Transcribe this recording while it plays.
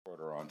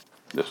one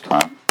this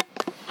time.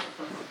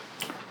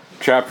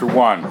 Chapter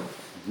 1.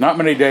 Not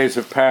many days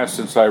have passed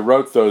since I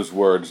wrote those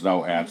words,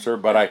 no answer,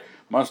 but I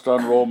must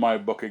unroll my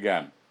book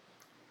again.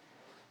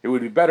 It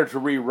would be better to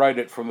rewrite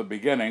it from the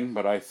beginning,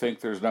 but I think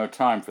there's no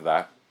time for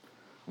that.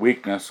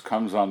 Weakness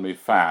comes on me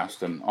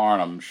fast, and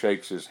Arnhem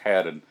shakes his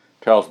head and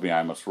tells me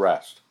I must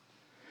rest.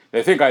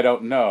 They think I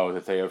don't know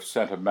that they have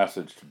sent a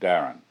message to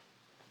Darren.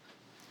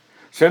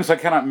 Since I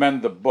cannot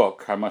mend the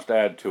book, I must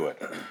add to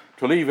it.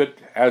 To leave it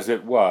as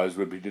it was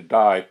would be to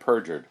die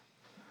perjured.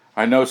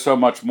 I know so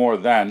much more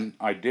than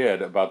I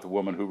did about the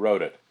woman who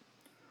wrote it.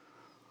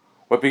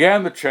 What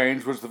began the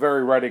change was the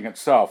very writing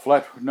itself.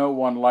 Let no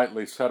one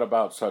lightly set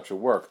about such a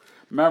work.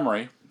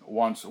 Memory,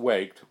 once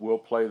waked, will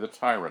play the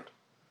tyrant.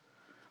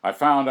 I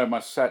found I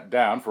must set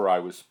down, for I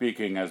was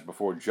speaking as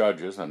before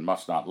judges and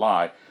must not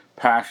lie,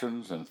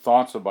 passions and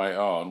thoughts of my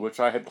own, which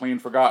I had clean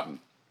forgotten.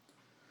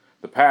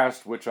 The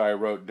past which I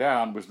wrote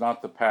down was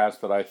not the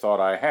past that I thought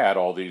I had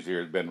all these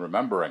years been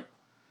remembering.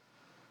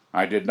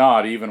 I did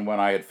not, even when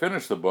I had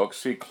finished the book,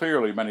 see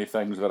clearly many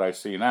things that I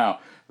see now.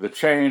 The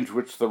change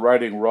which the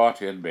writing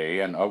wrought in me,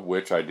 and of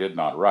which I did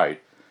not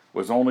write,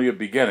 was only a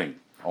beginning,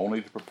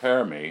 only to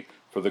prepare me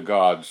for the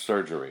gods'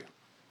 surgery.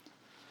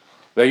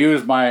 They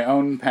used my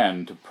own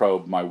pen to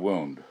probe my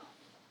wound.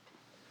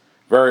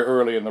 Very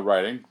early in the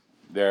writing,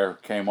 there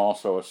came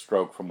also a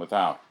stroke from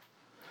without.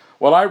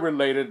 While I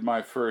related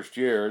my first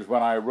years,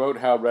 when I wrote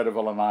how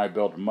Rediville and I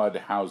built mud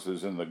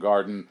houses in the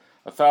garden,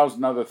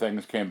 1,000 other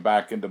things came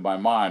back into my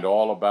mind,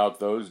 all about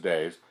those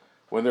days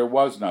when there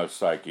was no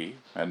Psyche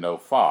and no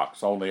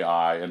fox, only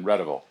I and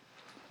Rediville.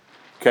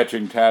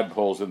 Catching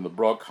tadpoles in the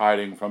brook,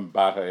 hiding from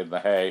Bata in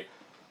the hay,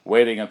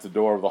 waiting at the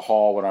door of the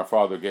hall when our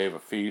father gave a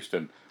feast,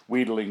 and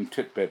wheedling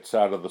titbits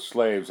out of the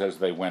slaves as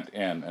they went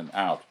in and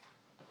out.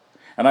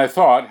 And I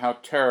thought how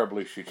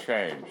terribly she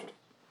changed.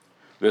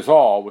 This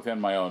all within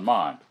my own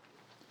mind.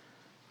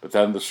 But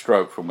then the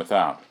stroke from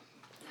without.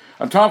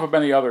 On top of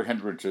many other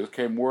hindrances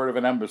came word of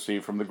an embassy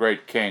from the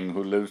great king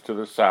who lives to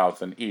the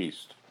south and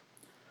east.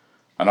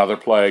 Another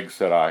plague,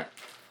 said I.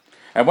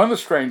 And when the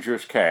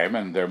strangers came,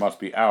 and there must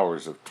be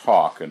hours of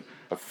talk and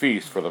a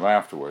feast for them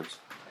afterwards,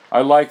 I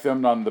liked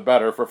them none the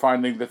better for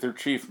finding that their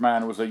chief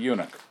man was a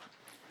eunuch.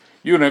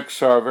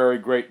 Eunuchs are very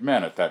great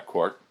men at that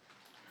court.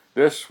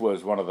 This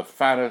was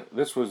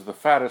the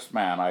fattest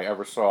man I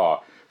ever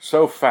saw,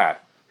 so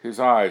fat his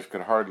eyes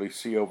could hardly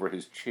see over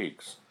his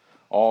cheeks,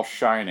 all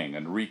shining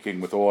and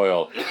reeking with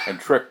oil, and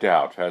tricked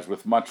out, as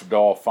with much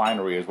dull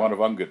finery, as one of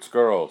Ungut's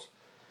girls.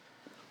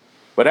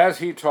 But as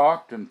he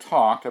talked and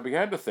talked, I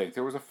began to think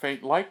there was a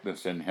faint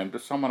likeness in him to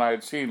someone I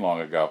had seen long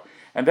ago,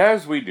 and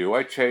as we do,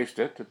 I chased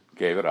it, and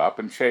gave it up,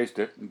 and chased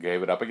it, and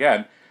gave it up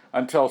again,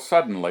 until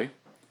suddenly,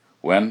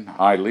 when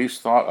I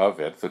least thought of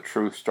it, the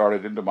truth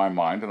started into my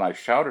mind, and I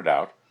shouted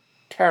out,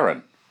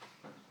 Tarrant.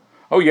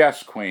 "Oh,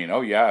 yes, Queen,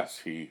 oh,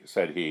 yes,"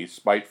 said he,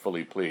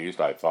 spitefully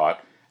pleased, I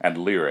thought, and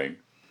leering.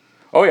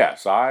 "Oh,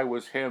 yes, I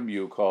was him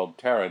you called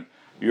Tarrant.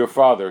 Your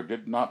father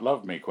did not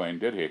love me, Queen,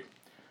 did he?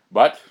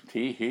 But,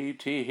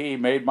 tee-hee,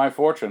 made my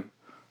fortune.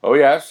 Oh,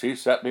 yes, he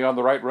set me on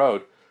the right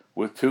road,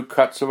 with 2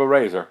 cuts of a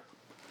razor.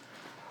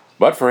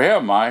 But for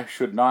him, I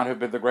should not have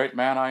been the great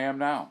man I am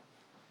now."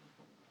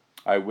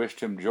 I wished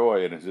him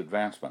joy in his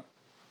advancement.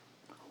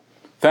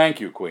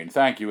 "Thank you, Queen,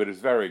 thank you, it is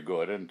very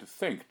good, and to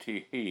think,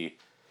 tee-hee,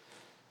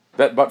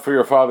 that but for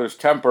your father's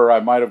temper I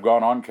might have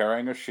gone on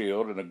carrying a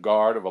shield and a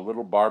guard of a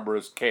little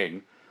barbarous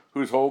king,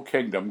 whose whole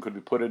kingdom could be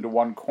put into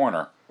one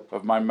corner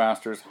of my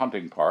master's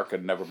hunting park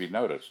and never be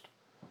noticed.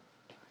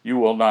 You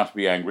will not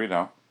be angry,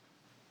 no?"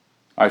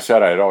 I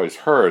said I had always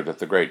heard that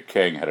the great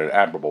king had an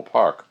admirable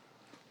park.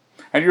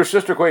 "And your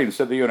sister Queen,"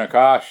 said the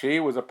eunuch, she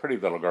was a pretty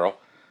little girl,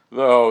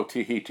 though,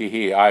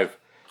 tee-hee, I've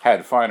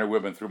had finer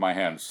women through my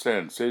hands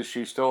since. Is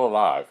she still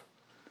alive?"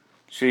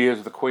 "She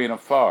is the Queen of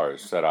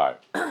Fars," said I.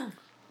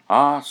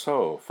 "Ah,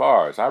 so,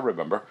 Fars, I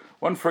remember.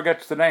 One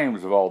forgets the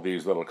names of all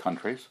these little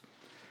countries.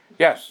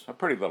 Yes, a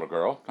pretty little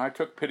girl. I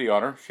took pity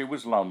on her. She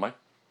was lonely."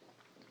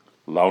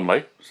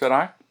 "Lonely?" said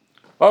I.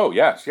 "Oh,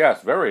 yes,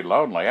 very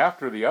lonely.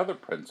 After the other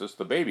princess,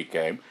 the baby,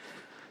 came,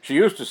 she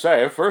used to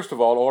say, first of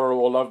all,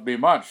 Orual loved me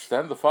much.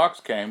 Then the fox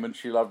came, and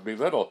she loved me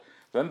little.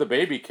 Then the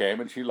baby came,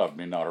 and she loved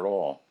me not at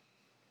all."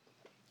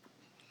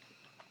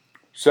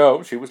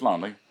 So she was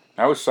lonely.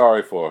 I was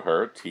sorry for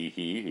her,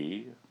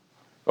 tee-hee.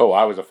 Oh,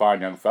 I was a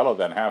fine young fellow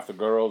then. Half the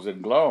girls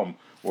in Glome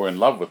were in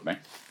love with me.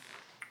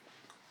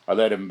 I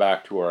led him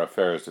back to our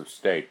affairs of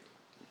state.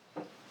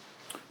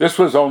 This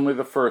was only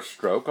the first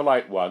stroke, a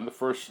light one, the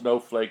first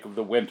snowflake of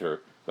the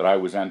winter that I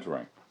was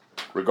entering,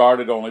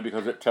 regarded only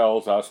because it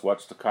tells us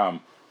what's to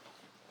come.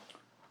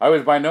 I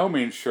was by no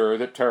means sure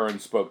that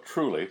Tarrant spoke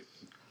truly.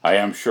 I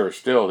am sure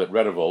still that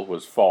Rediville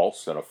was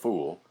false and a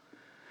fool.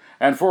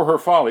 And for her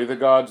folly the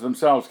gods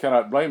themselves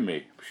cannot blame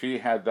me. She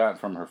had that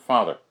from her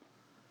father.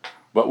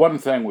 But one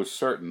thing was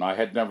certain, I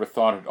had never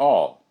thought at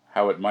all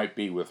how it might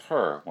be with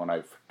her when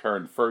I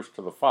turned first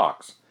to the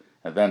fox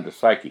and then to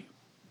Psyche.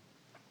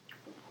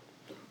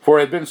 For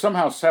it had been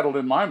somehow settled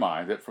in my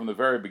mind that from the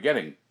very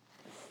beginning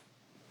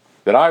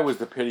that I was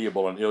the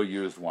pitiable and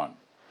ill-used one.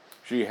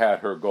 She had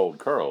her gold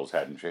curls,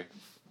 hadn't she?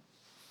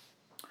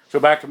 So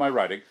back to my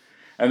writing,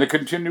 and the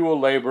continual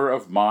labor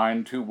of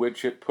mind to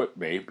which it put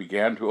me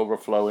began to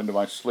overflow into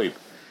my sleep.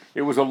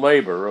 It was a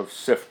labor of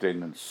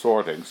sifting and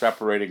sorting,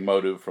 separating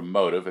motive from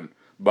motive, and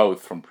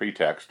both from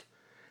pretext.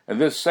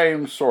 And this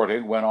same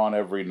sorting went on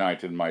every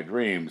night in my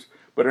dreams,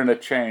 but in a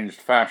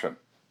changed fashion.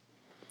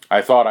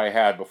 I thought I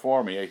had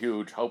before me a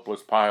huge,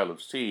 hopeless pile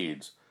of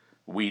seeds,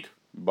 wheat,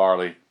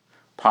 barley,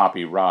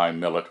 poppy, rye,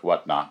 millet,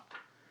 what not,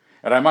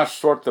 and I must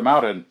sort them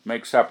out and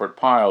make separate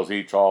piles,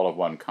 each all of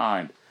one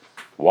kind.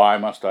 Why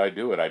must I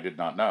do it, I did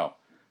not know,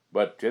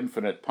 but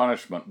infinite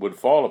punishment would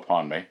fall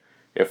upon me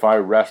if I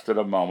rested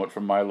a moment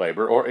from my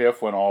labor, or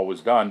if, when all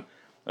was done,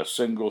 a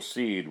single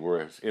seed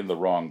were in the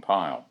wrong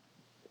pile.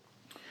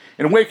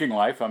 In waking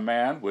life, a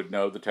man would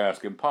know the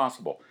task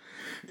impossible.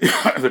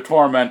 The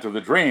torment of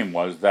the dream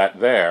was that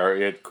there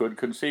it could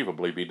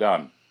conceivably be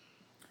done.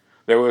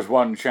 There was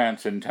one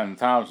chance in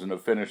 10,000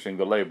 of finishing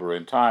the labor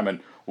in time, and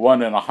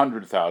one in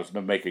 100,000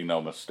 of making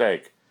no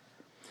mistake.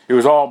 It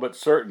was all but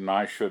certain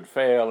I should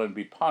fail and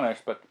be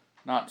punished, but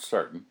not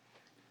certain.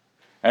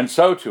 And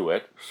so to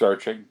it,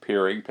 searching,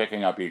 peering,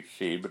 picking up each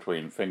seed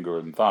between finger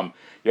and thumb,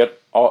 yet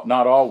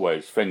not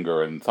always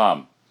finger and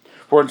thumb.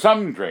 For in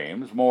some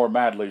dreams, more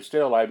madly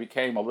still, I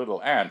became a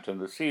little ant, and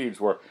the seeds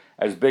were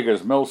as big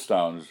as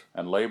millstones,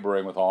 and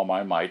laboring with all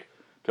my might,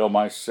 till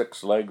my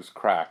 6 legs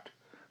cracked,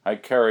 I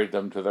carried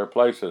them to their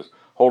places,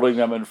 holding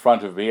them in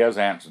front of me as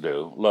ants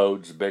do,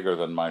 loads bigger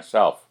than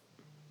myself.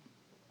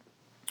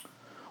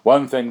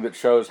 One thing that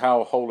shows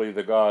how wholly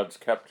the gods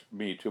kept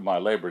me to my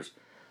labors,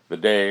 the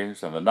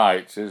days and the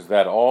nights, is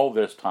that all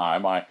this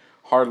time I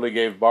hardly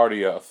gave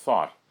Bardia a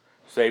thought,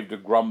 save to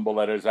grumble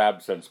at his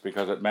absence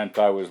because it meant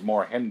I was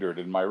more hindered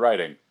in my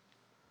writing.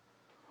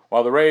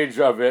 While the rage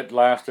of it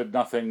lasted,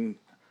 nothing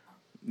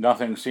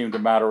seemed to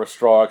matter a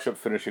straw except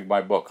finishing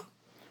my book.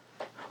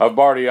 Of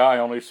Bardia I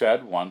only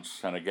said,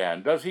 once and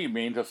again, does he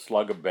mean to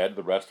slug a bed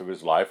the rest of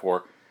his life,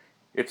 or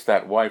it's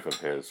that wife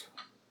of his?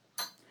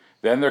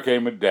 Then there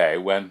came a day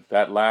when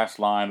that last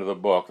line of the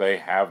book, "They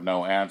have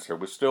no answer,"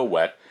 was still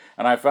wet,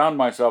 and I found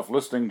myself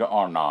listening to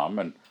Arnam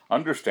and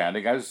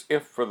understanding, as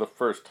if for the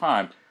first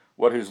time,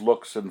 what his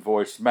looks and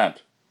voice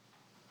meant.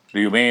 "Do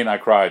you mean," I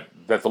cried,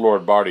 "that the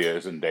Lord Bardia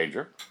is in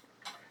danger?"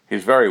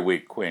 "He's very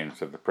weak, Queen,"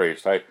 said the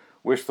priest. "I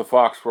wish the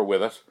fox were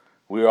with us.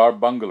 We are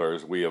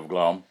bunglers, we of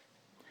Glome.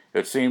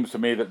 It seems to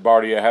me that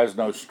Bardia has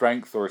no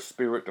strength or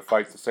spirit to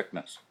fight the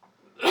sickness."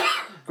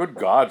 "Good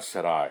God,"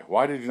 said I,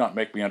 "why did you not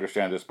make me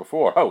understand this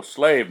before? Oh,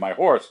 slave, my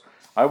horse!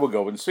 I will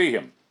go and see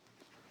him."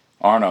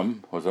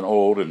 Arnam was an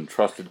old and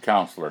trusted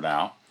counselor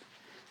now.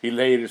 He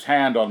laid his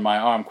hand on my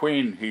arm.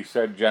 "Queen," he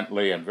said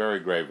gently and very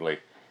gravely,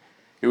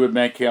 "it would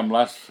make him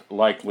less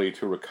likely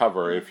to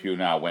recover if you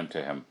now went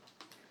to him."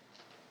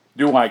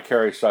 "Do I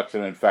carry such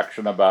an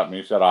infection about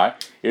me?" said I.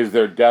 "Is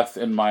there death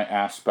in my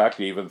aspect,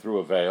 even through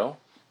a veil?"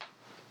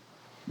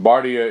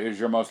 "Bardia is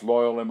your most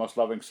loyal and most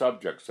loving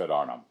subject," said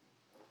Arnam.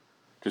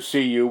 "To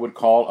see you would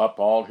call up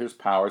all his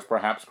powers,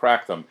 perhaps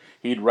crack them.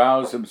 He'd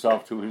rouse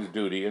himself to his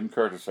duty and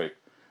courtesy.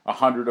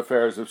 100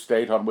 affairs of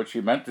state on which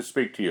he meant to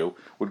speak to you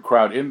would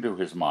crowd into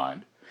his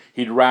mind.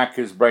 He'd rack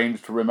his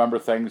brains to remember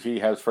things he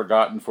has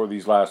forgotten for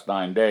these last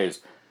 9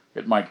 days.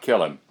 It might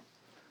kill him.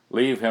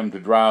 Leave him to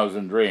drowse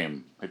and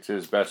dream. It's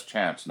his best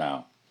chance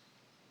now."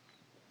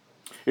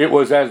 It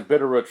was as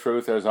bitter a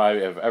truth as I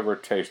have ever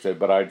tasted,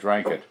 but I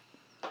drank it.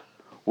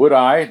 Would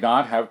I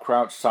not have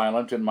crouched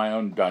silent in my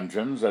own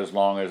dungeons as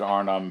long as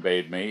Arnam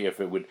bade me,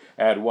 if it would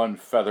add 1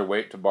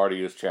 featherweight to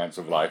Bardia's chance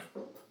of life?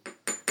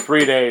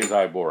 3 days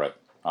I bore it,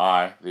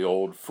 I, the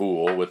old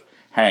fool, with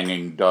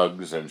hanging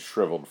dugs and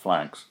shriveled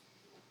flanks.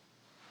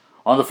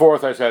 On the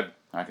 4th I said,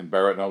 "I can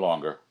bear it no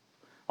longer."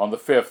 On the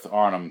 5th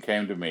Arnam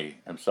came to me,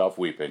 himself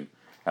weeping,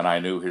 and I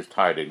knew his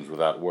tidings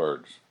without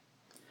words.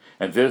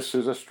 And this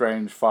is a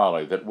strange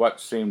folly, that what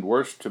seemed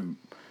worst to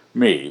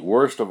me,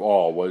 worst of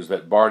all, was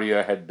that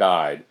Bardia had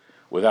died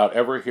without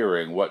ever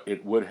hearing what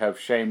it would have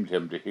shamed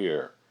him to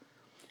hear.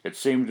 It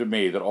seemed to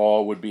me that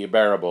all would be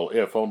bearable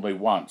if, only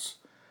once,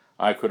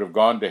 I could have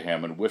gone to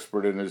him and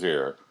whispered in his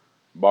ear,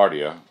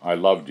 "Bardia, I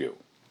loved you."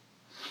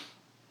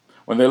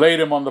 When they laid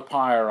him on the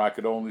pyre, I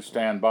could only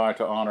stand by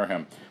to honor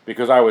him.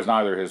 Because I was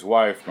neither his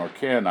wife nor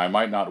kin, I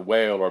might not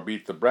wail or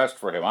beat the breast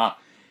for him.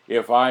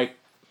 If I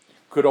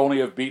could only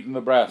have beaten the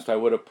breast, I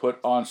would have put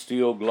on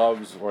steel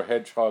gloves or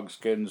hedgehog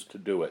skins to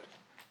do it.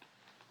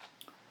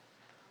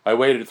 I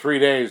waited 3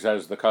 days,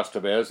 as the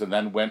custom is, and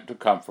then went to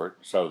comfort,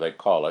 so they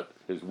call it,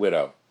 his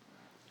widow.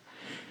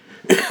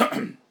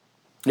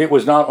 It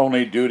was not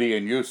only duty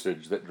and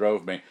usage that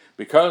drove me.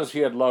 Because he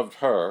had loved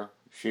her,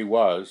 she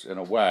was, in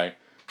a way,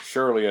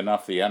 surely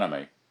enough the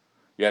enemy.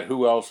 Yet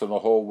who else in the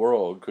whole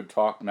world could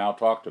now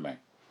talk to me?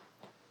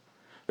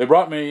 They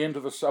brought me into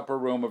the supper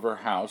room of her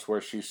house,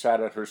 where she sat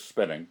at her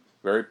spinning,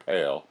 very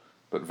pale,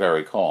 but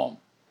very calm,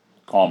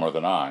 calmer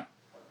than I.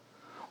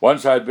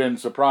 Once I had been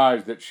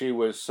surprised that she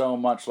was so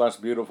much less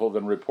beautiful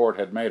than report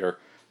had made her.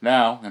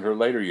 Now, in her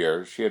later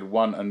years, she had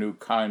won a new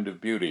kind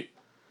of beauty.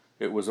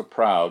 It was a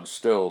proud,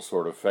 still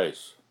sort of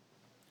face.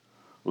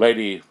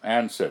 Lady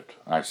Ansett,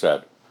 I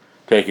said,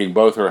 taking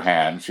both her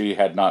hands. She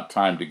had not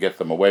time to get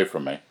them away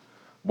from me.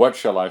 What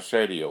shall I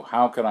say to you?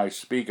 How can I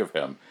speak of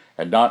him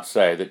and not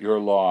say that your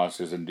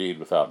loss is indeed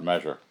without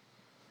measure?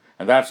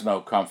 And that's no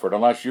comfort,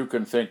 unless you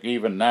can think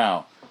even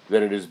now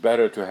that it is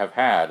better to have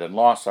had and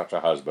lost such a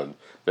husband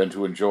than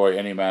to enjoy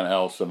any man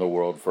else in the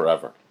world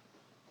forever.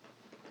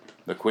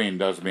 The Queen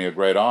does me a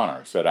great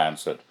honor, said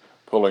Ansett,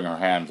 pulling her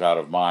hands out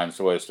of mine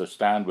so as to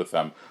stand with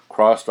them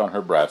crossed on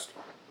her breast,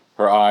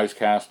 her eyes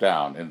cast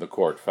down in the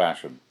court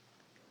fashion.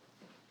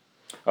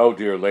 Oh,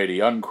 dear lady,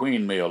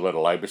 unqueen me a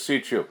little, I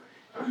beseech you.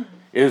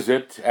 Is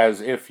it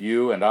as if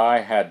you and I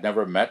had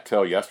never met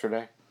till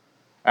yesterday?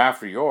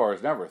 After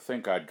yours, never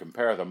think I'd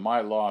compare them.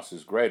 My loss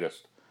is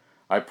greatest.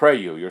 I pray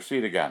you, your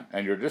seat again,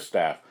 and your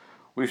distaff.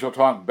 We shall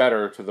talk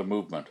better to the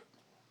movement.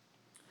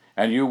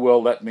 And you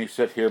will let me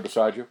sit here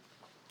beside you?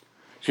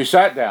 She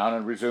sat down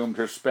and resumed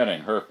her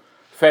spinning, her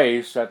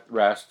face at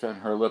rest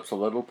and her lips a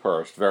little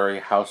pursed, very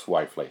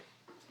housewifely.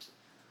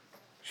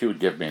 She would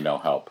give me no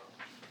help.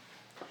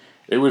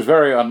 It was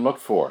very unlooked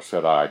for,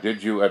 said I.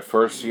 Did you at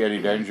first see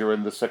any danger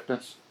in the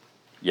sickness?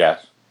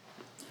 Yes.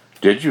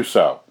 Did you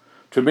so?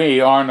 To me,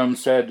 Arnhem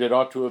said it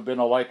ought to have been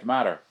a light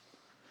matter.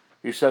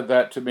 He said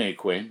that to me,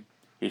 Queen.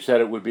 He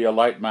said it would be a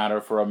light matter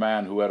for a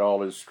man who had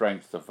all his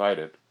strength to fight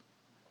it.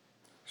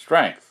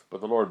 Strength? But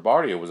the Lord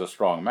Bardia was a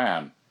strong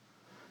man.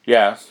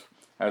 Yes,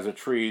 as a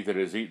tree that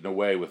is eaten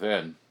away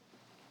within.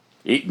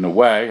 Eaten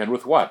away? And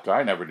with what?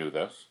 I never knew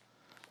this.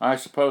 I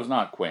suppose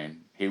not,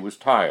 Queen. He was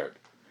tired.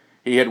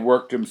 He had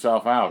worked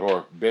himself out,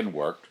 or been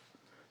worked.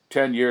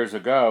 10 years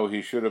ago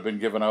he should have been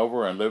given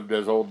over and lived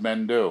as old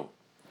men do.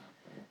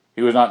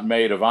 He was not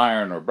made of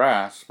iron or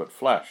brass, but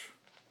flesh.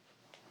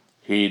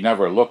 He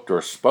never looked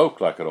or spoke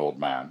like an old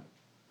man.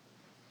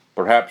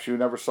 Perhaps you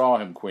never saw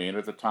him, Queen,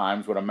 at the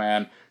times when a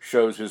man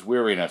shows his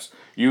weariness.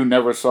 You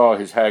never saw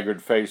his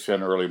haggard face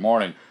in early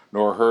morning,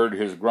 nor heard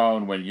his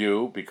groan when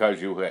you,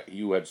 because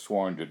you had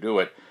sworn to do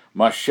it,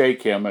 must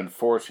shake him and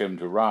force him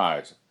to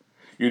rise.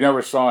 You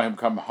never saw him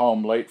come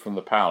home late from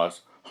the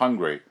palace,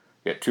 hungry,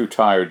 yet too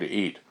tired to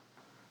eat.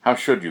 How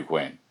should you,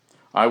 Queen?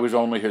 I was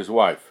only his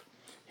wife.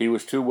 He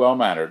was too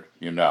well-mannered,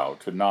 you know,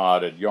 to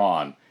nod and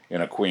yawn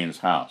in a queen's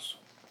house.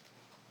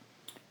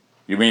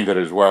 You mean that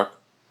his work?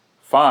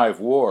 5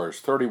 wars,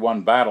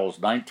 31 battles,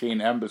 19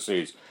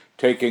 embassies,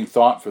 taking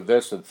thought for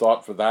this and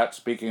thought for that,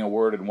 speaking a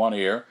word in one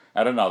ear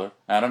and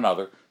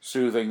another,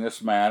 soothing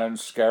this man and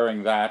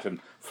scaring that, and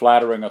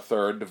flattering a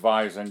third,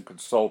 devising,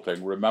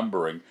 consulting,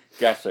 remembering,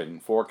 guessing,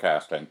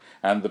 forecasting,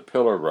 and the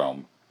pillar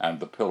room.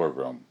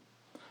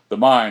 The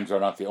mines are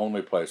not the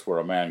only place where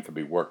a man can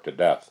be worked to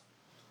death.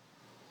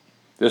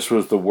 This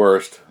was the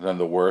worst than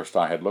the worst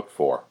I had looked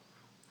for.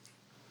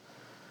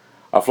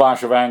 A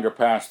flash of anger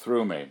passed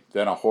through me,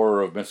 then a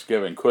horror of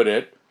misgiving. Could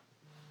it,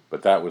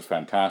 but that was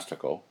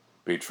fantastical,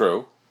 be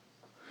true?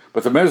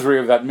 But the misery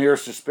of that mere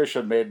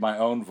suspicion made my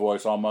own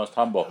voice almost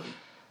humble.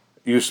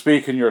 You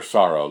speak in your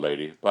sorrow,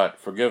 lady, but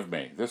forgive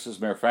me. This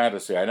is mere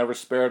fantasy. I never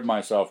spared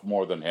myself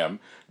more than him.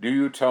 Do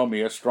you tell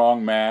me a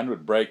strong man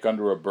would break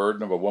under a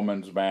burden of a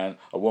woman's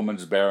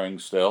bearing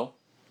still?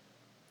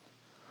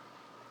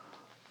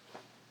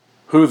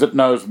 Who that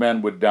knows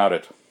men would doubt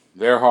it?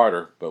 They're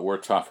harder, but we're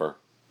tougher.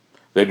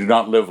 They do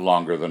not live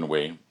longer than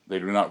we. They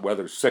do not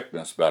weather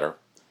sickness better.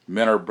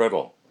 Men are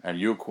brittle, and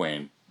you,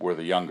 Queen, were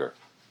the younger.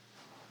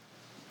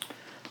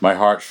 My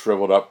heart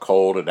shriveled up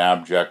cold and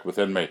abject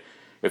within me.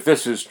 If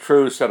this is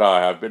true, said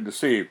I, I've been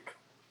deceived.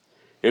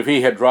 If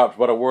he had dropped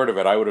but a word of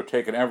it, I would have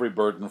taken every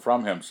burden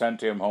from him,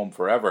 sent him home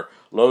forever,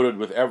 loaded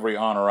with every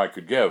honor I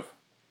could give.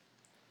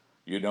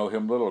 You know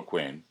him little,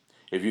 Queen.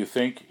 If you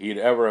think he'd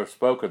ever have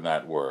spoken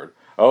that word,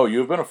 oh,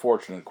 you've been a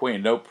fortunate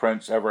queen. No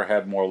prince ever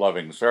had more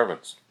loving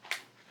servants.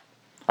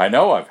 I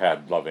know I've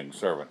had loving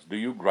servants. Do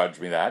you grudge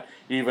me that?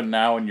 Even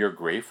now in your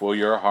grief, will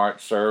your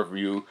heart serve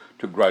you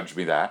to grudge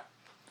me that?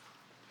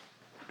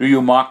 Do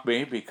you mock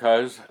me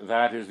because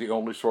that is the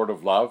only sort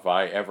of love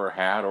I ever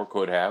had or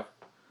could have?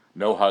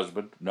 No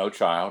husband, no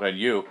child, and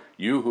you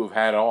who've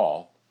had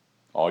all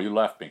you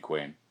left me,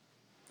 Queen.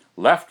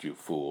 Left you,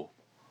 fool?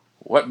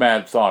 What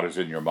mad thought is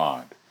in your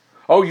mind?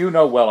 Oh, you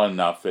know well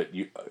enough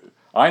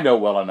I know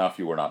well enough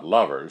you were not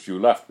lovers. You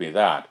left me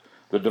that.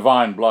 The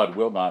divine blood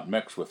will not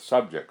mix with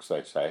subjects,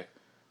 they say.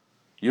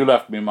 You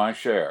left me my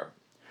share.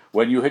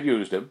 When you had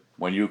used him,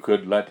 when you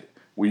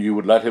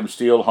would let him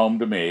steal home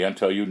to me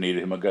until you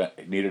needed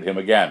him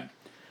again.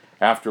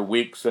 After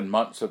weeks and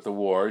months at the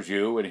wars,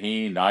 you and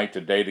he, night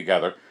and day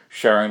together,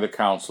 sharing the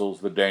counsels,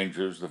 the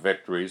dangers, the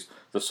victories,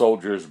 the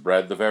soldiers'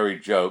 bread, the very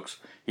jokes,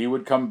 he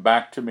would come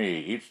back to me,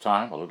 each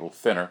time a little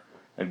thinner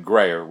and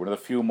grayer, with a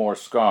few more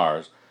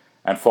scars,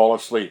 and fall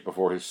asleep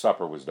before his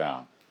supper was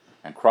down,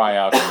 and cry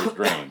out in his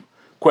dream,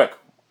 Quick,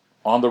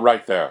 on the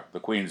right there, the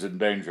Queen's in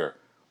danger.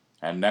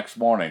 And next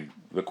morning,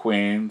 the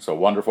Queen's a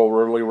wonderful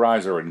early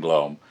riser in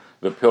Glome,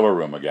 the pillar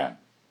room again.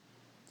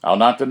 I'll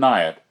not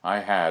deny it, I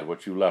had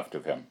what you left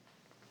of him.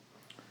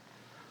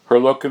 Her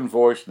look and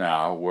voice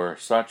now were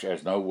such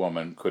as no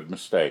woman could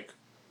mistake.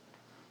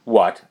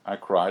 What? I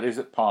cried. Is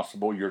it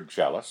possible you're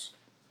jealous?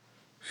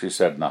 She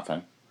said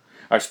nothing.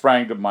 I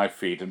sprang to my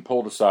feet and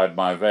pulled aside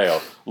my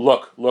veil.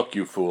 "Look, look,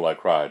 you fool," I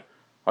cried.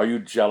 "Are you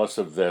jealous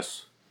of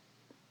this?"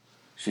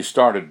 She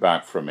started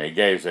back from me,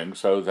 gazing,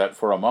 so that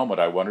for a moment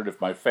I wondered if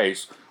my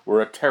face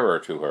were a terror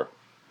to her.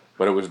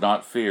 But it was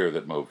not fear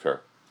that moved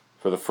her.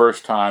 For the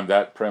first time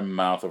that prim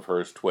mouth of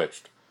hers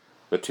twitched.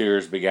 The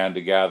tears began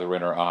to gather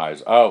in her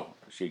eyes. "Oh,"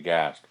 she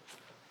gasped.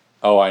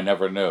 "Oh, I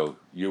never knew.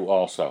 You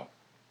also."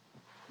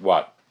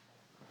 "What?"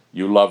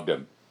 "You loved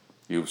him.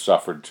 You've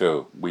suffered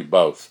too. We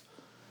both."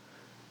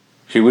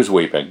 She was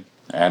weeping,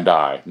 and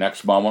I.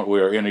 Next moment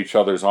we were in each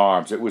other's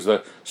arms. It was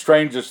the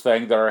strangest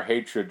thing that our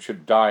hatred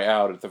should die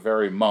out at the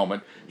very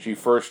moment she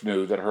first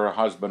knew that her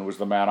husband was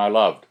the man I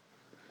loved.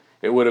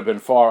 It would have been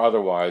far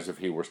otherwise if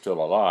he were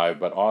still alive,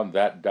 but on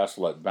that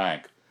desolate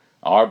bank,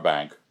 our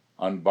bank,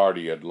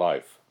 unbardied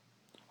life,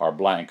 our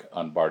blank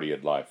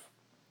unbardied life.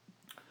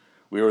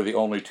 We were the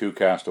only two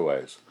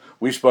castaways.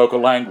 We spoke a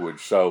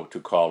language, so to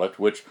call it,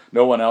 which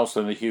no one else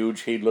in the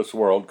huge, heedless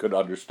world could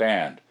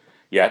understand.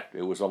 Yet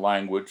it was a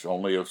language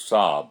only of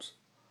sobs.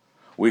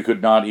 We could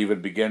not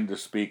even begin to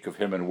speak of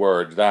him in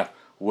words. That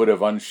would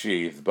have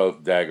unsheathed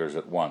both daggers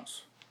at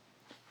once.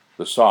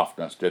 The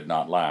softness did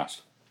not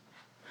last.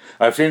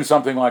 I've seen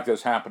something like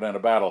this happen in a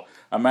battle.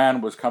 A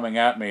man was coming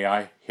at me,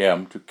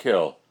 him, to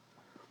kill.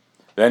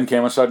 Then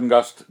came a sudden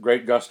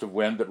great gust of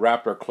wind that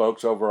wrapped our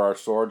cloaks over our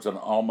swords and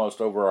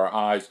almost over our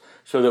eyes,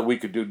 so that we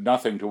could do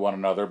nothing to one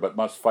another but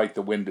must fight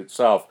the wind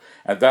itself.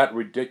 And that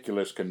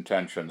ridiculous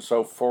contention,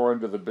 so foreign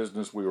to the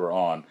business we were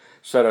on,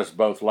 set us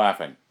both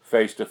laughing,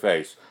 face to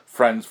face,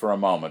 friends for a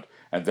moment,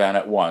 and then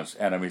at once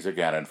enemies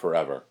again and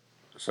forever.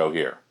 So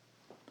here.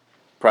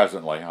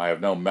 Presently, I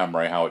have no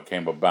memory how it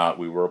came about,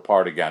 we were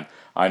apart again.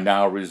 I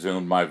now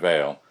resumed my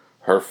veil,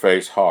 her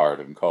face hard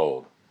and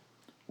cold.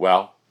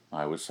 "Well,"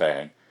 I was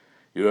saying,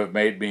 "you have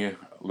made me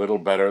little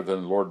better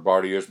than Lord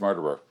Bardier's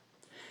murderer.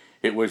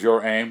 It was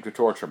your aim to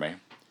torture me,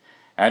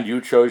 and you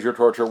chose your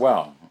torture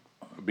well.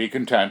 Be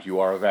content, you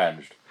are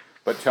avenged.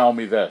 But tell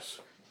me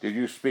this, did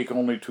you speak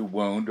only to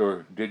wound,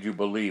 or did you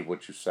believe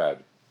what you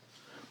said?"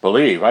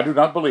 "Believe? I do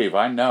not believe.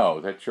 I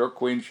know that your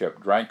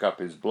queenship drank up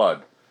his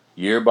blood,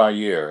 year by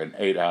year, and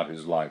ate out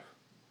his life."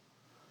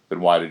 "Then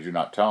why did you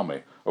not tell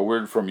me? A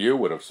word from you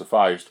would have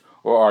sufficed.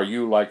 Or are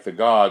you like the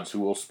gods, who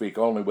will speak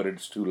only when it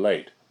is too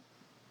late?"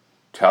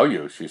 "Tell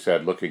you," she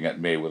said, looking at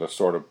me with a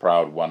sort of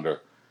proud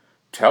wonder.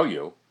 "Tell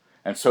you?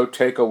 And so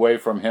take away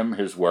from him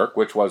his work,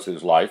 which was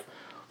his life?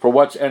 For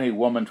what's any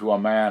woman to a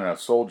man and a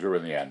soldier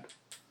in the end?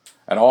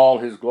 And all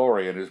his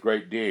glory and his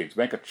great deeds?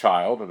 Make a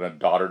child and a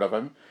daughter of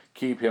him?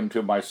 Keep him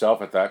to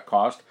myself at that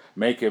cost?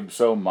 Make him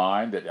so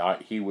mine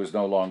that he was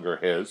no longer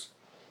his?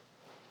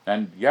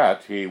 And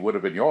yet he would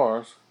have been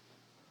yours.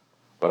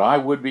 But I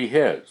would be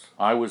his.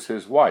 I was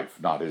his wife,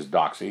 not his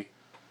doxy.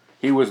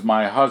 He was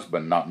my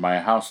husband, not my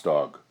house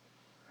dog.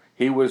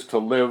 He was to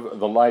live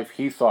the life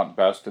he thought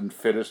best and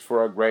fittest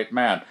for a great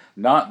man,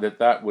 not that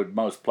that would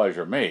most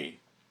pleasure me.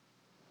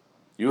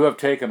 You have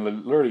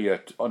taken Lydia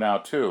now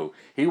too.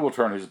 He will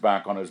turn his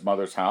back on his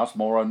mother's house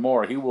more and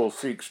more. He will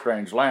seek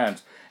strange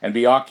lands, and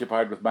be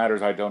occupied with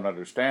matters I don't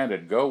understand,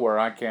 and go where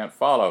I can't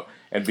follow,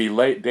 and be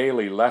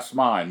daily less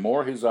mine,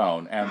 more his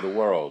own, and the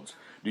world's.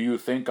 Do you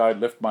think I'd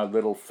lift my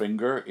little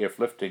finger if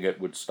lifting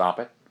it would stop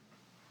it?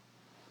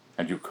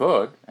 And you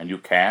could, and you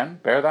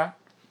can, bear that?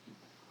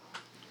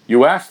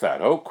 You ask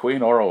that, oh,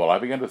 Queen Orwell, I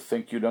begin to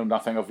think you know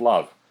nothing of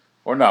love.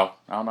 Or no,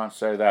 I'll not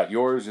say that.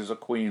 Yours is a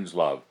queen's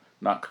love,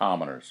 not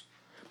commoners.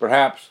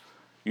 Perhaps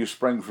you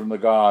spring from the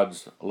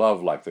gods,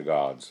 love like the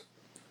gods.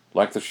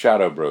 Like the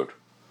shadow brute.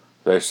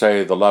 They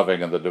say the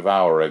loving and the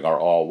devouring are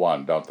all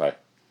one, don't they?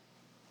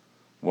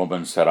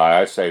 Woman, said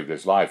I saved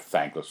his life,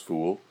 thankless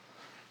fool.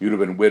 You'd have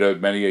been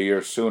widowed many a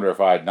year sooner if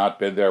I had not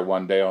been there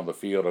one day on the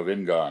field of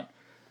Ingarn,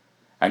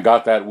 and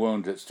got that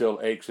wound that still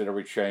aches at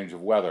every change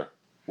of weather.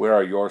 Where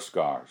are your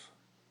scars?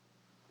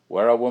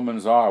 Where a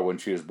woman's are when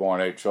she has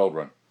borne 8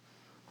 children.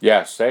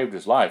 Yes, saved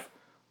his life.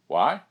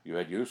 Why? You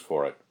had use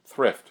for it.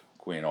 Thrift,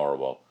 Queen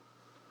Orwell.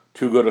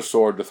 Too good a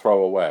sword to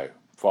throw away.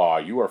 Faugh,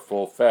 you are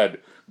full fed,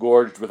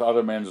 gorged with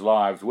other men's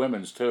lives,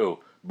 women's too.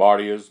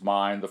 Bardia's,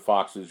 mine, the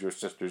Fox's, your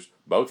sister's,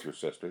 both your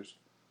sisters.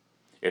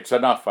 It's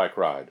enough, I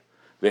cried.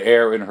 The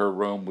air in her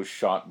room was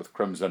shot with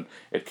crimson.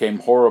 It came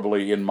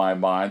horribly in my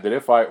mind that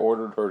if I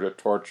ordered her to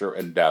torture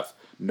and death,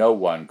 no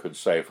one could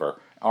save her.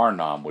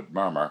 Arnam would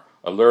murmur.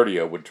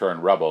 Alerdia would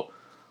turn rebel.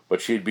 But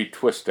she'd be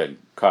twisting,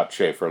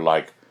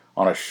 cockchafer-like,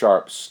 on a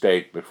sharp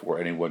stake before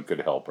anyone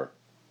could help her.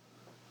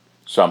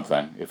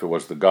 Something, if it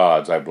was the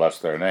gods, I bless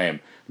their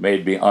name,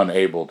 made me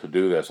unable to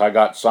do this. I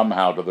got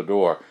somehow to the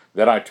door.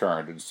 Then I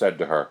turned and said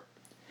to her,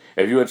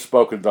 if you had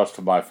spoken thus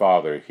to my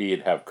father,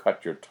 he'd have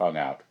cut your tongue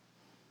out.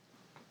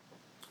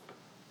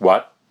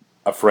 What?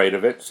 Afraid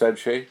of it? Said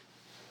she.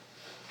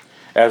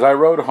 As I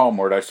rode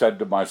homeward, I said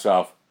to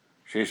myself,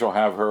 she shall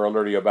have her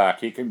Alerdia back.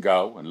 He can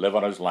go and live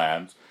on his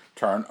lands,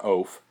 turn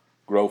oaf,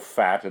 grow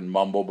fat and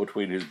mumble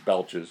between his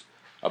belches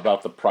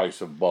about the price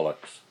of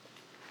bullocks.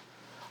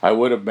 I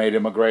would have made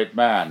him a great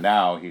man.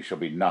 Now he shall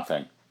be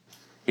nothing.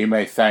 He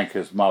may thank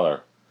his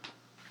mother.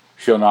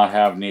 She'll not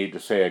have need to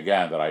say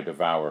again that I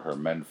devour her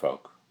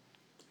menfolk.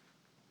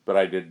 But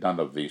I did none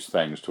of these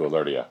things to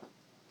Alertia.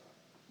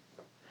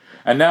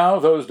 And now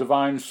those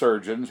divine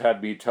surgeons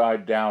had me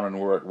tied down and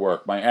were at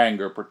work. My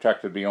anger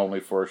protected me only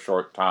for a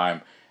short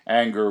time.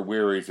 Anger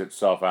wearies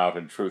itself out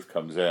and truth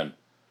comes in.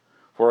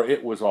 For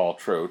it was all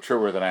true,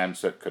 truer than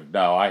Ansett could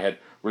know. I had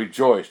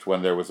rejoiced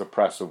when there was a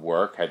press of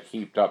work, had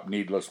heaped up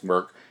needless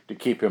work to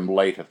keep him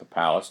late at the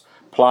palace,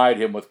 plied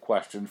him with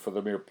questions for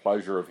the mere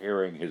pleasure of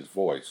hearing his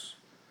voice.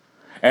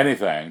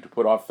 Anything to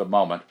put off the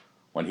moment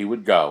when he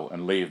would go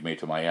and leave me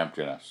to my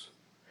emptiness.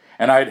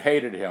 And I had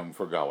hated him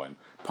for going,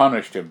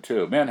 punished him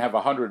too. Men have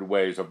 100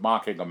 ways of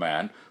mocking a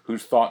man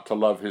who's thought to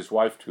love his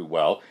wife too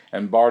well,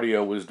 and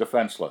Bardia was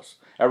defenseless.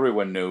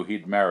 Everyone knew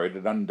he'd married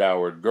an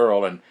undowered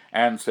girl, and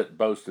Ansett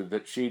boasted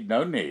that she'd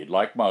no need,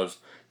 like most,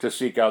 to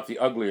seek out the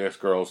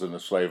ugliest girls in the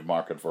slave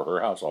market for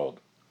her household.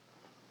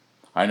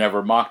 I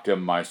never mocked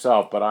him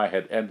myself, but I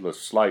had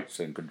endless slights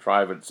and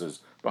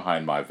contrivances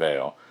behind my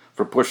veil,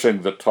 for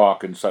pushing the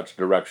talk in such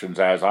directions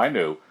as I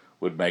knew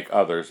would make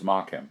others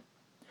mock him.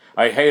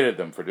 I hated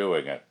them for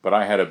doing it, but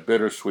I had a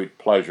bittersweet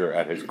pleasure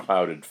at his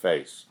clouded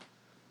face.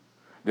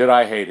 Did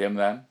I hate him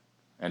then?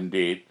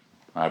 Indeed,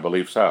 I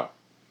believe so.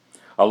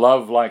 A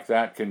love like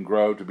that can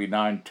grow to be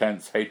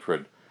 9/10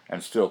 hatred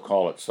and still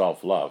call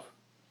itself love.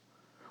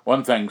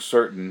 One thing's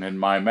certain, in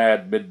my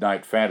mad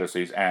midnight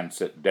fantasies,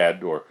 Ansett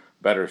dead, or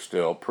better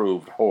still,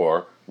 proved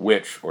whore,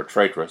 witch, or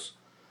traitress,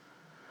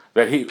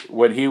 that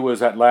when he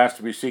was at last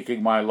to be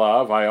seeking my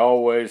love, I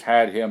always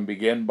had him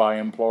begin by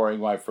imploring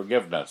my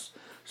forgiveness.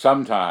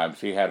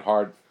 Sometimes he had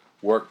hard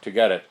work to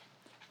get it.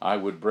 I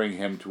would bring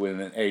him to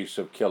an ace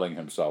of killing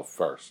himself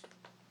first.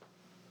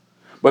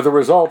 But the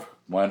result,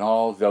 when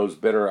all those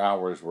bitter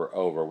hours were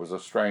over, was a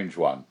strange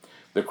one.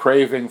 The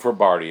craving for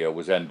Bardia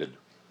was ended.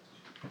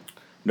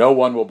 No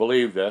one will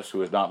believe this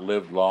who has not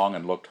lived long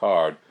and looked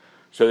hard,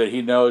 so that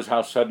he knows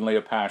how suddenly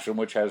a passion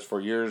which has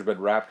for years been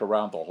wrapped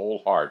around the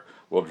whole heart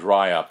will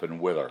dry up and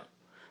wither.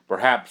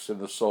 Perhaps in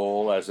the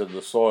soul, as in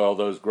the soil,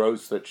 those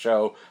growths that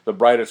show the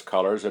brightest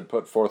colors and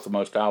put forth the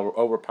most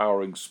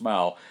overpowering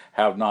smell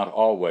have not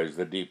always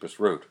the deepest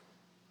root.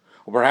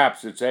 Or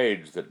perhaps it's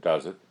age that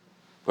does it.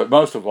 But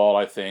most of all,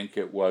 I think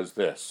it was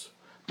this.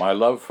 My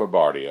love for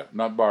Bardia,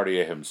 not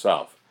Bardia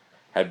himself,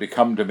 had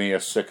become to me a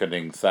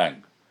sickening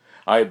thing.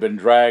 I had been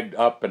dragged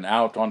up and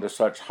out onto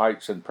such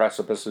heights and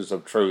precipices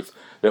of truth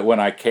that when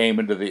I came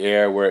into the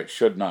air where it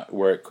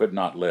could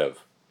not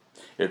live,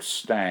 it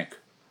stank.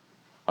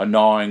 A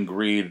gnawing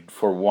greed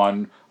for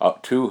one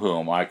to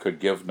whom I could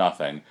give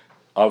nothing,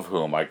 of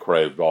whom I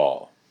craved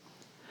all.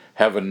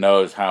 Heaven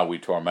knows how we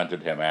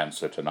tormented him,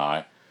 Ansett and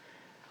I,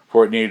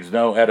 for it needs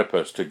no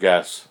Oedipus to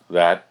guess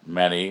that,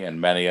 many and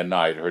many a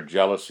night, her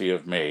jealousy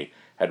of me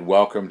had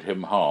welcomed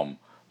him home,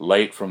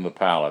 late from the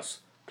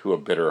palace, to a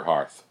bitter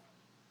hearth.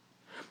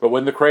 But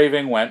when the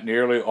craving went,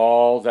 nearly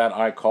all that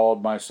I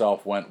called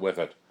myself went with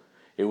it.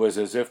 It was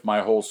as if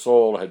my whole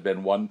soul had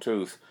been one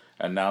tooth,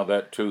 and now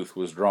that tooth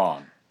was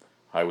drawn.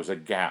 I was a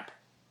gap,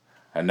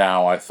 and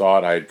now I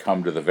thought I had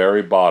come to the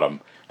very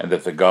bottom, and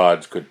that the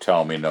gods could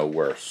tell me no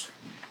worse.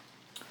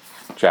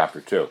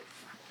 Chapter 2.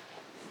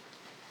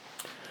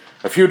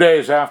 A few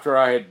days after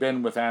I had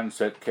been with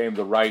Ansett came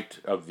the rite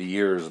of the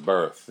year's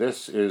birth.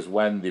 This is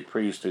when the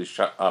priest is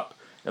shut up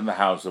in the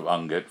house of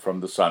Ungit from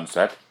the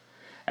sunset,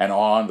 and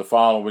on the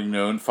following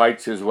noon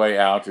fights his way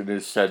out and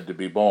is said to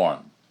be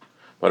born.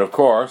 But of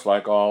course,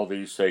 like all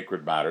these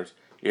sacred matters,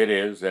 it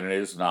is and it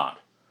is not,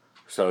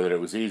 so that it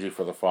was easy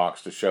for the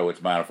fox to show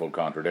its manifold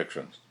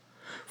contradictions.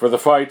 For the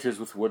fight is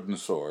with wooden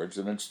swords,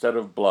 and instead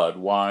of blood,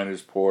 wine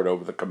is poured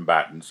over the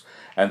combatants,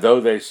 and though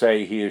they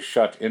say he is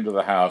shut into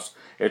the house,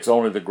 it's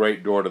only the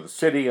great door to the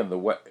city and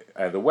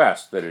the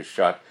west that is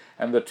shut,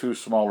 and the 2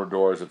 smaller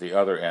doors at the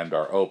other end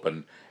are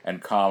open,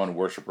 and common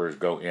worshippers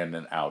go in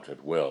and out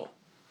at will.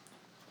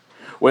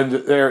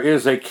 When there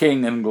is a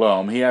king in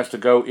Glome, he has to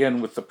go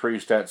in with the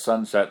priest at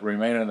sunset,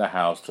 remain in the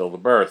house till the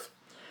birth.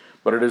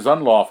 But it is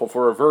unlawful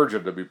for a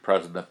virgin to be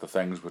present at the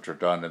things which are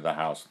done in the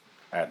house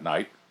at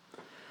night.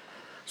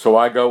 So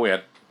I go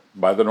in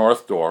by the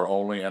north door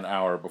only an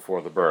hour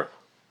before the birth.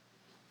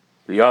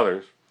 The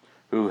others,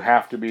 who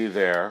have to be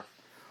there,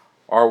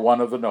 are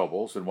one of the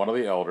nobles, and one of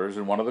the elders,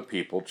 and one of the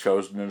people,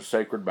 chosen in a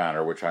sacred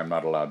manner which I am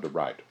not allowed to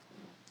write.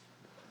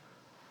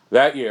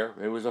 That year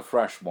it was a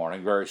fresh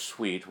morning, very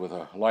sweet, with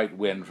a light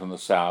wind from the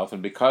south,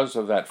 and because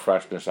of that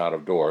freshness out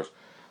of doors,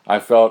 I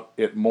felt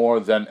it more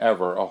than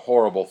ever a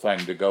horrible thing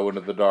to go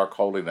into the dark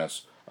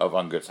holiness of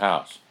Ungit's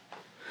house.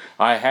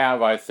 I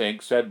have, I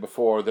think, said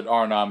before that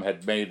Arnam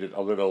had made it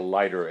a little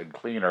lighter and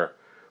cleaner,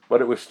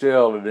 but it was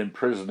still an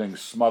imprisoning,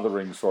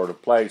 smothering sort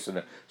of place,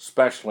 and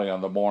especially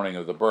on the morning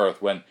of the birth,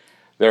 when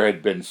there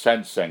had been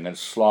censing and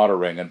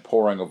slaughtering and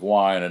pouring of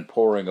wine and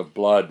pouring of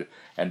blood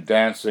and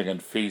dancing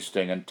and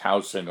feasting and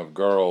tousing of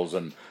girls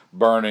and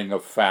burning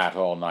of fat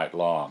all night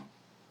long.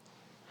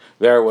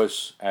 There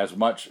was as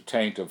much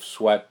taint of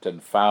sweat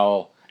and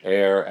foul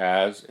air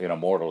as, in a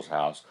mortal's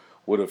house,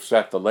 would have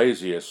set the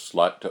laziest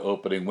slut to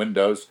opening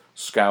windows,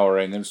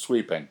 scouring, and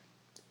sweeping.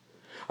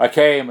 I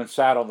came and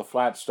sat on the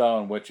flat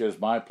stone, which is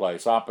my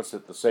place,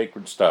 opposite the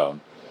sacred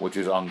stone, which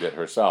is Ungit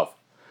herself,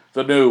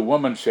 the new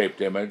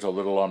woman-shaped image a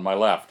little on my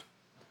left.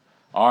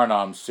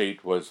 Arnam's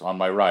seat was on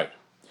my right.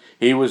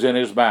 He was in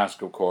his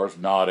mask, of course,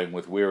 nodding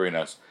with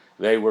weariness.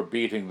 They were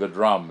beating the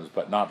drums,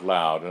 but not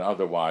loud, and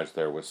otherwise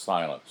there was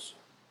silence.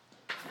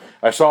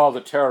 I saw the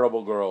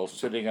terrible girls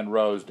sitting in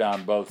rows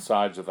down both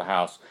sides of the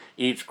house,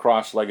 each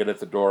cross-legged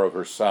at the door of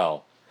her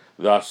cell.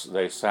 Thus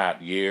they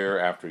sat year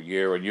after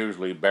year, and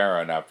usually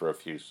barren after a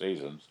few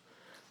seasons,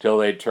 till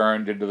they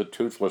turned into the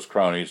toothless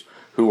cronies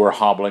who were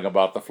hobbling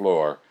about the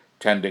floor,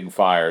 tending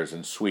fires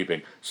and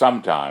sweeping,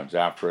 sometimes,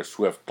 after a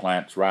swift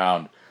glance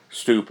round,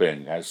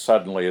 stooping as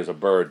suddenly as a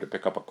bird to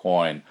pick up a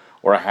coin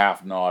or a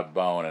half-gnawed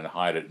bone and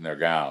hide it in their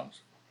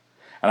gowns.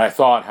 And I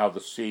thought how the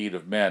seed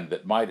of men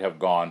that might have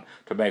gone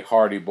to make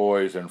hardy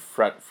boys and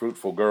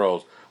fruitful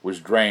girls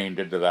was drained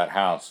into that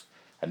house,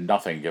 and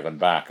nothing given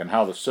back, and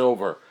how the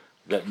silver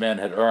that men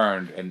had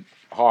earned and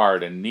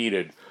hard and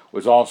needed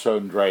was also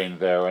drained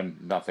there,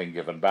 and nothing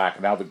given back,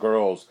 and how the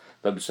girls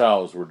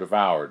themselves were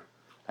devoured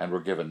and were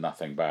given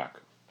nothing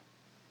back.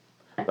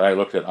 Then I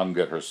looked at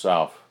Ungit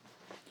herself.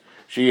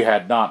 She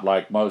had not,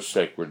 like most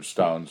sacred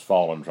stones,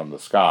 fallen from the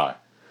sky.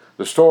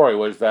 The story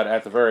was that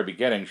at the very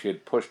beginning she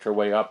had pushed her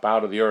way up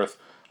out of the earth,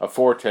 a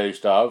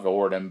foretaste of,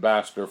 or an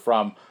ambassador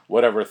from,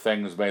 whatever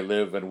things may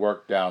live and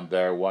work down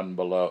there, one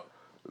below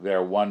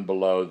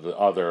the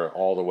other,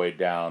 all the way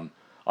down,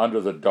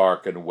 under the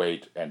dark and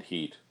weight and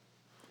heat.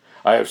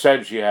 I have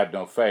said she had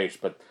no face,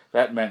 but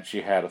that meant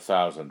she had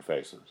 1,000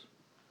 faces.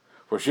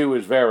 For she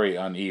was very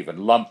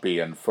uneven, lumpy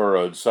and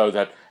furrowed, so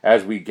that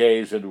as we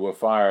gazed into a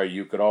fire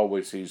you could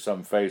always see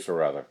some face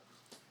or other.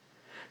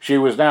 She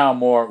was now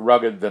more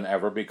rugged than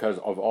ever because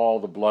of all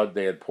the blood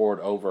they had poured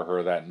over her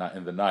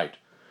in the night.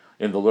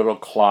 In the little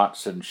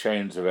clots and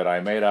chains of it I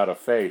made out a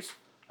face,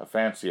 a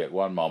fancy at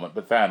one moment,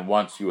 but then,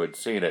 once you had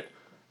seen it,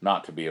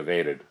 not to be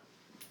evaded.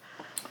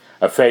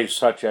 A face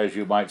such as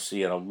you might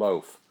see in a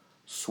loaf,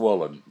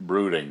 swollen,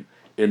 brooding,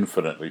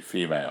 infinitely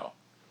female.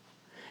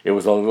 It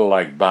was a little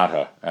like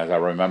Bata, as I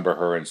remember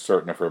her in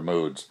certain of her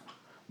moods.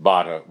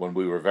 Bata, when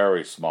we were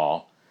very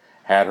small,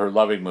 had her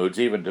loving moods,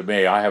 even to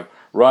me. I have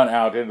run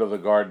out into the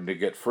garden to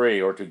get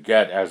free, or to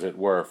get, as it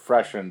were,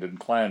 freshened and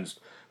cleansed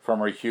from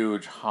her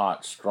huge,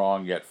 hot,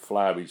 strong, yet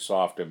flabby,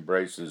 soft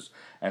embraces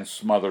and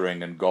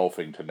smothering,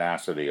 engulfing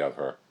tenacity of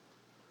her.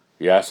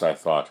 Yes, I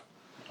thought,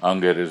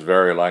 Ungit is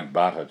very like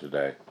Bata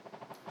today.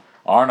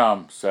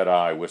 Arnam, said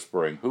I,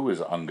 whispering, who is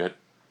Ungit?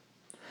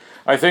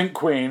 I think,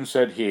 Queen,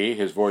 said he,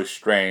 his voice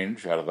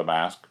strange out of the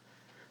mask,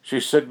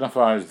 she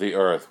signifies the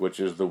earth, which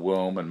is the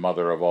womb and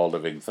mother of all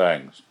living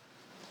things.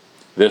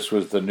 This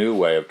was the new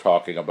way of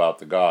talking about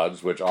the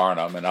gods, which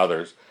Arnam and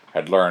others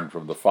had learned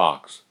from the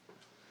fox.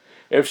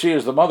 If she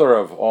is the mother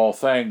of all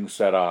things,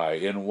 said I,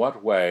 in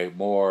what way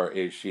more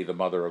is she the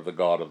mother of the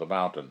god of the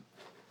mountain?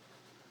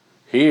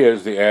 He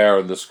is the air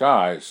and the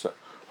skies,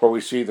 for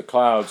we see the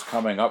clouds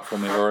coming up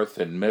from the earth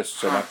in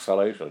mists and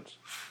exhalations.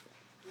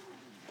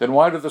 Then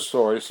why do the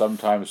stories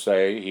sometimes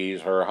say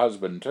he's her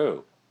husband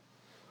too?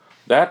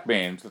 That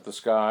means that the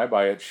sky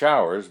by its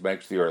showers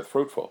makes the earth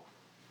fruitful.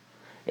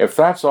 If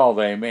that's all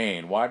they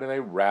mean, why do they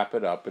wrap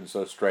it up in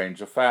so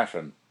strange a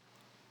fashion?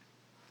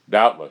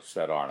 Doubtless,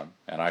 said Arnam,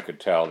 and I could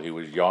tell he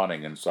was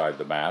yawning inside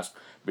the mask,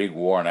 being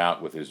worn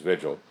out with his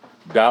vigil,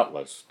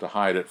 doubtless to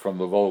hide it from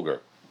the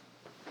vulgar.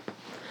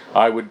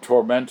 I would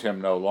torment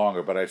him no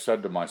longer, but I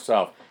said to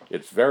myself,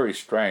 it's very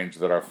strange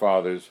that our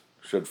fathers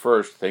should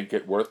first think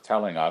it worth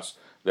telling us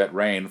that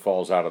rain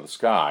falls out of the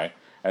sky,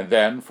 and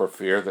then, for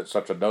fear that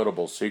such a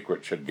notable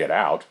secret should get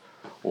out,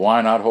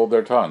 why not hold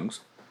their tongues,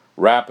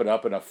 wrap it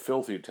up in a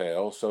filthy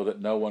tale so that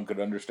no one could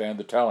understand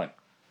the telling?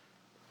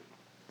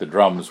 The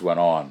drums went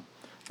on.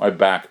 My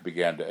back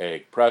began to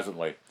ache.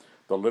 Presently,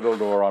 the little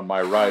door on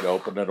my right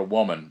opened, and a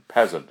woman,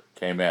 peasant,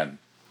 came in.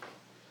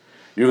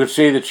 You could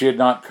see that she had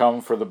not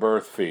come for the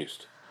birth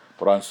feast,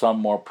 but on some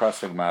more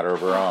pressing matter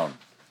of her own.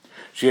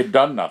 She had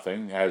done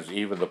nothing, as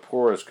even the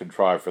poorest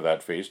contrive for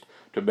that feast,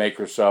 to make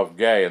herself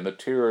gay, and the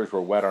tears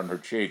were wet on her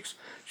cheeks.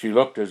 She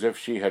looked as if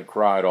she had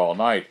cried all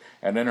night,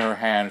 and in her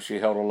hand she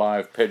held a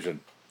live pigeon.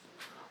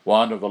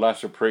 One of the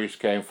lesser priests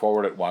came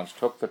forward at once,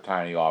 took the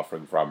tiny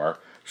offering from her,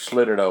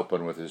 slit it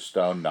open with his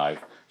stone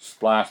knife,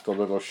 splashed a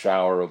little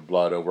shower of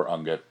blood over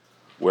Ungit,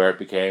 where it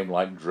became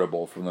like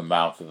dribble from the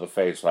mouth of the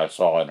face I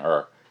saw in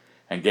her,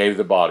 and gave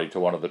the body to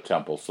one of the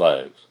temple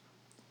slaves.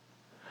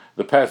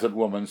 The peasant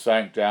woman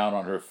sank down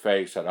on her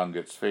face at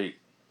Ungit's feet.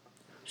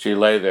 She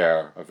lay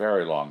there a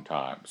very long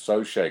time,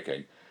 so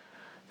shaking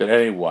that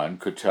anyone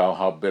could tell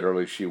how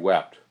bitterly she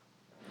wept.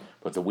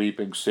 But the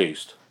weeping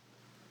ceased.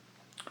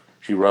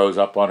 She rose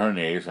up on her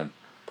knees and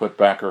put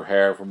back her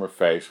hair from her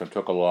face and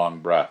took a long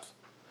breath.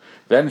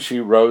 Then she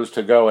rose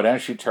to go, and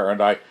as she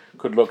turned, I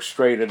could look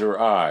straight into her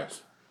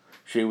eyes.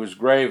 She was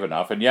grave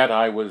enough, and yet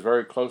I was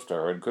very close to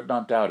her and could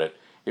not doubt it.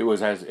 It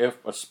was as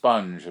if a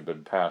sponge had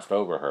been passed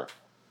over her.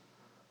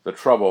 The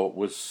trouble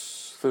was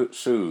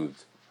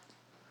soothed.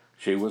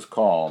 She was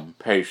calm,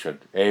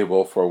 patient,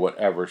 able for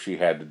whatever she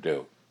had to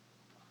do.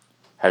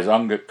 Has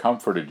Ungit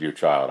comforted you,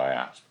 child? I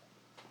asked.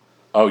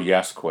 Oh,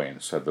 yes, Queen,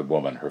 said the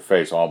woman, her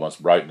face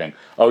almost brightening.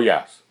 Oh,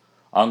 yes.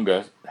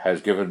 Ungit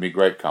has given me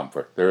great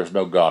comfort. There is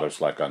no goddess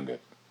like Ungit.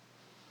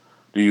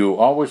 Do you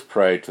always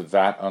pray to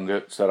that,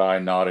 Ungit? Said I,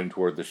 nodding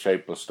toward the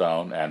shapeless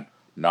stone, and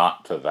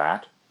not to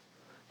that?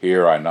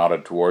 Here I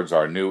nodded towards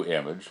our new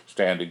image,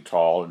 standing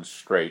tall and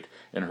straight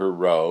in her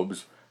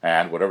robes,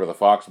 and, whatever the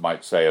fox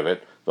might say of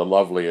it, the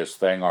loveliest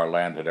thing our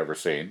land had ever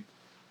seen.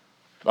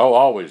 Oh,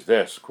 always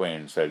this,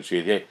 Queen, said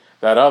she.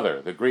 That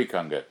other, the Greek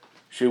Ungit.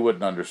 She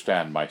wouldn't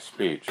understand my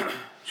speech.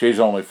 She's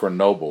only for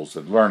nobles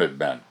and learned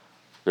men.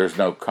 There's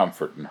no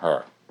comfort in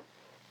her.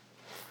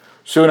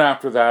 Soon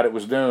after that it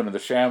was noon, and the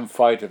sham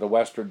fight at the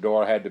western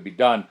door had to be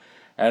done,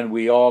 and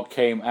we all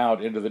came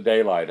out into the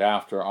daylight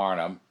after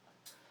Arnhem.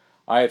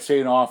 I had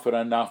seen often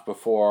enough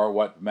before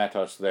what met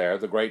us there,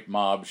 the great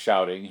mob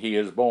shouting, "He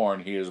is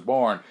born, he is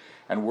born,"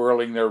 and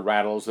whirling their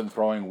rattles and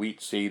throwing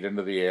wheat seed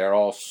into the air,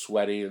 all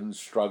sweaty and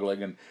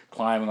struggling and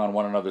climbing on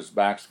one another's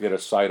backs to get a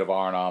sight of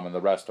Arnhem and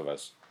the rest of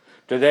us.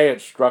 Today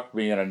it struck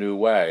me in a new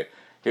way.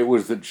 It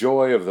was the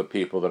joy of the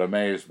people that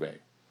amazed me.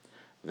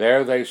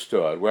 There they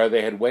stood, where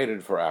they had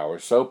waited for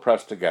hours, so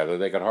pressed together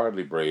they could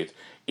hardly breathe,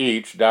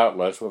 each,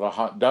 doubtless, with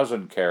a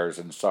dozen cares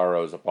and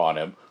sorrows upon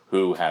him,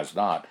 who has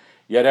not,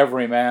 yet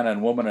every man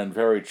and woman and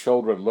very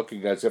children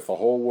looking as if the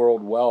whole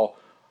world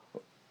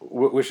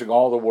wishing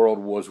all the world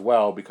was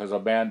well, because a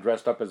man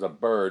dressed up as a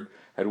bird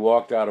had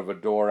walked out of a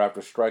door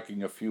after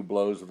striking a few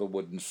blows with a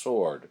wooden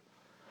sword.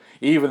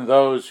 Even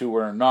those who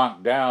were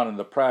knocked down in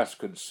the press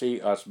could see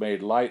us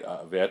made light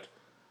of it,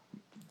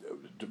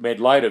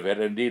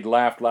 and indeed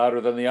laughed louder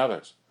than the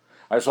others.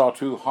 I saw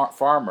two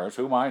farmers,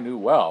 whom I knew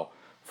well,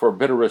 for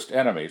bitterest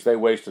enemies. They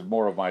wasted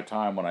more of my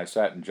time when I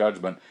sat in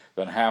judgment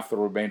than half the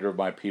remainder of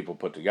my people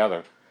put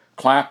together,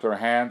 clap their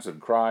hands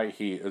and cry,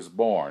 "He is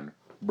born,"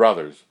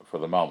 brothers for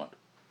the moment.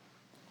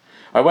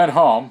 I went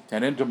home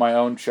and into my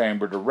own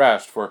chamber to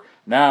rest, for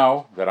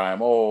now that I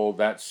am old,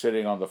 that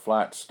sitting on the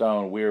flat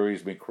stone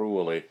wearies me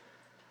cruelly.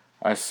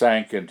 I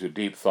sank into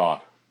deep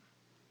thought.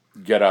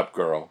 "Get up,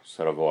 girl,"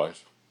 said a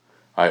voice.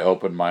 I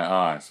opened my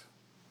eyes.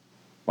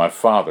 My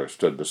father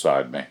stood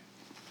beside me.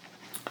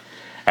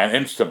 And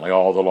instantly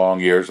all the long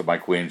years of my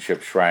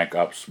queenship shrank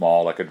up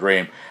small like a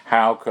dream.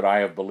 How could I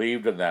have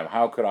believed in them?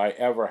 How could I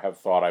ever have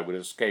thought I would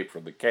escape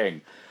from the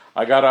king?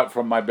 I got up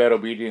from my bed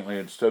obediently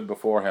and stood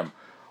before him.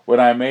 When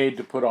I made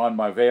to put on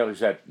my veil, he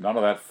said, "None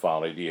of that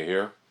folly, do you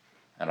hear?"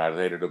 And I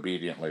laid it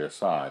obediently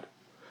aside.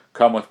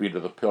 "Come with me to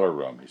the pillar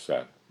room," he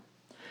said.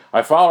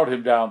 I followed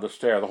him down the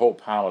stair. The whole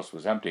palace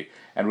was empty,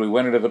 and we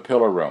went into the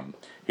pillar room.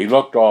 He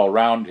looked all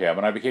round him,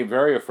 and I became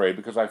very afraid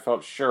because I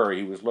felt sure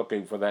he was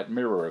looking for that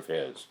mirror of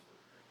his.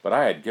 But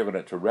I had given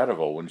it to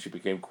Redival when she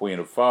became Queen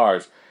of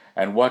Fars,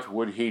 and what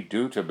would he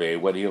do to me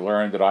when he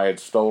learned that I had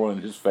stolen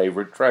his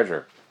favorite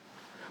treasure?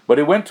 But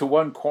he went to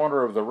one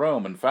corner of the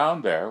room and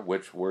found there,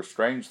 which were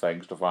strange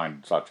things to find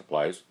in such a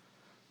place,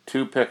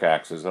 2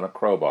 pickaxes and a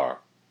crowbar.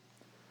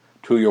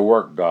 "To your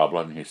work,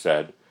 goblin," he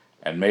said,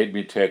 and made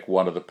me take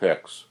one of the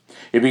picks.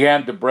 He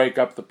began to break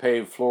up the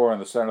paved floor in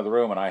the center of the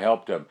room, and I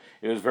helped him.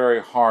 It was very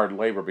hard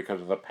labor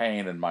because of the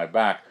pain in my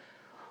back.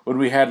 When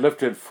we had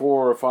lifted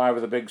 4 or 5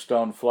 of the big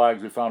stone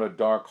flags, we found a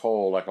dark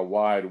hole like a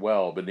wide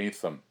well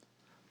beneath them.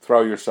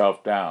 "Throw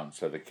yourself down,"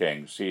 said the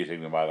king,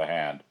 seizing me by the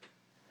hand.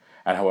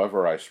 And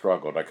however I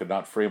struggled, I could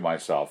not free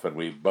myself, and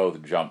we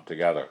both jumped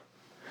together.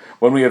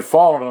 When we had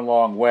fallen a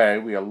long way,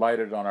 we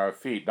alighted on our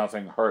feet,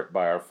 nothing hurt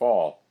by our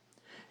fall.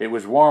 It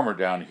was warmer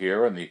down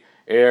here, and the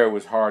air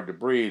was hard to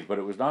breathe, but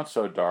it was not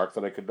so dark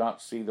that I could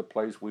not see the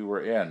place we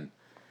were in.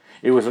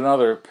 It was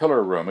another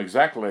pillar room,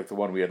 exactly like the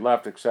one we had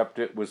left, except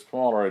it was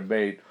smaller and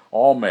made,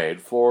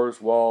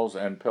 floors, walls,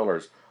 and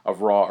pillars,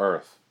 of raw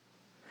earth.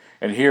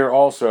 And here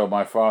also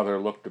my father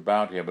looked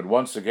about him, and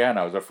once again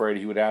I was afraid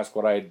he would ask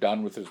what I had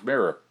done with his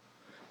mirror.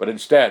 But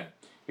instead,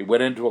 he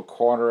went into a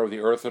corner of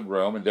the earthen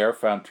room, and there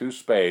found 2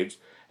 spades,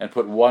 and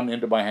put one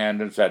into my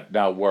hand and said,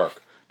 "Now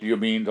work. Do you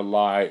mean to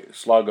lie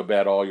slug a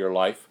bed all your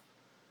life?"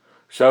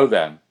 So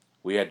then,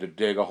 we had to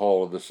dig a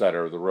hole in the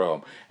center of the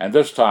room, and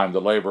this time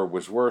the labor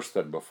was worse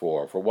than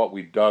before, for what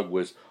we dug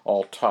was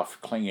all tough,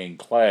 clinging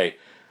clay,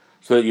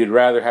 so that you'd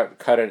rather have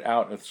cut it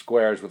out in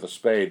squares with a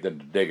spade than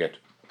to dig it.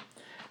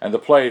 And the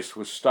place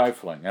was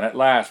stifling, and at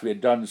last we had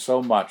done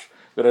so much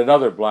that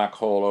another black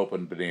hole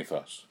opened beneath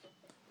us.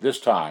 This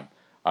time,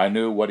 I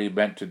knew what he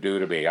meant to do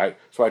to me,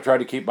 so I tried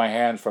to keep my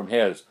hands from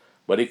his,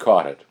 but he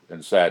caught it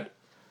and said,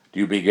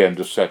 "Do you begin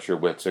to set your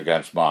wits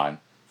against mine?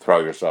 Throw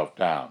yourself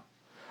down."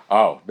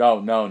 "Oh,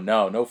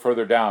 no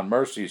further down,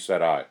 mercy,"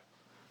 said I.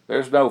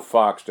 "There's no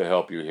fox to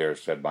help you here,"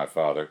 said my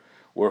father.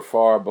 "We're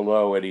far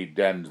below any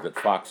dens that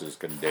foxes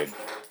can dig.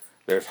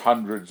 There's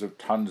hundreds of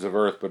tons of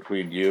earth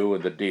between you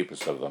and the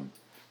deepest of them."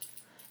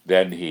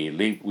 Then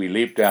we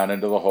leaped down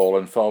into the hole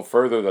and fell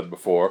further than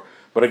before,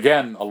 but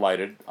again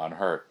alighted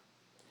unhurt.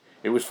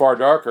 It was far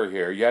darker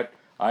here, yet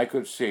I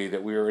could see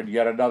that we were in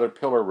yet another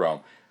pillar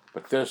room,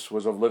 but this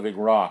was of living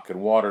rock,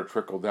 and water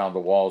trickled down the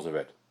walls of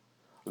it.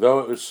 Though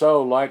it was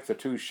so like the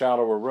two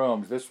shallower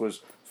rooms, this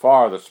was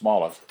far the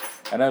smallest,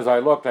 and as I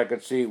looked I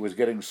could see it was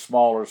getting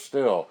smaller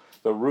still.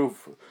 The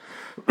roof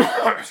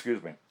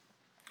excuse me,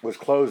 was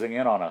closing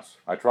in on us.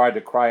 I tried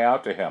to cry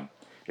out to him,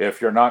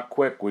 "If you're not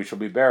quick, we shall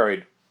be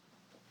buried."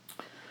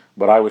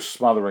 But I was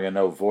smothering and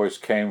no voice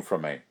came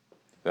from me.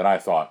 Then I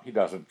thought, he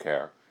doesn't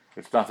care.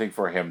 It's nothing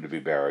for him to be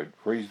buried,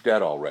 for he's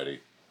dead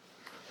already.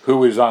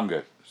 "Who is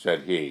Ungit?"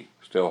 said he,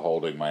 still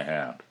holding my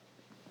hand.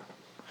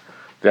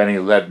 Then he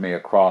led me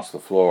across the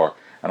floor,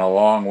 and a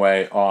long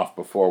way off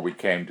before we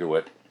came to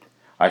it,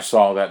 I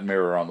saw that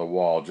mirror on the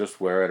wall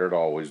just where it had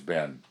always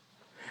been.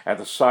 At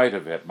the sight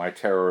of it, my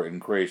terror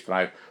increased, and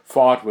I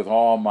fought with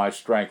all my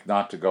strength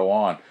not to go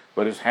on,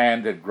 but his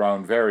hand had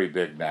grown very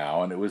big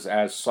now, and it was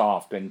as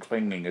soft and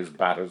clinging as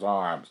Bata's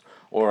arms,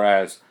 or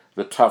as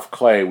the tough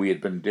clay we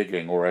had been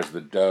digging, or as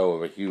the dough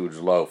of a huge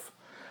loaf.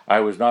 I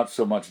was not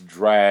so much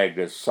dragged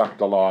as sucked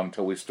along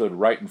till we stood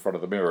right in front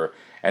of the mirror,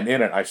 and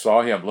in it I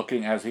saw him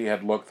looking as he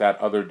had looked that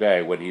other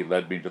day when he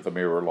led me to the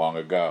mirror long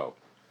ago.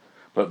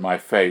 But my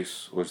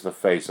face was the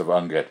face of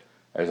Ungit,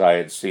 as I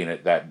had seen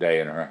it that day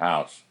in her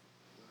house.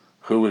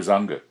 "Who is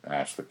Ungit?"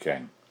 asked the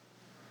king.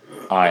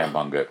 "I am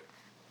Ungit."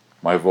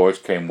 My voice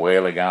came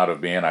wailing out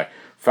of me, and I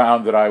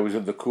found that I was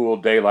in the cool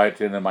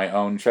daylight and in my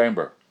own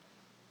chamber.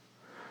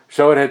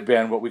 So it had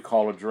been what we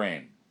call a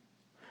dream.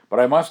 But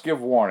I must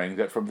give warning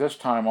that from this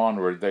time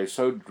onward they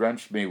so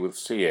drenched me with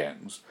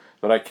seeings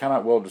that I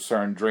cannot well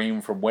discern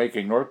dream from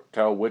waking, nor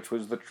tell which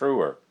was the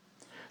truer.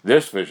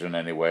 This vision,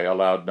 anyway,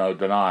 allowed no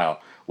denial.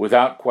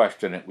 Without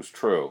question it was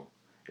true.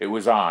 It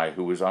was I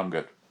who was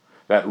Ungit.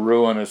 That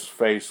ruinous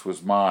face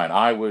was mine.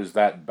 I was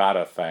that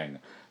Bata thing,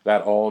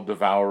 that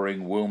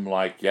all-devouring,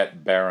 womb-like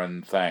yet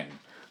barren thing.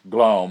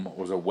 Glome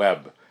was a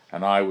web,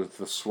 and I was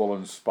the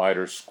swollen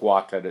spider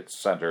squat at its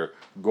center,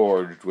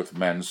 gorged with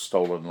men's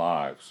stolen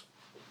lives.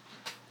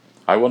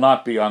 "I will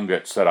not be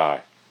Ungit," said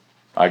I.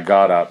 I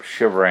got up,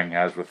 shivering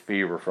as with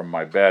fever, from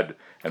my bed,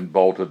 and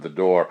bolted the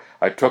door.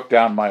 I took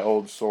down my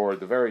old sword,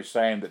 the very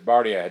same that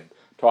Bardia had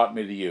taught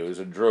me to use,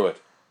 and drew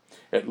it.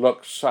 It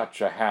looked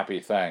such a happy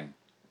thing.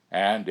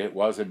 And it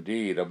was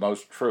indeed a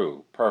most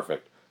true,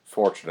 perfect,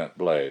 fortunate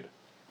blade.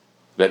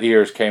 That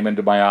ears came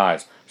into my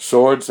eyes.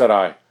 "Sword," said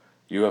I,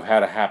 "you have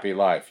had a happy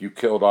life. You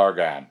killed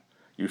Argan.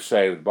 You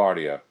saved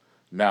Bardia.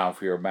 Now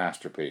for your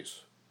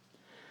masterpiece."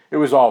 It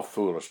was all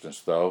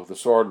foolishness, though. The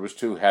sword was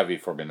too heavy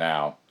for me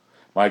now.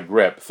 My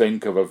grip,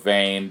 think of a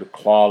veined,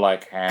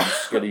 claw-like hand,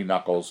 skinny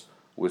knuckles,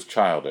 was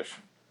childish.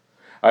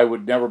 I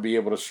would never be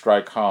able to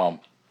strike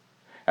home,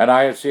 and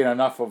I had seen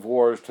enough of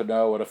wars to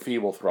know what a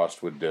feeble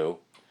thrust would do.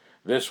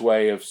 This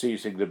way of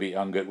ceasing to be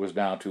Ungit was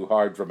now too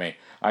hard for me.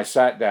 I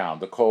sat down,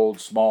 the cold,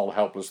 small,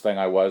 helpless thing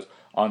I was,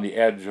 on the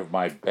edge of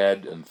my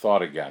bed, and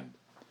thought again.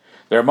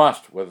 There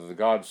must, whether the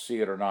gods see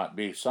it or not,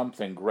 be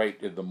something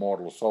great in the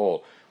mortal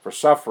soul, for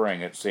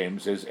suffering, it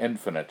seems, is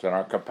infinite, and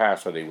our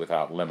capacity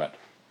without limit.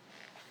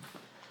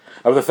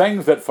 Of the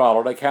things that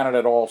followed, I cannot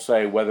at all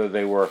say whether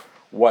they were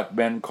what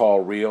men call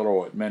real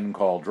or what men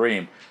call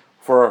dream.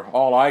 For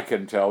all I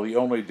can tell, the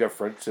only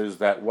difference is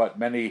that what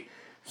many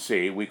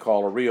see we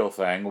call a real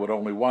thing, what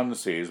only one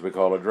sees we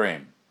call a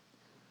dream.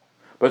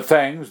 But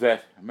things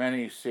that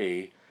many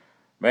see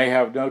may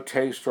have no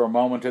taste or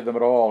moment in them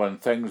at all, and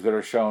things that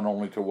are shown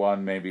only to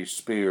one may be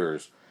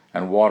spears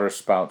and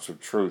waterspouts of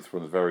truth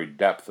from the very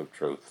depth of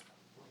truth.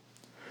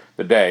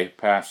 The day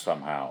passed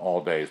somehow.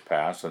 All days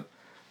pass, and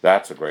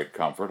that's a great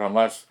comfort,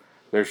 unless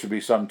there should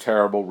be some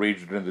terrible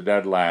region in the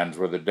Deadlands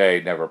where the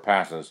day never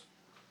passes.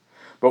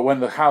 But when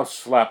the house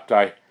slept,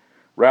 I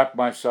wrapped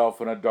myself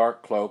in a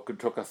dark cloak and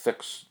took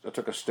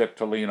a stick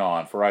to lean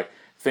on, for I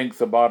think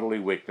the bodily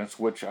weakness,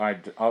 which I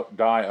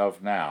die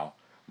of now,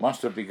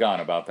 must have begun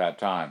about that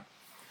time.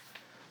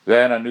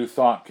 Then a new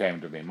thought came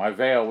to me. My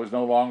veil was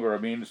no longer a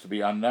means to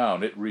be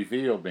unknown. It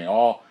revealed me.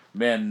 All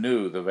men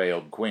knew the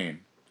veiled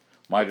queen.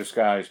 My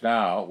disguise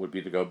now would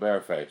be to go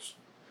barefaced.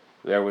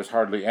 There was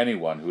hardly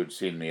anyone who had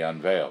seen me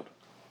unveiled.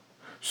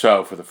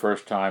 So, for the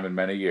first time in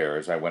many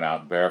years, I went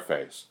out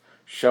barefaced,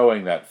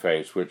 showing that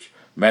face which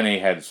many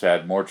had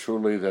said, more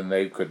truly than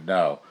they could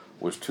know,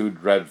 was too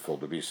dreadful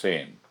to be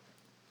seen.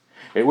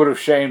 It would have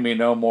shamed me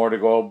no more to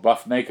go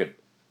buff naked,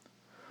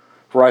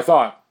 for I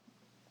thought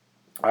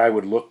I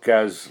would look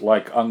as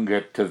like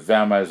Ungit to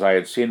them as I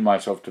had seen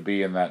myself to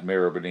be in that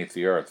mirror beneath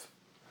the earth.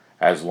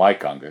 As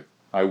like Ungit,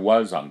 I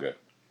was Ungit,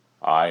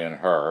 I and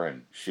her,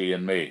 and she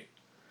and me.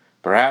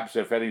 Perhaps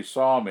if any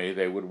saw me,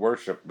 they would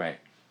worship me.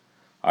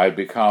 I had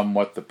become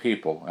what the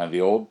people and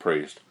the old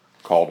priest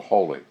called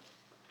holy.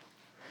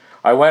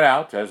 I went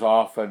out, as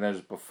often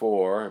as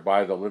before,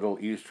 by the little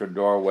eastern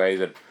doorway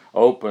that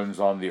opens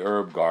on the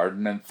herb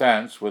garden, and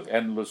thence, with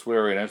endless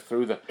weariness,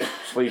 through the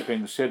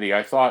sleeping city.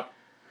 I thought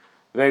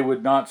they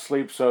would not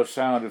sleep so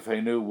sound if they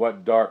knew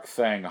what dark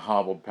thing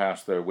hobbled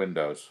past their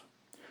windows.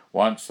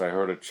 Once I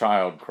heard a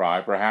child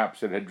cry.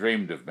 Perhaps it had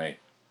dreamed of me.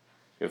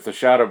 If the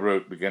shadow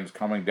brute begins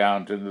coming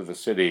down into the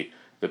city,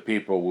 the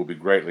people will be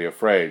greatly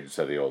afraid,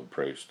 said the old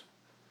priest.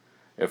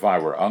 If I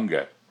were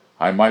Ungit,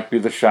 I might be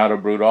the shadow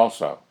brute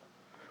also.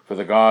 for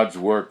the gods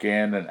work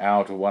in and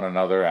out of one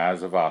another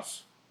as of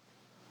us.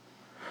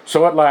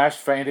 So at last,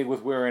 fainting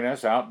with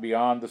weariness, out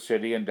beyond the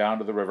city and down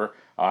to the river,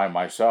 I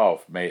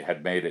myself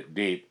had made it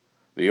deep.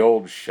 The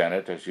old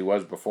Shennet, as she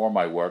was before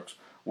my works,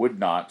 would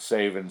not,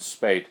 save in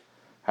spate,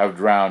 have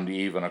drowned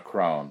even a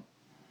crone.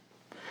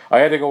 I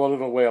had to go a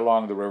little way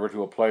along the river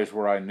to a place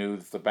where I knew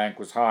that the bank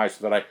was high,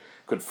 so that I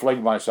could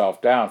fling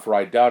myself down, for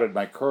I doubted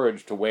my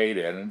courage to wade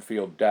in and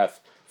feel death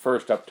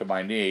first up to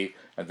my knee,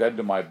 and then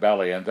to my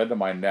belly, and then to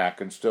my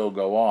neck, and still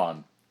go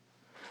on.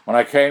 When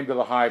I came to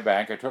the high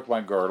bank, I took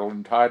my girdle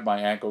and tied my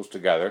ankles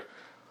together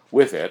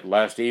with it,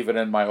 lest even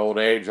in my old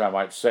age I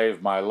might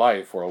save my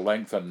life or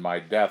lengthen my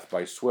death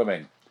by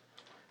swimming.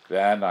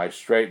 Then I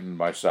straightened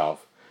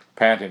myself,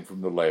 panting from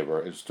the labor,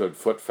 and stood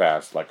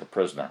foot-fast like a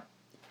prisoner.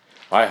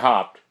 I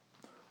hopped.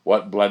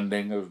 What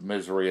blending of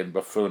misery and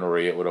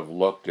buffoonery it would have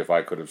looked if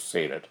I could have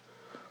seen it.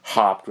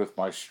 Hopped with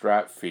my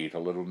strapped feet a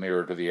little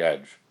nearer to the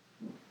edge.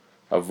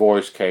 A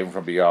voice came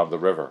from beyond the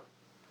river.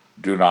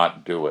 Do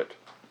not do it.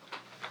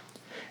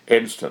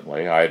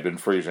 Instantly, I had been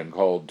freezing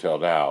cold till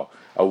now.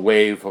 A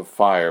wave of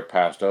fire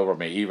passed over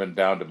me, even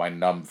down to my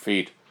numb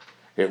feet.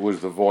 It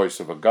was the voice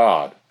of a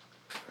god.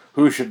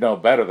 Who should know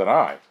better than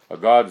I? A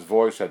god's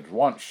voice had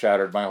once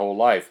shattered my whole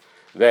life.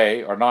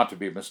 They are not to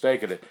be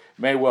mistaken. It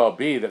may well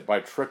be that by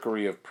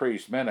trickery of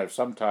priests men have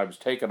sometimes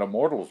taken a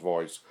mortal's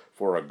voice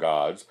for a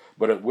god's,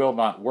 but it will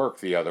not work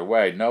the other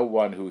way. No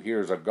one who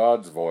hears a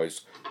god's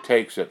voice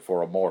takes it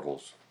for a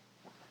mortal's.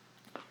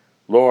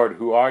 Lord,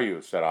 who are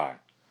you? Said I.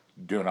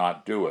 Do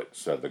not do it,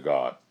 said the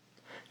god.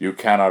 You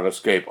cannot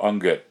escape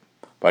Ungit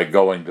by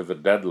going to the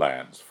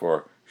Deadlands,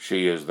 for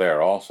she is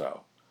there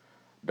also.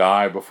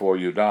 Die before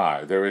you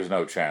die. There is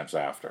no chance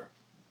after.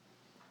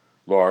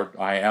 Lord,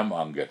 I am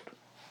Ungit.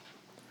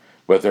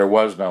 But there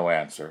was no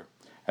answer,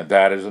 and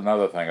that is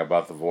another thing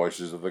about the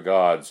voices of the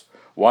gods.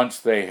 Once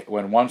they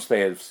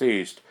have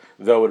ceased,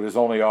 though it is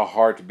only a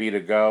heartbeat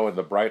ago, and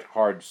the bright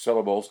hard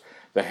syllables,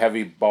 the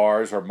heavy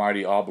bars or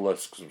mighty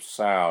obelisks of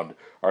sound,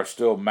 are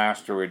still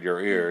master in your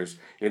ears,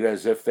 it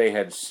is as if they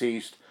had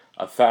ceased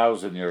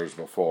 1,000 years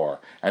before,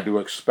 and to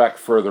expect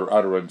further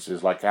utterance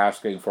is like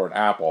asking for an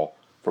apple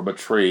from a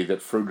tree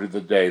that fruited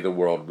the day the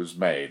world was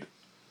made.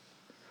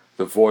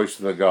 The voice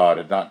of the god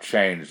had not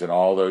changed in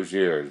all those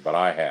years, but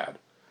I had.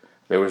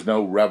 There was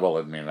no rebel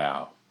in me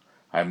now.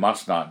 I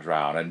must not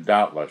drown, and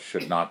doubtless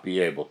should not be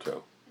able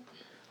to.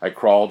 I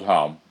crawled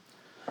home,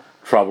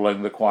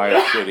 troubling the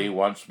quiet city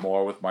once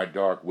more with my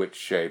dark witch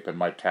shape and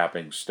my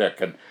tapping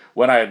stick, and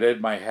when I laid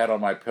my head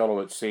on my pillow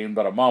it seemed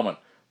but a moment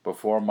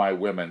before my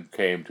women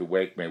came to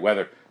wake me,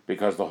 whether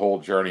because the whole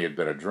journey had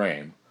been a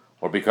dream,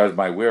 or because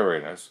my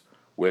weariness,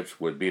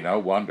 which would be no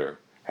wonder,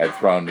 had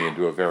thrown me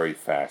into a very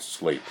fast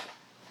sleep.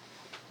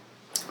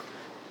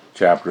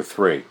 Chapter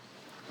 3.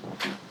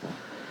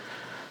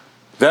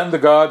 Then the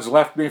gods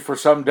left me for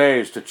some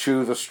days to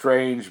chew the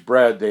strange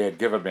bread they had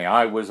given me.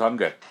 I was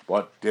Ungit.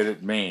 What did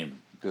it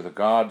mean? Do the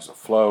gods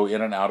flow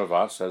in and out of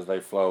us as they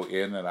flow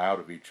in and out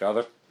of each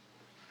other?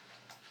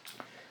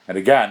 And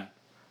again,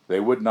 they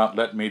would not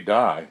let me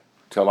die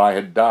till I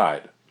had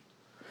died.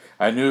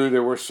 I knew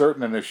there were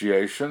certain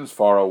initiations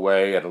far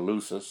away at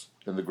Eleusis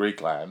in the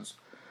Greek lands,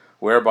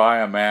 whereby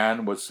a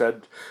man was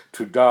said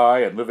to die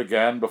and live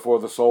again before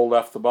the soul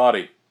left the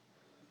body.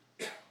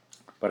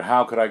 But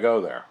how could I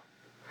go there?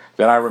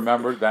 Then I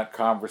remembered that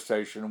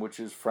conversation which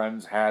his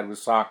friends had with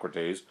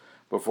Socrates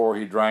before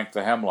he drank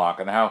the hemlock,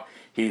 and how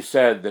he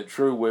said that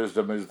true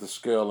wisdom is the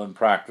skill and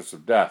practice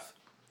of death.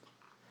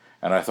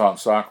 And I thought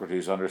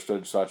Socrates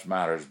understood such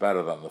matters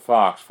better than the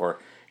fox, for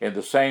in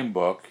the same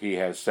book he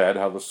has said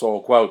how the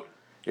soul, quote,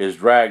 is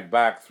dragged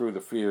back through the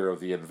fear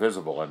of the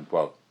invisible, end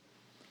quote.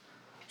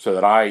 So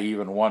that I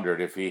even wondered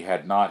if he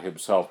had not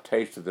himself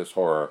tasted this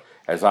horror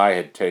as I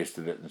had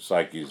tasted it in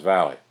Psyche's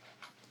valley.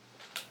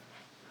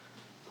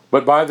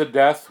 But by the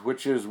death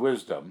which is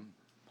wisdom,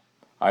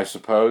 I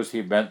suppose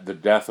he meant the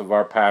death of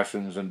our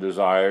passions and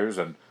desires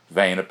and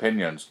vain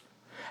opinions.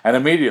 And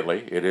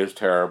immediately, it is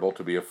terrible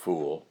to be a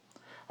fool,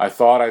 I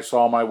thought I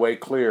saw my way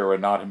clear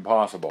and not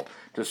impossible.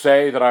 To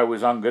say that I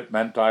was Ungit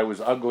meant I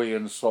was ugly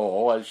in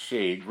soul as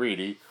she,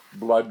 greedy,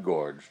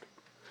 blood-gorged.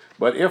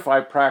 But if I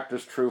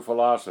practiced true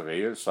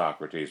philosophy, as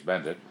Socrates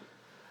meant it,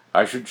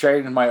 I should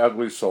change my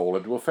ugly soul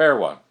into a fair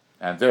one,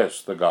 and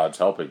this, the gods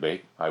helping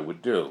me, I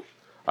would do.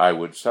 I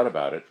would set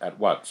about it at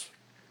once.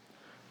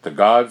 The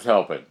gods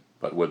helping,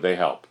 but would they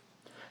help?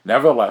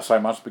 Nevertheless, I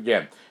must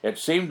begin. It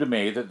seemed to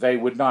me that they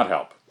would not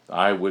help.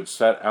 I would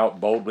set out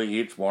boldly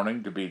each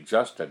morning to be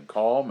just and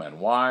calm and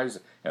wise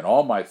in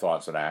all my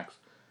thoughts and acts,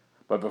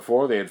 but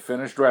before they had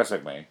finished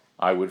dressing me,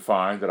 I would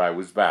find that I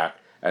was back,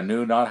 and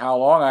knew not how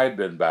long I had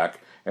been back,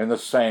 in the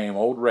same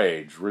old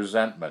rage,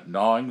 resentment,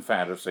 gnawing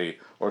fantasy,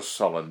 or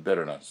sullen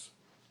bitterness.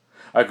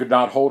 I could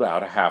not hold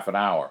out a half an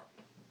hour.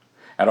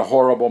 And a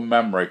horrible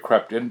memory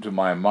crept into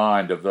my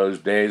mind of those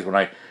days when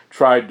I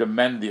tried to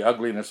mend the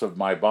ugliness of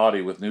my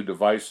body with new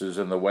devices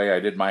in the way I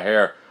did my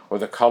hair or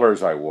the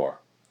colors I wore.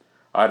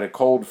 I had a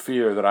cold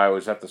fear that I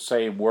was at the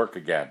same work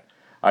again.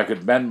 I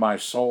could mend my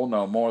soul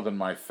no more than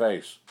my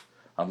face.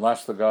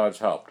 unless the gods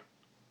helped.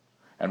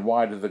 And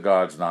why did the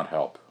gods not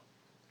help?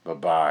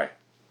 Bye-bye.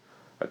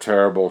 A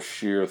terrible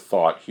sheer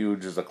thought,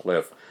 huge as a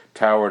cliff,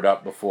 towered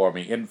up before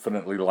me,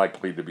 infinitely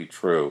likely to be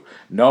true.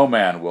 No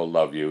man will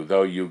love you,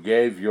 though you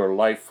gave your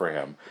life for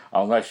him,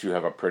 unless you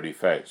have a pretty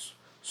face.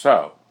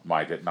 So,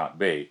 might it not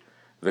be,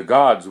 the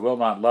gods will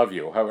not love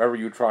you, however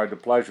you try to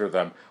pleasure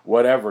them,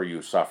 whatever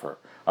you suffer,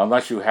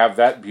 unless you have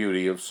that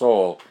beauty of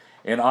soul.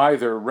 In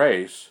either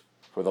race,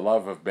 for the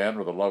love of men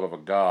or the love of a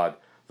god,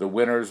 the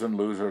winners and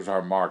losers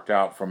are marked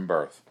out from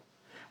birth.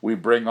 We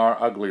bring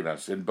our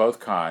ugliness in both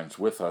kinds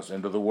with us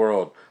into the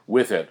world,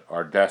 with it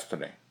our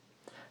destiny.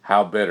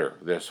 How bitter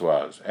this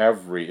was,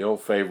 every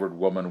ill-favored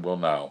woman will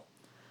know.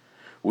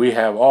 We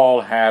have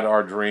all had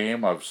our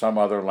dream of some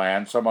other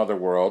land, some other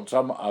world,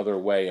 some other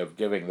way of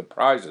giving the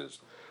prizes,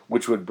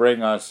 which would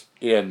bring us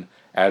in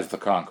as the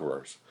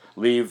conquerors.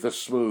 Leave the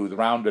smooth,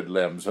 rounded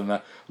limbs and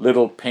the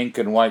little pink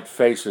and white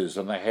faces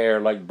and the hair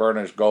like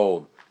burnished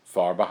gold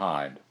far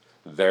behind.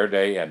 Their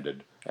day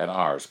ended, and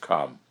ours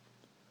come.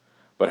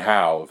 But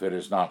how if it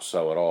is not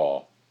so at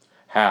all?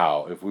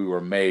 How if we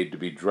were made to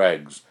be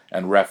dregs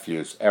and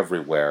refuse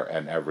everywhere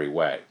and every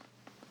way?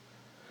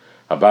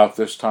 About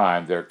this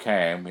time there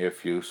came,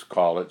 if you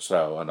call it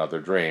so, another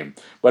dream.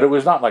 But it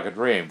was not like a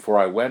dream, for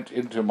I went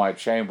into my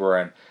chamber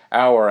an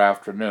hour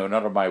after noon,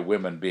 none of my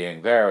women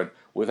being there, and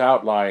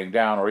without lying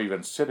down or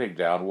even sitting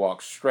down,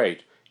 walked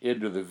straight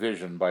into the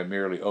vision by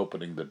merely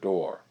opening the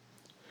door.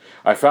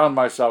 I found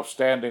myself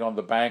standing on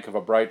the bank of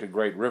a bright and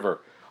great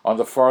river. On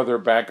the farther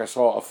bank I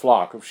saw a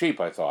flock of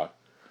sheep, I thought.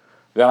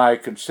 Then I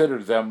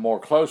considered them more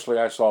closely.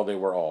 I saw they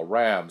were all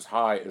rams,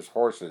 high as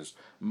horses,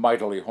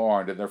 mightily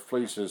horned, and their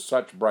fleeces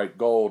such bright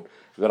gold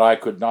that I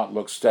could not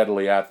look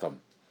steadily at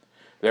them.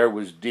 There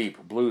was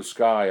deep blue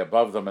sky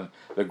above them, and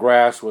the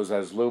grass was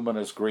as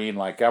luminous green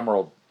like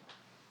emerald,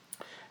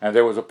 and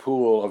there was a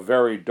pool of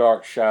very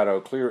dark shadow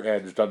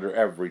clear-edged under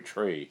every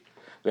tree.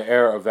 The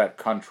air of that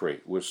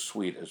country was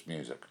sweet as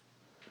music.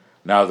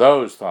 Now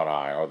those, thought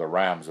I, are the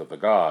rams of the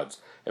gods.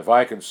 If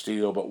I can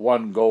steal but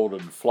one golden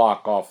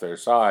flock off their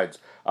sides,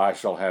 I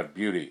shall have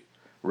beauty.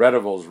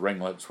 Redival's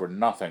ringlets were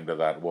nothing to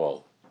that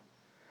wool.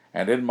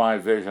 And in my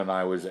vision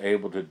I was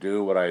able to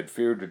do what I had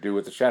feared to do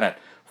with the Shennet,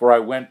 for I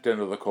went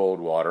into the cold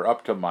water,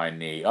 up to my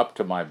knee, up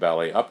to my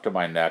belly, up to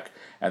my neck,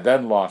 and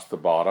then lost the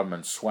bottom,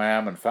 and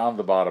swam and found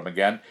the bottom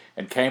again,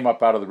 and came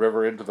up out of the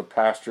river into the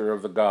pasture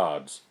of the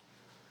gods.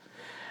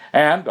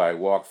 And I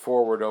walked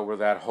forward over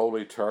that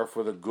holy turf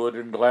with a good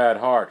and glad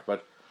heart,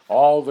 but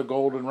all the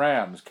golden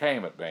rams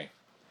came at me.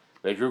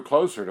 They drew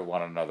closer to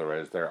one another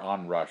as their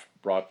onrush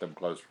brought them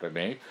closer to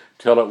me,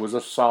 till it was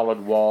a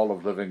solid wall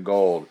of living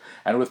gold,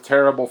 and with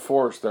terrible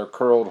force their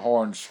curled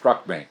horns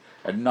struck me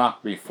and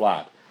knocked me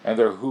flat, and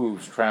their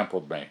hooves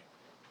trampled me.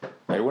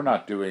 They were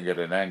not doing it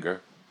in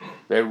anger.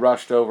 They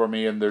rushed over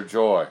me in their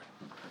joy.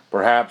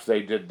 Perhaps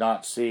they did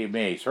not see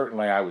me.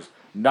 Certainly I was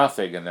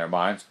nothing in their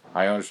minds.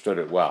 I understood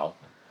it well.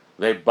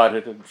 They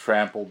butted and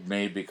trampled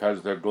me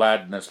because their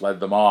gladness led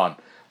them on.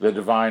 The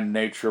divine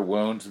nature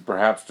wounds and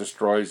perhaps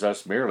destroys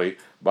us merely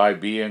by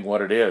being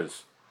what it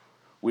is.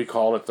 We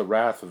call it the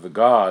wrath of the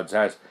gods,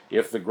 as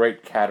if the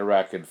great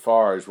cataract in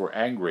Fars were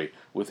angry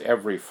with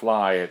every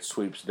fly it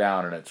sweeps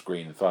down in its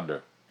green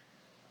thunder.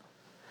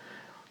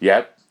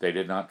 Yet they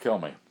did not kill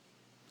me.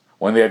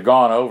 When they had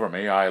gone over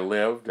me, I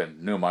lived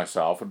and knew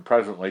myself, and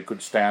presently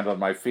could stand on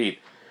my feet.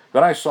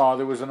 Then I saw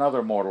there was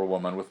another mortal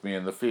woman with me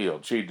in the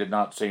field. She did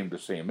not seem to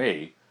see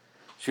me.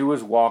 She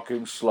was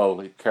walking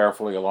slowly,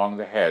 carefully along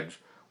the hedge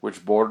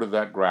which bordered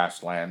that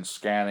grassland,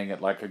 scanning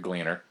it like a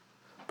gleaner,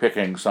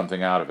 picking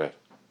something out of it.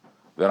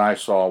 Then I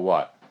saw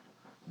what?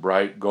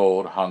 Bright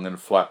gold hung in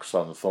flecks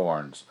on the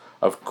thorns.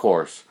 Of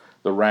course,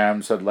 the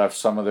rams had left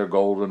some of their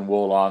golden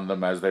wool on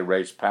them as they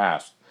raced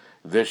past.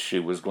 This she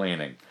was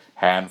gleaning,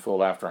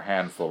 handful after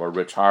handful, a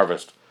rich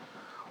harvest.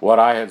 What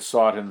I had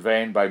sought in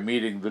vain by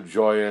meeting the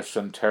joyous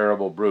and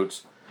terrible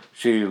brutes,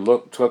 she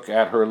took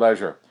at her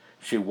leisure.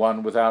 She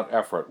won without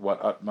effort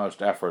what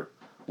utmost effort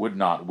would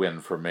not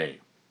win for me.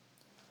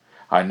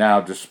 I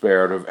now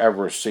despaired of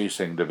ever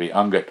ceasing to be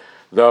Ungit,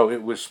 though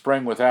it was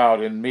spring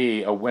without, in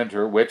me a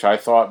winter which I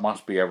thought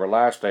must be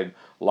everlasting,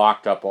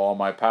 locked up all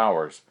my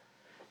powers.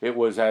 It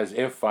was as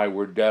if I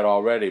were dead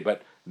already,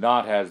 but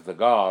not as the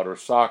god or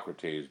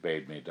Socrates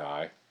bade me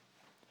die.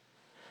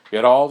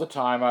 Yet all the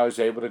time I was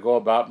able to go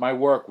about my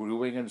work,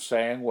 doing and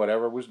saying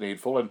whatever was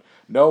needful, and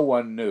no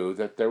one knew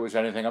that there was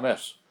anything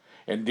amiss.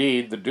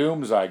 Indeed, the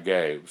dooms I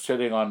gave,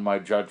 sitting on my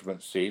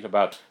judgment seat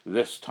about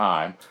this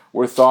time,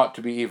 were thought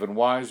to be even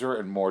wiser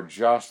and more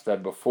just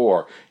than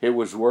before. It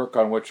was work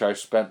on which I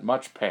spent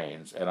much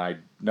pains, and I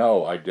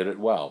know I did it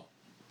well.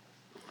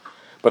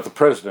 But the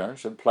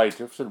prisoners and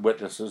plaintiffs and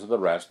witnesses of the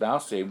rest now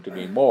seemed to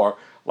me more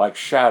like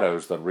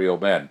shadows than real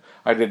men.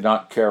 I did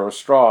not care a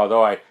straw,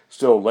 though I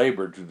still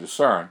labored to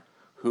discern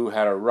who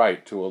had a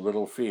right to a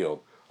little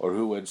field, or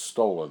who had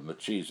stolen the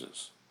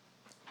cheeses.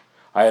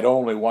 I had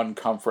only one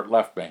comfort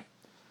left me.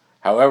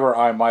 However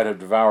I might have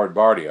devoured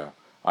Bardia,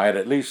 I had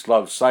at least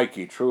loved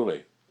Psyche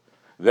truly.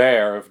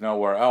 There, if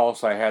nowhere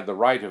else, I had the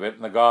right of it,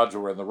 and the gods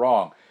were in the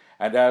wrong.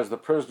 and as the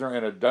prisoner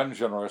in a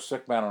dungeon or a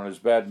sick man on his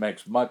bed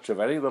makes much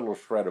of any little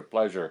shred of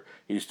pleasure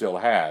he still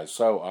has,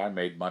 so I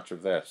made much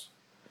of this.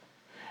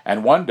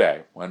 And one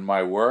day, when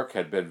my work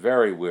had been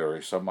very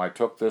wearisome, I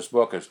took this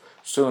book as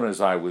soon as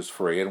I was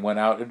free and went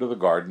out into the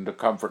garden to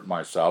comfort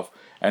myself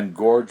and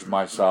gorge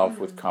myself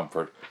with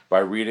comfort by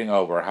reading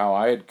over how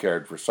I had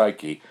cared for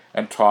Psyche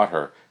and taught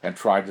her and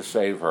tried to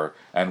save her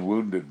and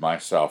wounded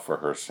myself for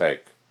her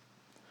sake.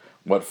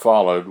 What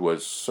followed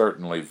was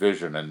certainly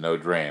vision and no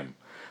dream,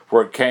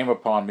 for it came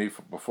upon me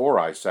before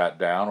I sat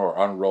down or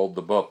unrolled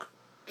the book.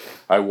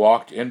 I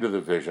walked into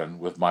the vision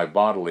with my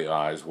bodily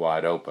eyes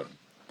wide open.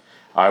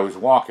 I was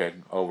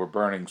walking over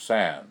burning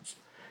sands,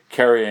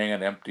 carrying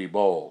an empty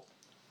bowl.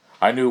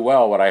 I knew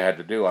well what I had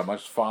to do. I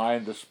must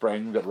find the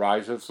spring that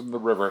rises from the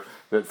river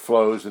that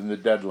flows in the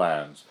Dead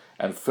Lands,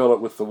 and fill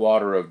it with the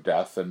water of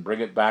death, and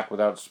bring it back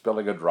without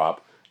spilling a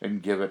drop,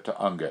 and give it to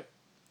Ungit.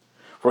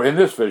 For in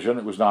this vision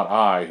it was not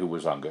I who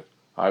was Ungit.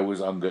 I was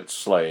Ungit's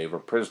slave or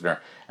prisoner,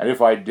 and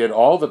if I did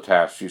all the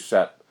tasks she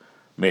set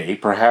me,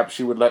 perhaps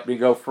she would let me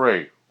go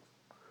free.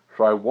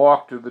 So I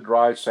walked through the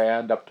dry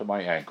sand up to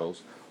my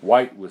ankles,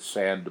 white with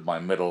sand to my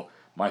middle,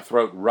 my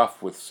throat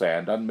rough with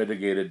sand,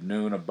 unmitigated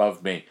noon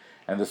above me,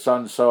 and the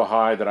sun so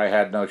high that I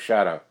had no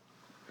shadow.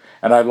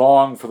 And I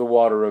longed for the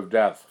water of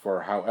death,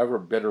 for however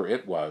bitter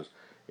it was,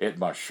 it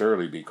must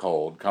surely be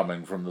cold,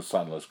 coming from the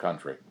sunless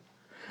country.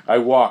 I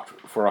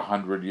walked for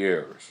 100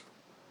 years.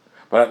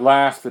 But at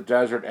last the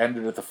desert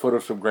ended at the foot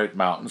of some great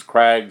mountains,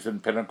 crags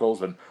and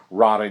pinnacles and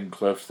rotting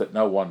cliffs that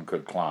no one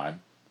could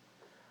climb.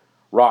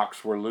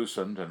 Rocks were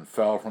loosened and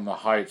fell from the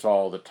heights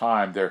all the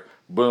time, their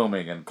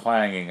booming and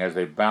clanging as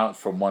they bounced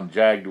from one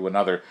jag to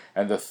another,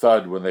 and the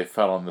thud when they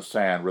fell on the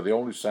sand were the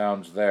only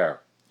sounds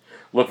there.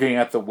 Looking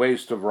at the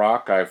waste of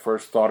rock, I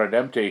first thought it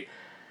empty,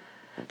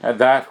 and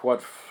that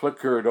what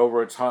flickered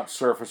over its hot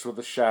surface were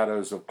the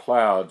shadows of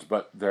clouds,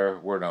 but there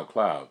were no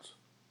clouds.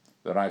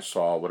 Then I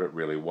saw what it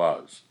really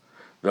was.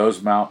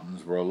 Those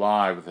mountains were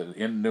alive with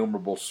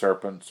innumerable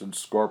serpents and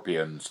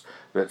scorpions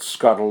that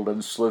scuttled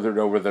and slithered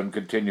over them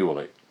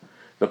continually.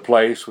 The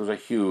place was a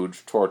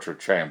huge torture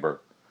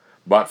chamber,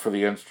 but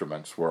the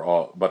instruments were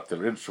all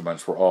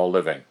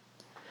living.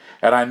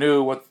 And I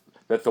knew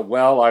that the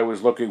well I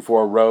was looking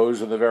for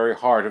rose in the very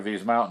heart of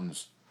these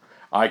mountains.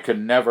 I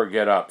can never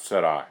get up,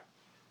 said I.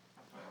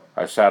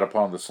 I sat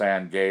upon the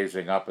sand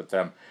gazing up at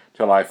them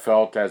till I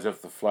felt as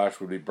if the flesh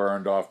would be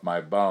burned off my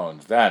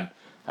bones. Then,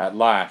 at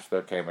last,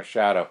 there came a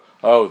shadow.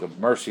 Oh, the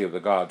mercy of the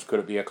gods! Could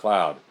it be a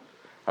cloud?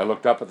 I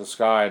looked up at the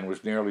sky and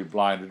was nearly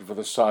blinded, for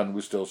the sun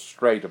was still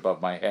straight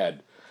above my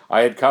head.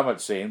 I had come, it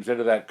seems,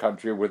 into that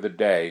country where the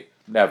day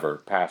never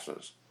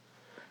passes.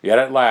 Yet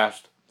at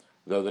last,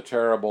 though the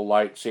terrible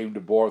light seemed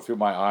to bore through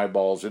my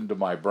eyeballs into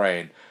my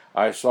brain,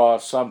 I saw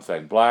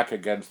something, black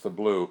against the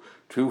blue,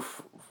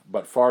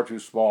 but far too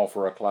small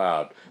for a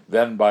cloud.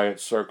 Then by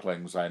its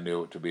circlings I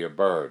knew it to be a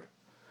bird.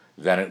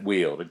 Then it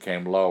wheeled and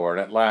came lower, and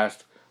at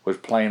last was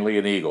plainly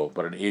an eagle,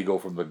 but an eagle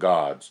from the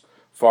gods,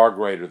 far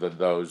greater than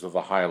those of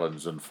the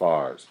highlands and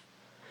fars.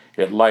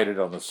 It lighted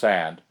on the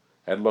sand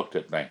and looked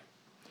at me.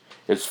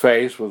 Its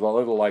face was a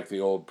little like the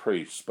old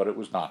priest's, but it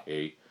was not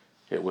he.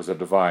 It was a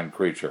divine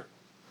creature.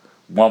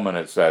 Woman,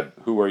 it said,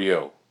 who are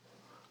you?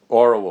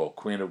 Orual,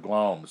 Queen of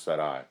Glom, said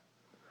I.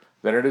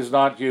 Then it is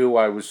not you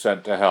I was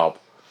sent to help.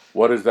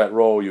 What is that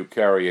roll you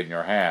carry in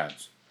your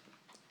hands?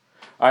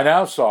 I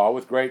now saw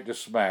with great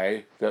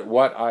dismay that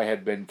what I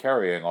had been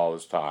carrying all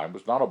this time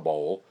was not a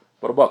bowl,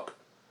 but a book.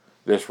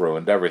 This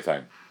ruined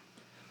everything.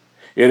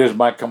 It is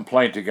my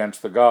complaint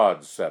against the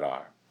gods, said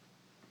I.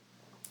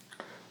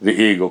 The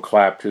eagle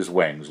clapped his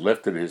wings,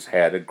 lifted his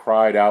head, and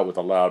cried out with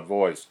a loud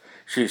voice,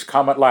 She's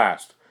come at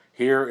last!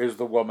 Here is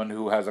the woman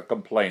who has a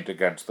complaint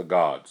against the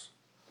gods.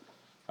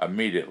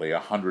 Immediately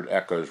 100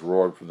 echoes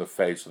roared from the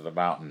face of the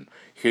mountain.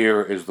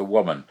 Here is the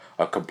woman,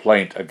 a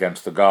complaint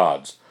against the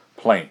gods,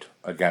 plaint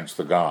against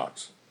the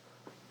gods.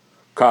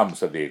 Come,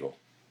 said the eagle.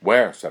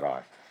 Where, said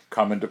I.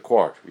 Come into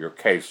court. Your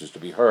case is to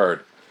be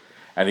heard.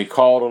 And he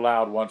called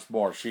aloud once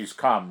more, She's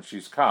come,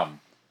 she's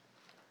come.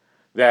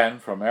 Then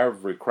from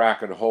every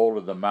crack and hole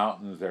in the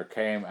mountains there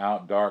came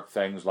out dark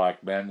things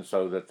like men,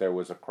 so that there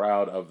was a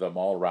crowd of them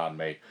all round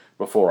me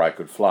before I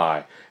could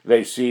fly.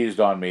 They seized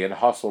on me and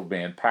hustled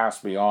me and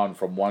passed me on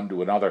from one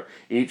to another,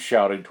 each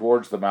shouting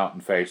towards the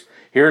mountain face,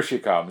 Here she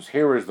comes,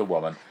 here is the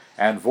woman.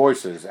 And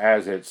voices,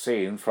 as it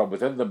seemed, from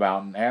within the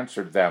mountain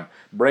answered them,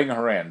 Bring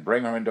her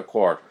into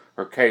court,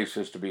 her case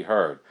is to be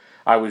heard.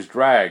 I was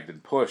dragged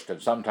and pushed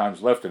and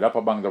sometimes lifted up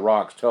among the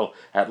rocks, till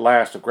at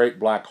last a great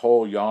black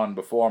hole yawned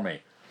before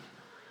me.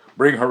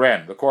 Bring her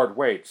in, the court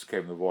waits,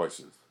 came the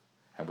voices.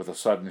 And with a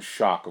sudden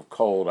shock of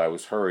cold I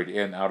was hurried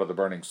in out of the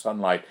burning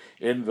sunlight,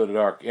 into the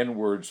dark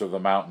inwards of the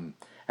mountain,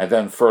 and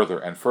then further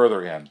and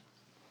further in.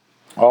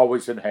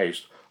 Always in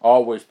haste,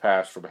 always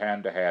passed from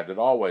hand to hand, and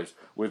always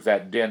with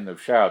that din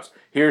of shouts,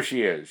 Here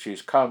she is,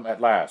 she's come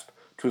at last,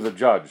 to the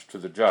judge, to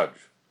the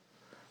judge.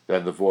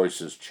 Then the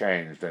voices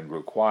changed and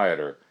grew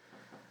quieter,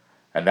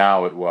 and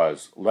now it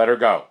was, Let her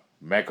go,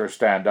 make her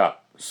stand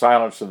up,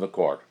 silence in the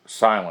court,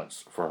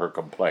 silence for her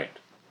complaint.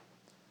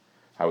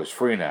 I was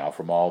free now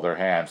from all their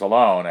hands,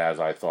 alone, as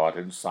I thought,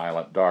 in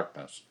silent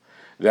darkness.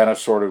 Then a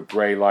sort of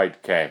grey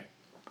light came.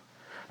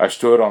 I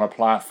stood on a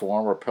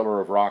platform or pillar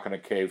of rock in a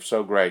cave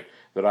so great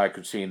that I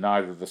could see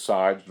neither the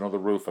sides nor the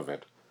roof of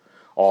it.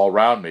 All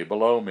round me,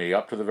 below me,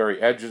 up to the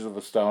very edges of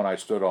the stone I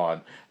stood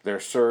on, there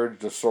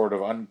surged a sort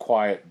of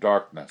unquiet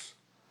darkness.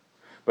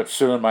 But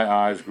soon my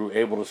eyes grew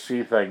able to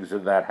see things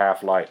in that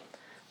half-light.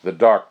 The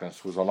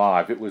darkness was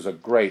alive. It was a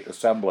great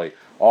assembly,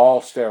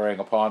 all staring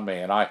upon me,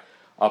 and I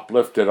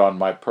uplifted on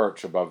my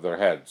perch above their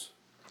heads.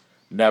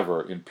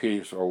 Never in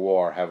peace or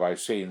war have I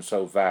seen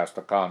so vast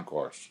a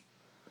concourse.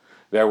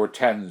 There were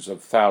tens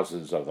of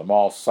thousands of them,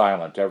 all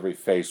silent, every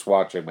face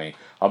watching me.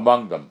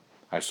 Among them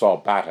I saw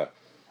Batta,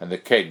 and the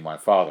king, my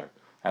father,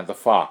 and the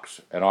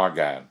fox, and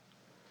Argan.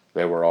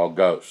 They were all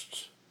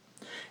ghosts.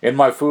 In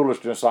my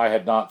foolishness I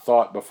had not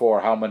thought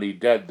before how many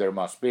dead there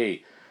must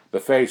be. The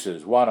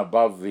faces, one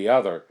above the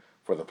other,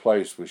 for the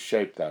place was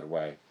shaped that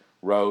way,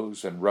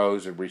 rose and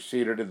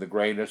receded in the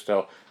grayness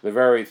till the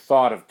very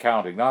thought of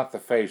counting, not the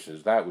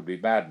faces, that would be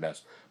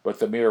madness, but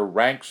the mere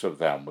ranks of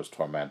them was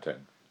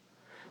tormenting.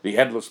 The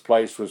endless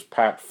place was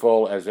packed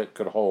full as it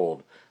could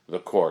hold. The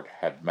court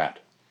had met.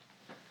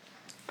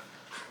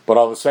 But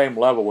on the same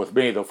level with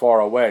me, though far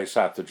away,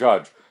 sat the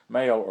judge,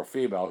 male or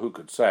female, who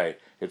could say?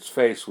 Its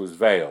face was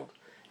veiled.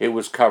 It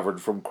was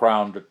covered from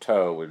crown to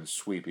toe in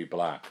sweepy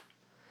black.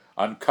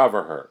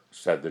 "Uncover her,"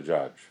 said the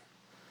judge.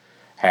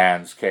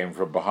 Hands came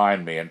from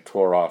behind me and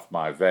tore off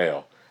my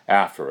veil.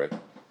 After it,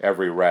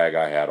 every rag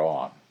I had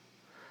on.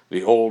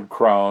 The old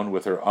crone,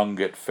 with her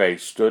ungate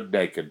face, stood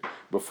naked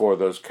before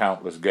those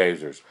countless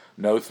gazers.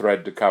 No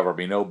thread to cover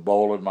me, no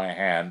bowl in my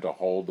hand to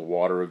hold the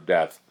water of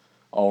death,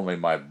 only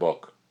my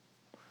book.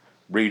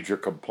 "Read your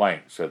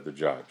complaint," said the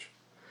judge.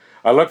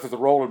 I looked at the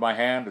roll in my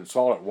hand and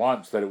saw at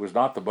once that it was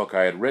not the book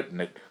I had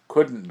written. It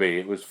couldn't be.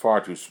 It was far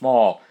too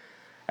small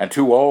and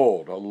too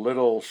old, a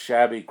little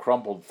shabby,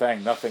 crumpled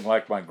thing, nothing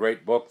like my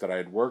great book that I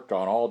had worked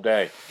on all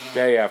day,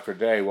 day after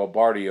day, while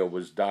Bardio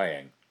was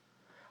dying.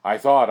 I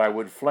thought I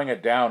would fling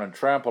it down and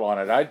trample on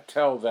it. I'd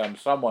tell them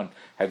someone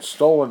had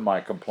stolen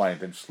my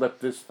complaint and slipped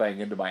this thing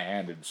into my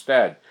hand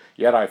instead.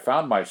 Yet I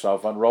found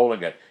myself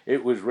unrolling it.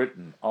 It was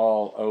written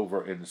all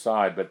over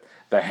inside, but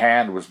the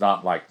hand was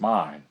not like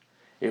mine.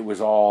 It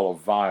was all a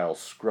vile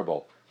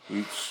scribble,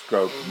 each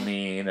stroke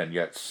mean and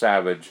yet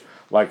savage,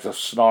 like the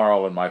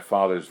snarl in my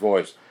father's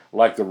voice,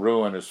 like the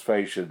ruinous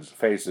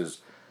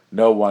faces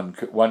one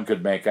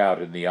could make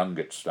out in the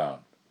ungate stone.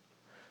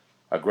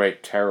 A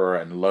great terror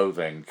and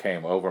loathing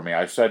came over me.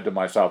 I said to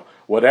myself,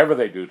 whatever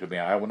they do to me,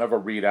 I will never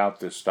read out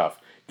this stuff.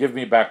 Give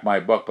me back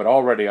my book. But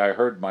already I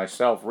heard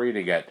myself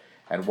reading it,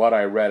 and what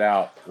I read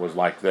out was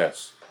like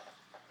this.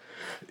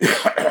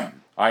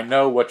 I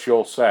know what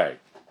you'll say.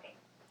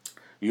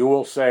 You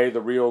will say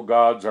the real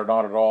gods are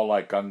not at all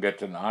like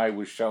Ungate, and I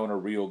was shown a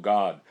real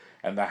god,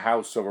 and the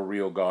house of a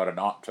real god, and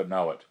ought to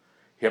know it.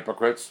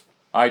 Hypocrites,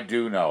 I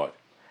do know it,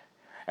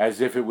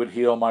 as if it would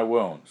heal my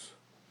wounds.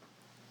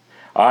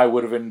 I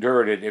would have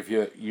endured it if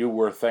you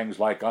were things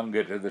like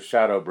Ungate and the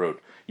Shadow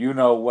Brute. You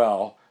know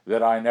well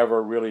that I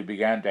never really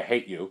began to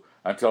hate you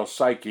until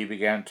Psyche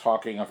began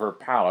talking of her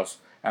palace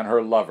and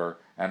her lover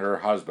and her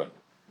husband.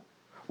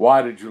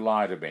 Why did you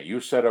lie to me?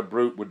 You said a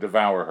brute would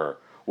devour her.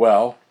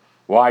 Well,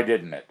 why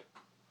didn't it?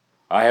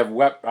 I'd have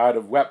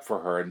wept for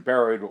her and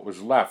buried what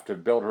was left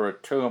and built her a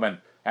tomb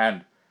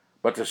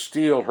but to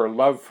steal her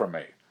love from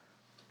me.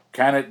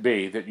 Can it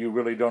be that you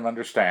really don't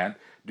understand?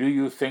 Do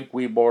you think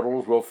we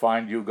mortals will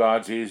find you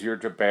gods easier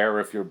to bear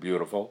if you're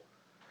beautiful?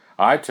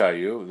 I tell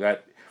you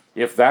that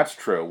if that's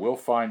true, we'll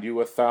find you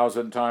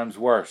 1,000 times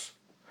worse.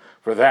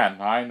 For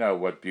then, I know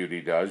what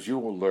beauty does. You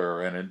will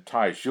lure and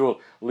entice. You'll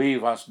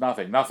leave us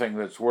nothing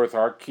that's worth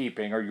our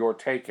keeping or your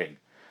taking.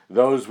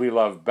 Those we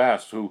love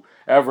best,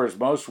 whoever's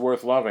most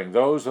worth loving,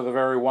 those are the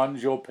very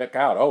ones you'll pick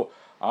out. Oh,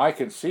 I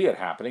can see it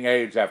happening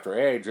age after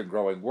age and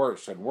growing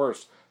worse and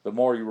worse the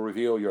more you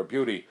reveal your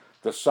beauty.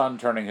 The son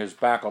turning his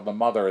back on the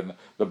mother and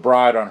the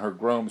bride on her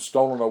groom,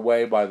 stolen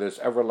away by this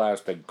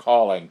everlasting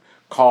calling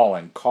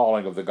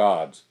of the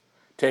gods,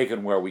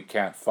 taken where we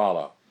can't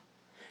follow.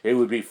 It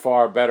would be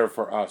far better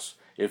for us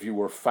if you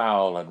were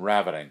foul and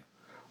ravening.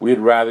 We'd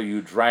rather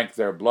you drank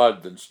their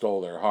blood than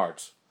stole their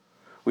hearts.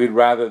 We'd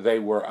rather they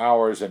were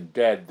ours and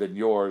dead than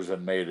yours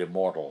and made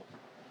immortal.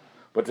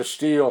 But to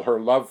steal her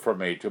love from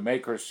me, to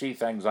make her see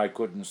things I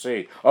couldn't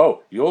see.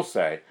 Oh, you'll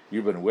say,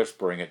 you've been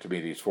whispering it to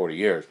me these 40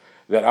 years,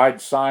 that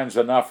I'd signs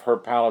enough her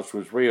palace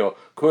was real,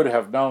 could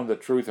have known the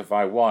truth if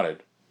I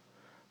wanted.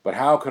 But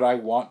how could I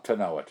want to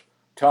know it?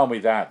 Tell me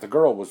that. The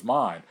girl was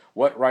mine.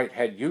 What right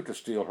had you to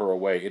steal her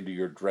away into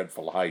your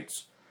dreadful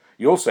heights?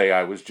 You'll say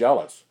I was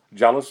jealous.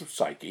 Jealous of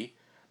Psyche?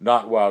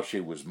 Not while she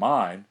was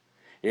mine.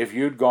 If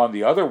you'd gone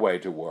the other way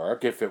to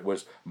work, if it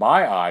was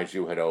my eyes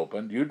you had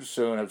opened, you'd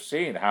soon have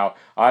seen how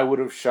I would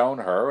have shown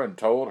her and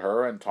told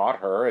her and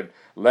taught her and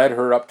led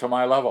her up to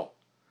my level.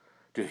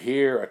 To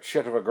hear a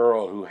chit of a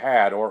girl who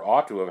had, or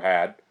ought to have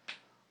had,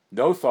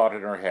 no thought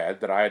in her head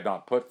that I had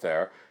not put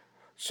there,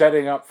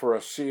 setting up for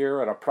a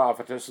seer and a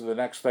prophetess and the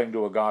next thing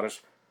to a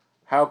goddess,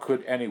 How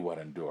could anyone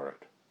endure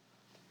it?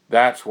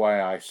 That's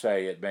why I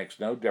say it makes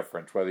no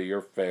difference whether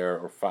you're fair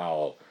or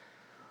foul.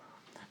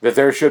 That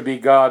there should be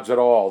gods at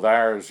all,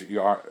 there's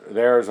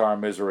our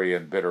misery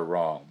and bitter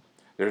wrong.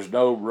 There's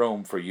no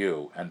room for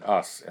you and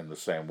us in the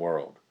same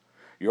world.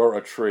 You're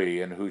a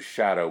tree in whose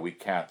shadow we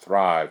can't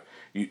thrive.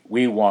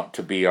 We want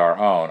to be our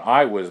own.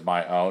 I was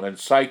my own, and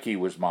Psyche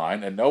was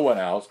mine, and no one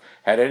else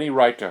had any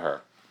right to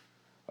her.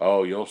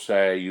 Oh, you'll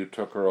say you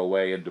took her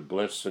away into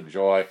bliss and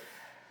joy,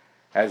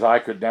 as I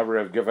could never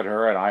have given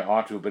her, and I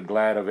ought to have been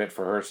glad of it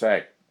for her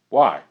sake.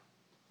 Why?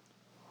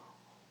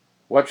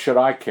 What should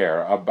I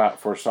care about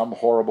for some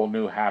horrible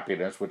new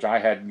happiness which I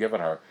hadn't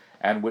given her,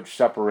 and which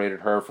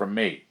separated her from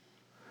me?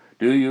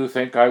 Do you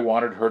think I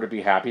wanted her to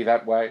be happy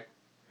that way?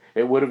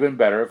 It would have been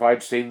better if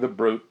I'd seen the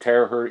brute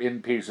tear her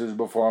in pieces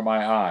before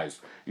my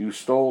eyes. You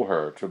stole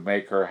her to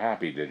make her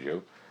happy, did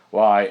you?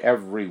 Why,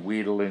 every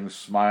wheedling,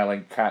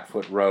 smiling,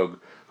 cat-foot rogue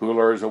who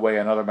lures away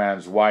another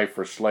man's wife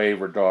or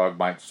slave or dog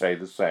might say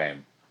the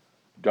same.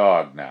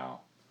 Dog, now.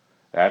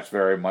 That's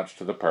very much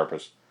to the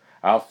purpose.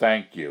 I'll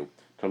thank you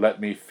to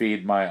let me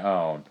feed my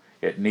own.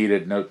 It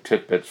needed no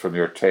titbits from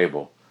your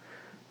table.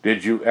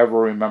 Did you ever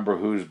remember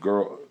whose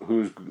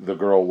the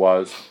girl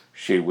was?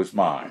 She was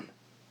mine.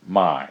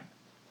 Mine.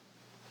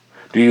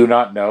 Do you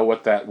not know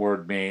what that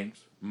word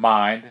means?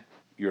 Mine.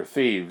 You're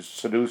thieves,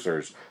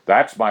 seducers.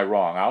 That's my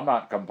wrong. I'll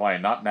not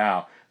complain, not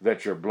now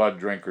that you're blood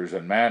drinkers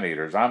and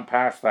man-eaters. I'm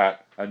past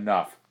that.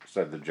 Enough,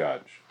 said the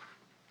judge.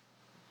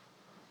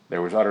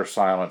 There was utter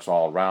silence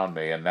all round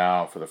me, and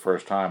now for the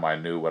first time I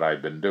knew what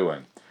I'd been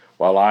doing.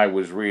 While I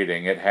was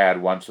reading, it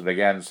had once and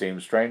again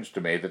seemed strange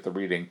to me that the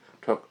reading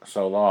took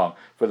so long,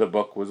 for the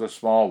book was a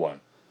small one.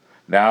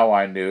 Now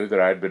I knew that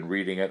I'd been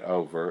reading it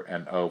over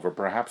and over,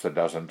 perhaps a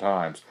dozen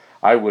times.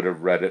 I would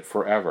have read it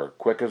forever,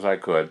 quick as I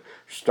could,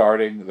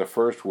 starting the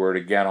first word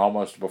again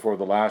almost before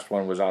the last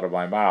one was out of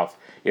my mouth,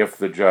 if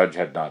the judge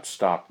had not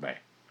stopped me.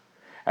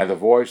 And the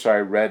voice I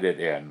read it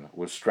in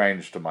was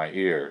strange to my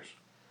ears.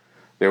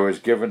 There was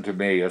given to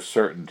me a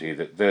certainty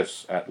that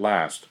this, at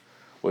last,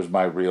 was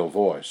my real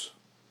voice.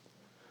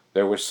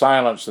 There was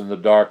silence in the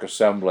dark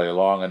assembly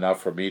long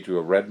enough for me to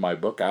have read my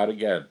book out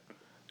again,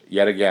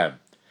 yet again.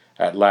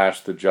 At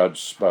last the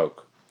judge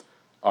spoke.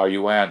 "Are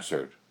you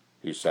answered?"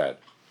 he said.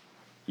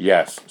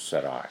 "Yes,"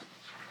 said I.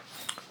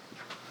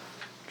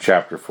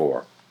 Chapter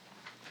 4.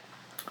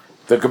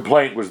 The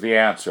complaint was the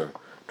answer.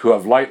 To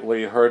have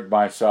lightly heard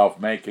myself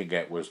making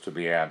it was to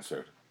be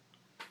answered.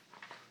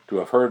 To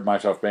have heard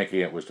myself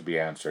making it was to be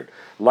answered.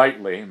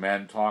 Lightly,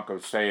 men talk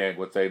of saying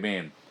what they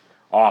mean.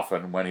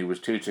 Often, when he was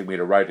teaching me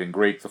to write in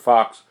Greek, the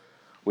fox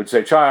would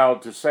say,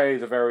 "Child, to say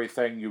the very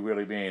thing you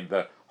really mean,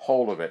 the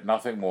whole of it,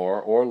 nothing more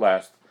or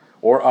less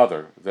or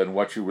other than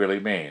what you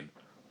really mean,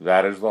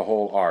 that is the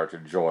whole art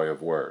and joy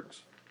of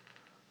words."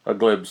 A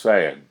glib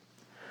saying.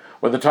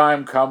 When the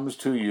time comes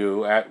to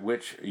you at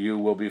which you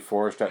will be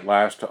forced at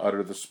last to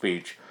utter the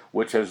speech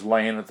which has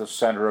lain at the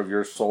center of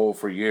your soul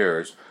for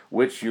years,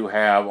 which you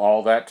have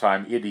all that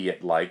time,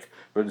 idiot-like,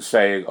 been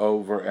saying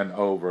over and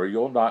over,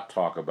 you'll not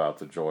talk about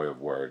the joy of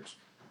words.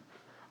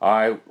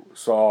 I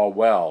saw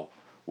well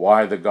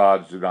why the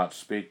gods do not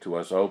speak to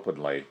us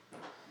openly,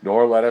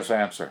 nor let us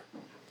answer.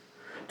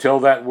 Till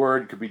that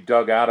word could be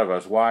dug out of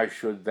us, why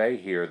should they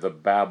hear the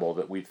babble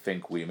that we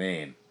think we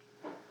mean?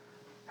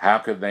 How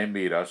can they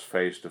meet us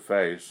face to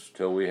face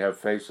till we have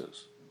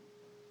faces?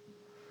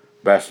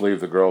 "Best leave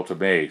the girl to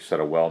me," said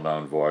a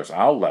well-known voice.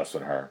 "I'll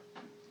lesson her."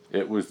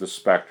 It was the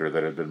spectre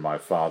that had been my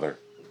father.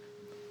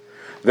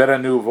 Then a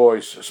new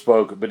voice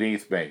spoke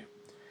beneath me.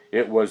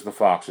 It was the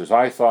fox's.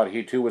 I thought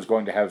he too was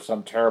going to have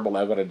some terrible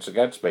evidence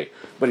against me,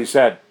 but he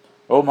said,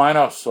 "O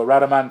Minos, or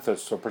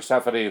Rhadamanthus, or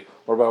Persephone,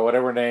 or by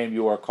whatever name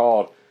you are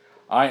called,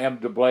 I am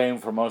to blame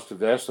for most of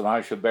this, and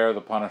I should bear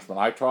the punishment.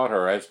 I taught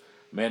her, as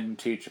men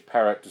teach a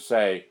parrot to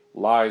say,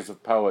 lies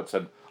of poets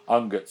and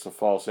unguents of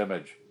false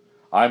image.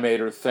 I made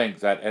her think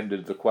that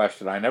ended the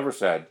question. I never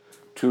said,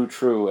 too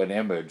true an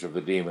image of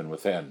the demon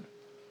within.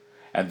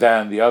 And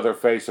then the other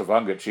face of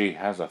Ungut, she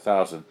has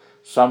 1,000,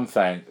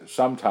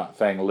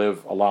 something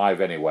live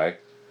alive anyway,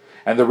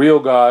 and the real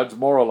gods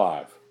more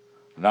alive.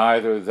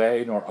 Neither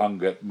they nor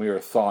Ungut mere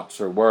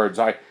thoughts or words.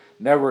 I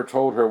never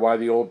told her why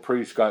the old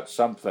priest got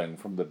something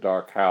from the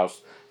dark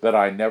house that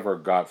I never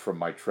got from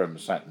my trim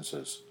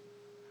sentences.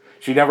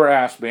 She never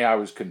asked me, I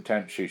was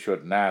content she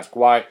shouldn't ask,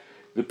 why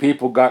the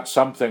people got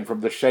something from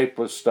the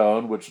shapeless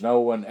stone which no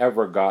one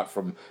ever got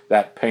from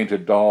that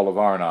painted doll of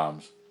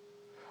Arnam's.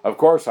 Of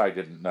course I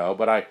didn't know,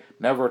 but I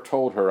never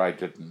told her I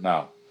didn't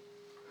know.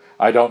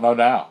 I don't know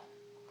now,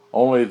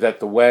 only that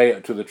the way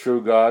to the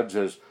true gods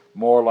is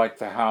more like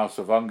the house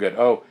of Ungut.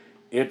 Oh,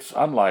 it's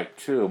unlike,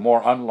 too,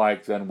 more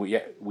unlike than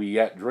we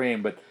yet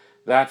dream, but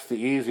that's the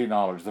easy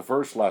knowledge, the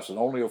first lesson.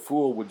 Only a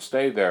fool would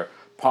stay there,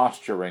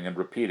 posturing and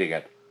repeating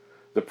it.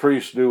 The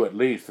priests knew at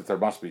least that there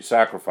must be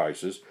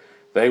sacrifices.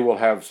 They will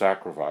have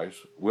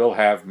sacrifice. We'll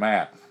have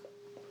man.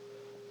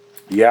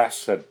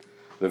 Yes, at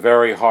the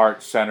very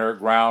heart, center,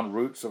 ground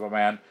roots of a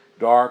man,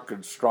 dark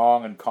and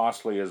strong and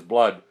costly as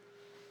blood.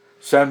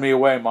 Send me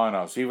away,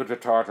 Minos, even to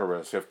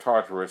Tartarus, if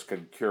Tartarus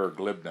can cure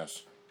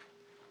glibness.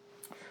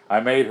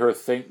 I made her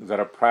think that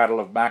a prattle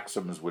of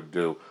maxims would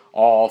do,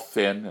 all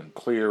thin and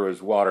clear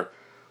as water,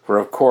 for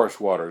of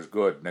course water's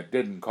good, and it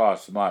didn't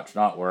cost much,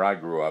 not where I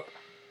grew up,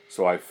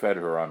 so I fed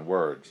her on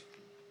words.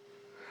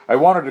 I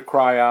wanted to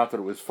cry out that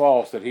it was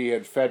false, that he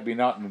had fed me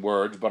not in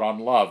words, but on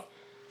love,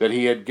 that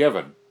he had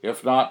given,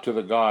 if not to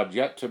the gods,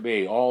 yet to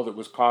me, all that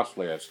was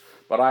costliest,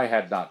 but I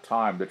had not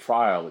time. The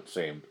trial, it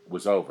seemed,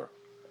 was over.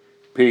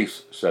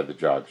 Peace, said the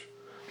judge.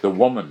 The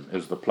woman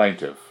is the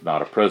plaintiff,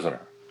 not a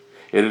prisoner.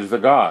 It is the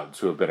gods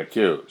who have been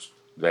accused.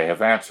 They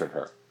have answered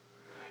her.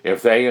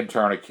 If they in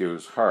turn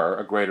accuse her,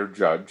 a greater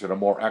judge and a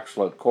more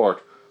excellent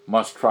court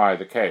must try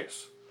the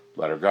case.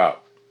 Let her go.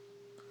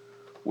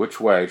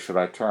 Which way should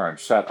I turn?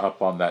 Set up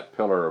on that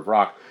pillar of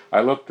rock, I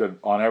looked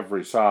on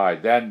every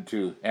side. Then,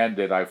 to end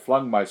it, I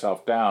flung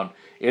myself down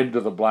into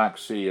the black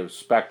sea of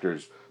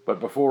spectres. But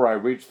before I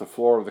reached the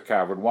floor of the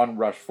cavern, one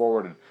rushed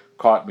forward and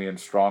caught me in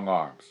strong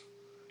arms.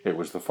 It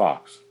was the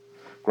fox.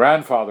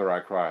 Grandfather,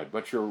 I cried,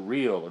 but you're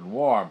real and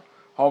warm.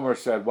 Homer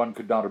said one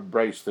could not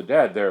embrace the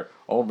dead. They're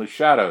only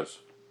shadows.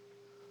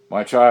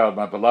 My child,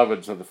 my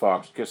beloved, said the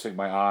fox, kissing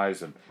my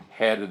eyes and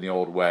head in the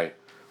old way.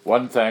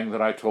 One thing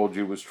that I told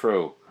you was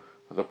true.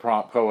 The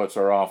poets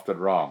are often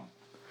wrong.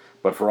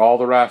 But for all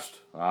the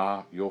rest,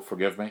 you'll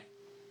forgive me?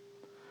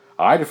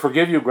 I to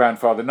forgive you,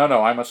 grandfather?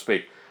 No, I must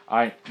speak.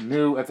 I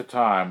knew at the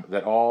time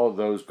that all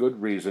those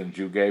good reasons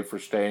you gave for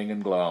staying in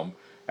Glome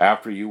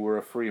after you were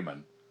a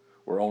freeman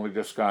were only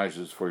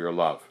disguises for your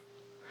love.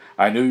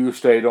 I knew you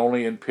stayed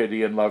only in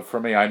pity and love for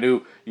me. I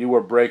knew you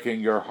were breaking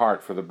your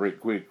heart for the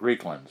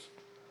Greeklands.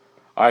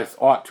 I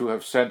ought to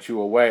have sent you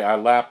away. I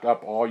lapped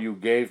up all you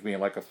gave me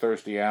like a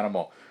thirsty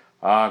animal.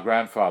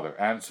 Grandfather,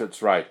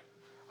 Ansit's right.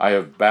 I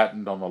have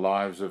battened on the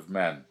lives of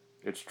men.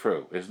 It's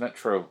true, isn't it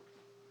true?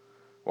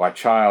 Why,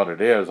 child,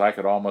 it is. I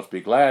could almost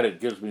be glad it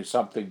gives me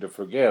something to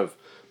forgive,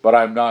 but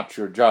I'm not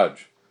your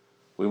judge.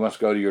 We must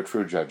go to your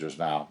true judges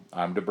now.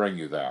 I'm to bring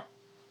you there.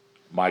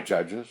 My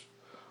judges?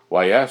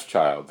 Why, yes,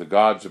 child, the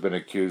gods have been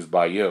accused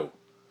by you.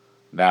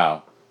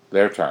 Now,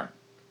 their turn.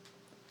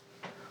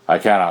 I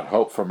cannot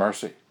hope for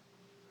mercy.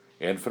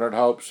 Infinite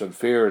hopes and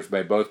fears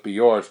may both be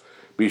yours.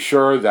 Be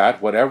sure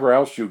that, whatever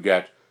else you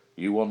get,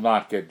 you will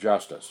not get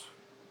justice.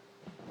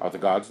 Are the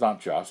gods not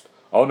just?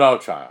 Oh, no,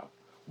 child.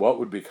 What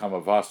would become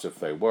of us if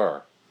they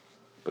were?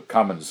 But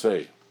come and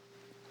see.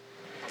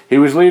 He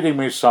was leading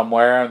me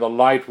somewhere, and the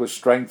light was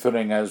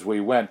strengthening as we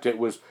went. It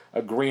was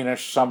a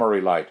greenish,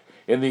 summery light.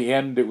 In the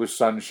end, it was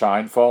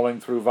sunshine falling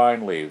through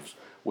vine leaves.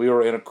 We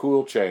were in a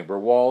cool chamber,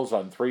 walls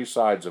on 3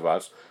 sides of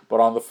us, but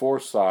on the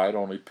 4th side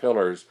only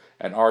pillars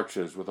and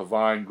arches with a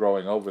vine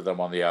growing over them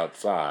on the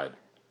outside.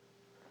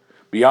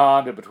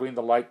 Beyond and between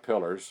the light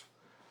pillars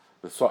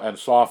and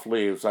soft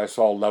leaves, I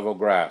saw level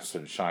grass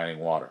and shining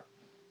water.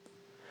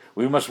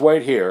 We must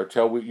wait here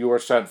till you are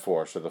sent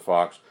for, said the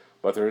fox,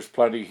 but there is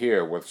plenty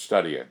here worth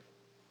studying.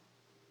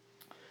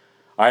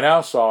 I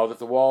now saw that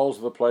the walls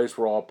of the place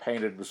were all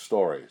painted with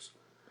stories.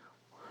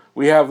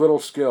 We have little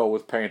skill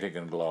with painting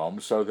in Glome,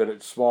 so that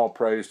it's small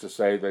praise to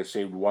say they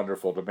seemed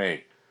wonderful to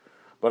me.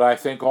 But I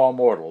think all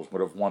mortals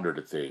would have wondered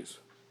at these.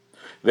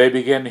 They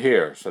begin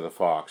here, said the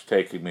fox,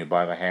 taking me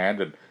by the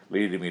hand and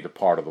leading me to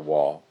part of the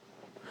wall.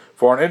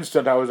 For an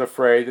instant I was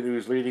afraid that he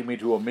was leading me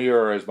to a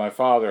mirror as my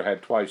father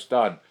had twice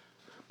done,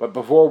 but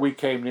before we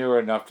came near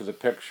enough to the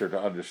picture to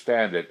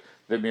understand it,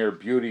 the mere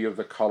beauty of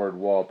the colored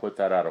wall put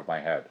that out of my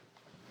head.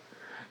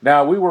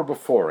 Now we were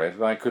before it,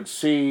 and I could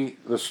see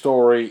the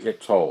story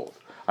it told.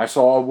 I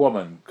saw a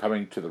woman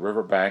coming to the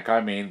river bank.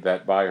 I mean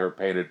that by her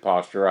painted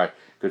posture I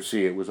could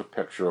see it was a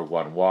picture of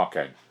one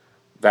walking.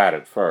 That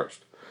at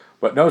first.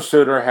 But no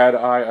sooner had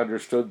I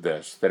understood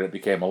this than it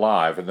became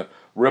alive, and the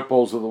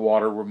ripples of the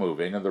water were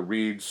moving, and the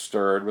reeds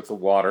stirred with the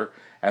water,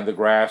 and the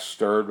grass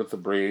stirred with the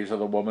breeze, and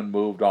the woman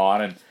moved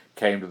on and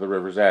came to the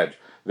river's edge.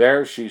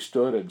 There she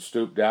stood and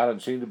stooped down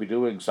and seemed to be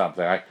doing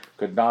something. I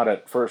could not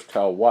at first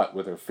tell what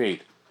with her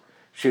feet.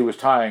 She was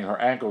tying her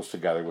ankles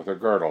together with her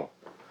girdle.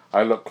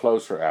 I looked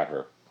closer at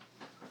her.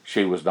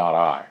 She was not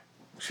I.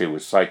 She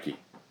was Psyche.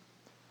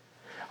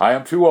 I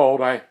am too old,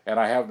 and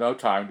I have no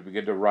time to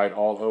begin to write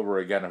all over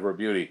again of her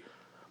beauty,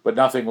 but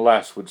nothing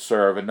less would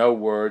serve, and no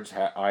words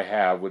I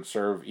have would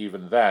serve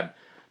even then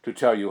to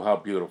tell you how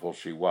beautiful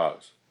she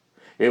was.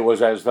 It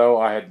was as though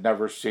I had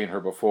never seen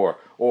her before,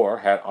 or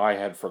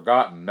had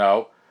forgotten.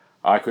 No,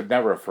 I could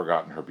never have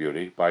forgotten her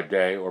beauty, by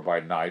day or by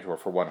night or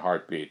for one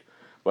heartbeat.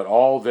 But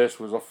all this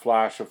was a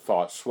flash of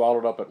thought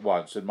swallowed up at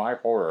once in my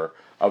horror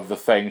of the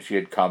thing she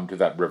had come to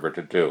that river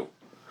to do.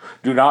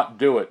 Do not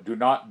do it, do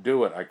not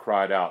do it, I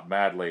cried out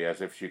madly as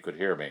if she could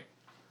hear me.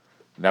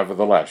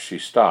 Nevertheless, she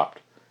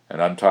stopped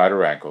and untied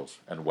her ankles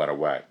and went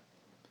away.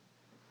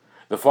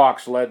 The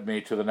fox led me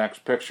to the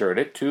next picture, and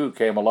it too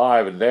came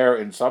alive, and there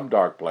in some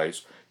dark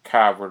place,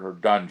 cavern or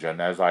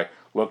dungeon, as I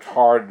looked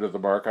hard into the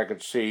murk, I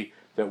could see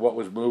that what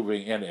was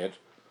moving in it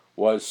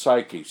was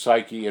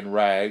Psyche in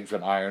rags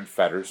and iron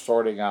fetters,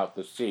 sorting out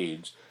the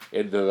seeds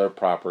into their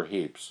proper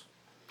heaps.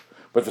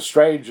 But the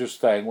strangest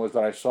thing was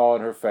that I saw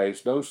in her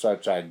face no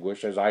such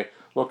anguish as I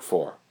looked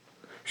for.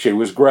 She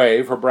was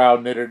grave, her brow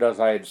knitted as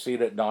I had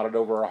seen it knotted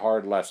over a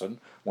hard lesson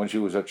when she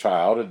was a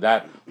child, and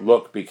that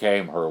look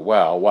became her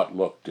well. What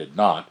look did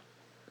not?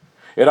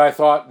 Yet I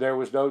thought there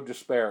was no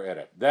despair in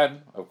it.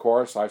 Then, of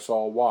course, I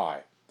saw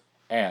why.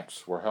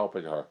 Ants were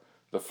helping her.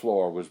 The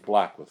floor was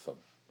black with them.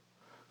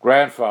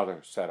 "Grandfather,"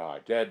 said I.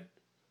 "Dead."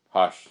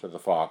 "Hush," said the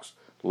fox,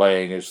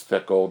 laying his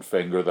thick old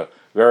finger, the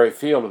very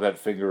feel of that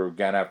finger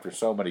again after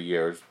so many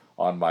years,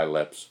 on my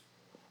lips.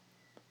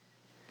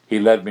 He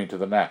led me to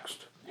the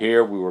next.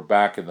 Here we were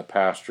back in the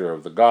pasture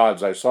of the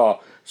gods. I saw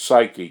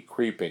Psyche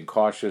creeping,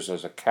 cautious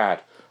as a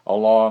cat,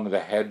 along the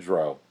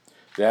hedgerow,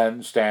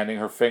 then standing,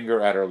 her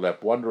finger at her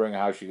lip, wondering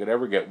how she could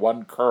ever get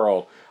one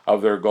curl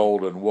of their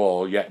golden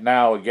wool. Yet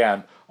now,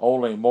 again,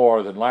 only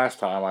more than last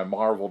time, I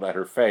marveled at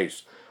her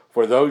face.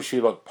 For though she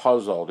looked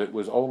puzzled, it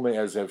was only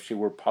as if she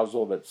were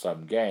puzzled at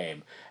some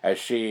game, as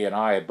she and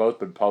I had both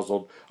been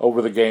puzzled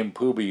over the game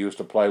Pooby used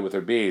to play with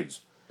her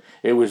beads.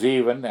 It was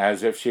even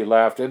as if she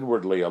laughed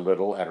inwardly a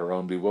little at her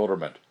own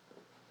bewilderment.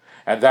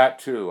 And that,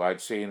 too,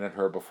 I'd seen in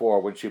her before,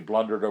 when she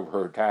blundered over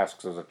her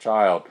tasks as a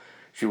child.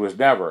 She was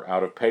never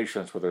out of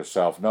patience with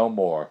herself, no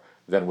more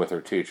than with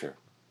her teacher.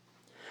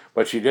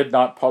 But she did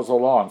not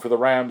puzzle long, for the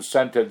rams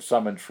scented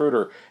some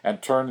intruder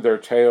and turned their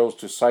tails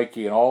to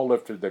Psyche, and all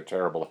lifted their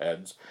terrible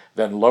heads,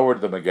 then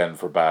lowered them again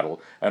for battle,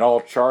 and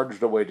all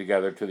charged away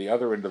together to the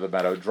other end of the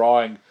meadow,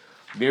 drawing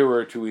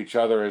nearer to each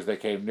other as they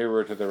came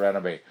nearer to their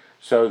enemy,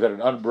 so that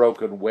an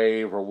unbroken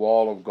wave or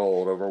wall of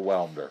gold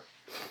overwhelmed her.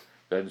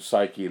 Then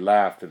Psyche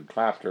laughed and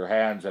clapped her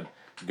hands and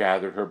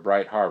gathered her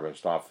bright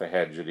harvest off the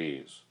hedge at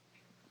ease.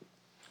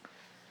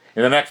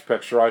 In the next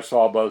picture I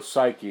saw both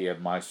Psyche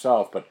and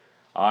myself, but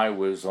I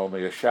was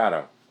only a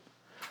shadow.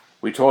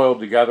 We toiled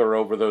together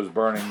over those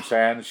burning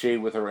sands, she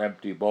with her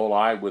empty bowl,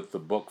 I with the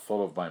book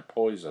full of my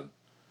poison.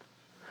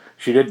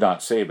 She did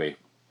not see me,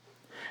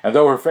 and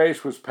though her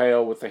face was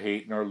pale with the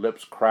heat and her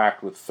lips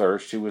cracked with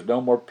thirst, she was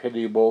no more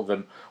pitiable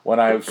than when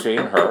I have seen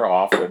her,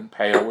 often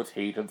pale with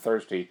heat and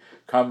thirsty,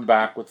 come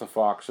back with the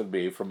fox and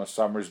me from a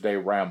summer's day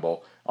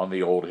ramble on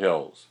the old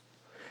hills.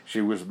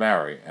 She was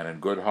merry and in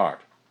good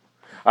heart.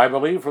 I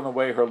believe from the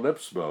way her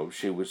lips moved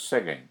she was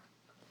singing.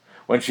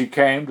 When she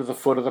came to the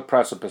foot of the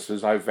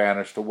precipices, I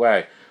vanished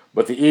away,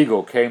 but the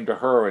eagle came to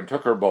her and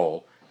took her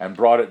bowl and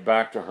brought it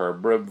back to her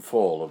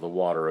brimful of the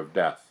water of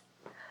death.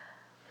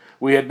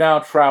 We had now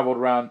traveled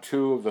round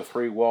 2 of the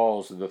 3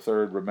 walls, and the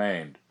 3rd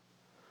remained.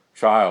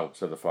 "Child,"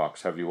 said the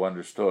fox, "have you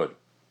understood?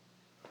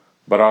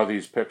 But are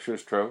these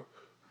pictures true?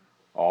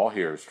 All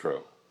here is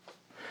true.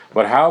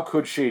 But how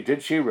could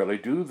did she really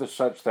do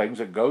such things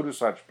and go to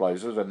such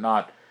places and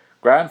not...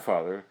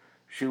 Grandfather,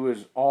 she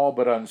was all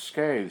but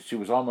unscathed. She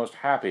was almost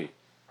happy.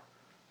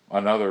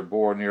 Another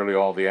bore nearly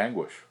all the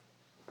anguish."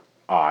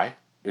 "I?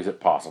 Is it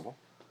possible?"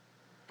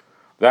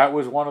 "That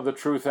was one of the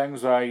true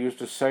things I used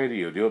to say to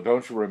you.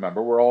 Don't you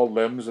remember? We're all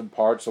limbs and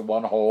parts of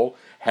one whole,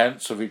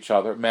 hence of each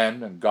other.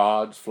 Men and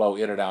gods flow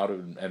in and out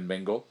and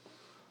mingle.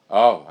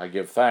 Oh, I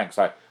give thanks.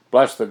 I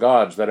bless the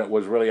gods that it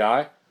was really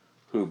I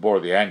who bore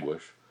the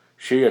anguish.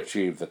 She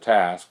achieved the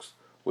tasks.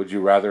 Would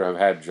you rather have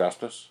had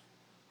justice?"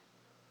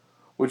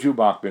 "Would you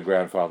mock me,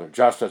 grandfather?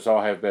 Justice,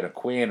 I have been a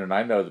queen, and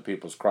I know the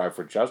people's cry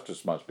for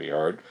justice must be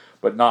heard,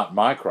 but not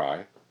my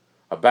cry.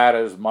 A bat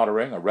is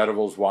muttering, a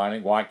redival's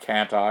whining, why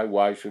can't I,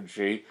 why should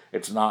she,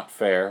 it's not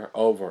fair,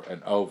 over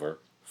and over.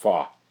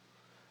 Faugh!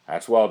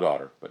 That's well,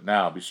 daughter, but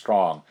now be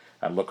strong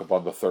and look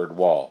upon the 3rd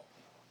wall."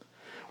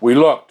 We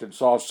looked and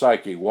saw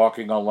Psyche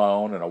walking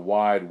alone in a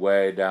wide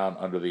way down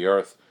under the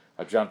earth,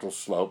 a gentle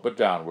slope, but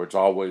downwards,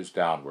 always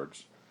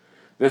downwards.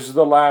 This is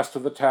the last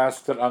of the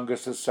tasks that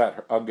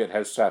Ungit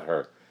has set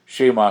her.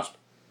 She must...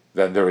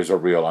 Then there is a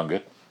real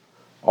Ungit.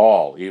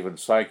 All, even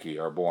Psyche,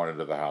 are born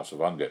into the house of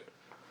Ungit,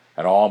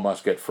 and all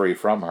must get free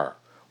from her,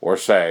 or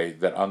say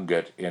that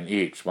Ungit in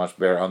each must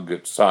bear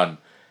Ungit's son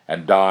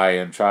and die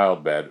in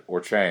childbed,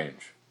 or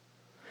change.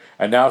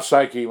 And now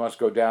Psyche must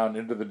go down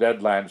into the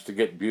Deadlands to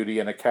get beauty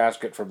in a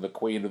casket from the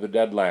queen of the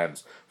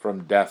Deadlands,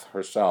 from Death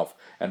herself,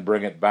 and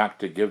bring it back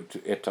to give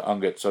it to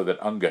Ungit, so that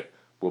Ungit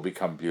will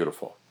become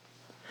beautiful.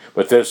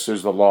 But this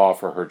is the law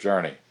for her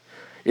journey.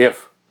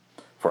 If,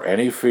 for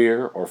any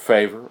fear or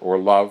favor or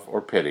love or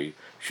pity,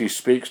 she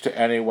speaks to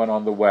anyone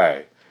on the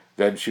way,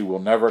 then she will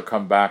never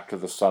come back to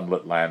the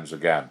sunlit lands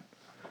again.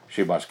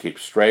 She must keep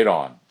straight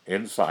on,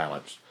 in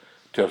silence,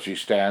 till she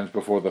stands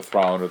before the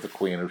throne of the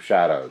Queen of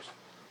Shadows.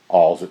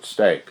 All's at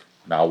stake.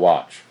 Now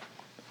watch.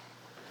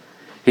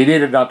 He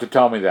needed not to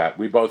tell me that.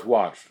 We both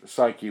watched.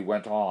 Psyche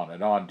went on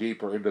and on,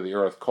 deeper into the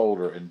earth,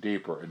 colder and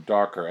deeper and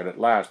darker, and at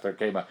last there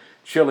came a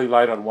chilly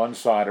light on one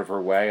side of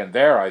her way, and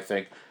there, I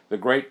think, the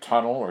great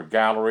tunnel or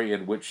gallery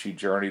in which she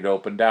journeyed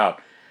opened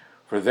out.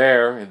 For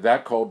there, in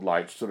that cold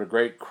light, stood a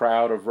great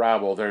crowd of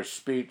rabble. Their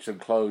speech and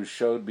clothes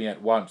showed me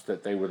at once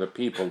that they were the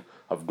people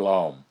of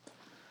Glome.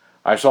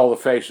 I saw the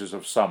faces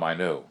of some I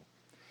knew.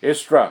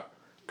 "Istra!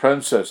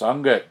 Princess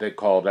Ungit," they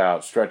called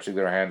out, stretching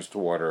their hands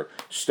toward her.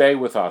 "Stay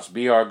with us,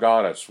 be our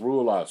goddess,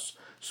 rule us,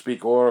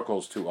 speak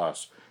oracles to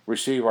us,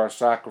 receive our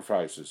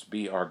sacrifices,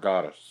 be our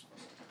goddess.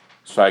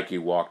 Psyche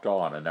walked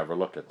on and never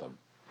looked at them.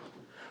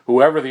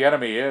 Whoever the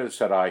enemy is,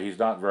 said I, he's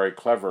not very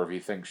clever if he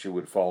thinks she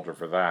would falter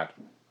for that.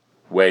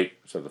 Wait,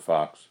 said the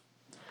fox.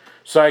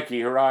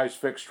 Psyche, her eyes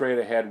fixed straight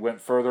ahead, went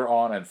further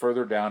on and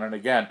further down, and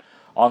again,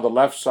 on the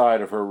left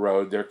side of her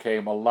road, there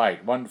came a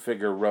light. One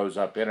figure rose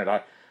up in it.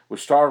 I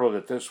was startled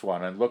at this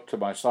one, and looked to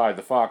my side.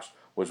 The fox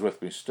was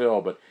with me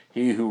still, but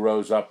he who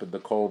rose up in the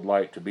cold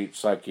light to meet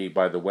Psyche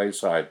by the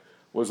wayside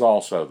was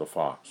also the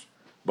fox,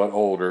 but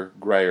older,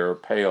 grayer,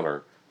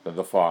 paler than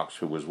the fox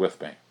who was with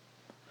me.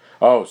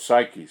 Oh,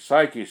 Psyche,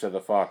 Psyche, said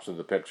the fox of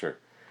the picture.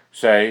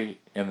 Say,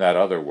 in that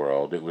other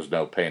world, it was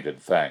no painted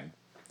thing.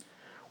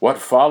 What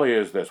folly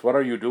is this? What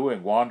are you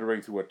doing,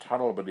 wandering through a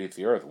tunnel beneath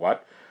the earth?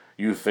 What?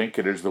 You think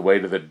it is the way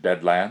to the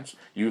Deadlands?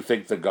 You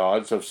think the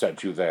gods have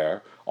sent you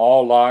there?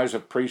 All lies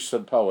of priests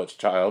and poets,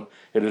 child.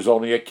 It is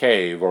only a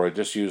cave or a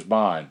disused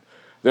mine.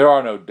 There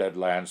are no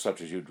Deadlands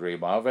such as you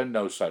dream of, and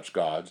no such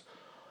gods.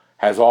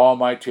 Has all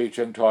my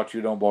teaching taught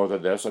you no more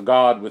than this? A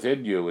God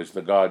within you is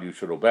the God you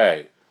should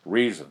obey.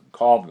 Reason,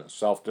 calmness,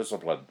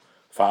 self-discipline.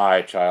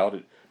 Fie,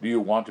 child, do you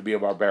want to be a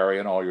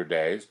barbarian all your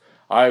days?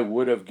 I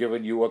would have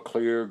given you a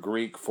clear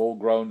Greek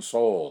full-grown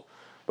soul.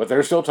 But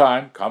there's still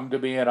time. Come to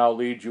me and I'll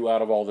lead you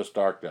out of all this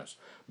darkness,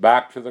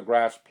 back to the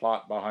grass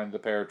plot behind the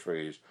pear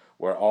trees,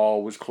 where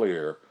all was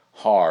clear,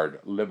 hard,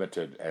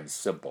 limited, and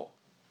simple.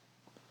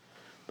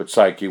 But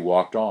Psyche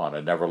walked on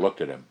and never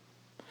looked at him.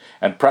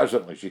 And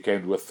presently she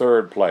came to a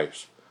third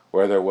place,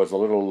 where there was a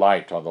little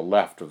light on the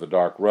left of the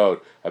dark road.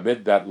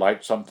 Amid that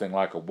light something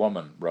like a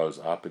woman rose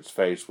up. Its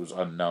face was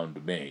unknown to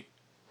me.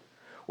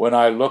 When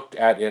I looked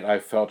at it I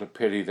felt a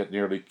pity that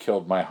nearly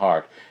killed my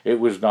heart. It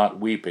was not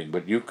weeping,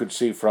 but you could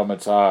see from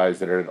its eyes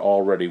that it had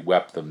already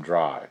wept them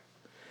dry.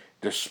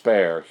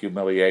 Despair,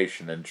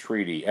 humiliation,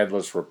 entreaty,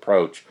 endless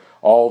reproach,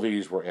 all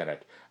these were in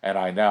it, and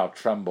I now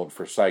trembled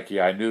for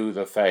Psyche. I knew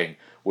the thing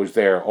was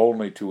there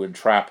only to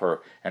entrap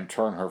her and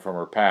turn her from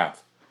her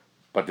path.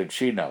 But did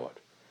she know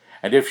it?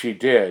 And if she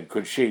did,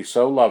 could she,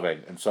 so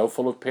loving and so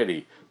full of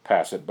pity,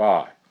 pass it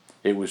by?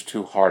 It was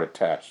too hard a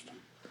test.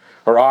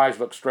 Her eyes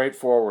looked straight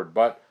forward,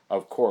 but,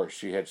 of course,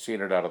 she had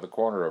seen it out of the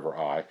corner of her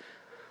eye.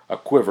 A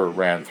quiver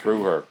ran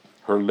through her.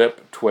 Her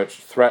lip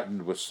twitched,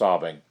 threatened with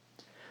sobbing.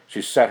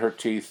 She set her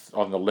teeth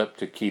on the lip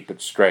to keep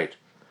it straight.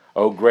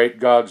 "O great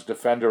God's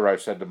defender," I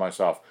said to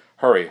myself.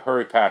 "Hurry,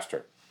 hurry past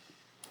her."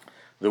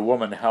 The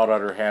woman held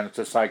out her hands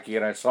to Psyche,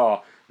 and I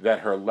saw that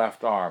her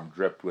left arm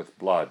dripped with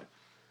blood.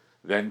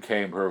 Then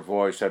came her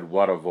voice, and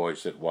what a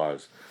voice it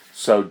was!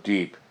 So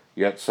deep,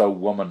 yet so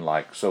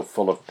womanlike, so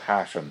full of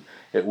passion.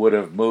 It would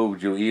have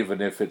moved you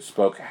even if it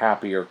spoke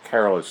happy or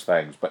careless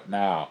things, but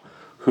now,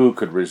 who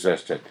could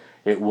resist it?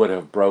 It would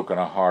have broken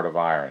a heart of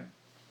iron.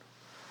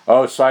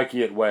 "Oh,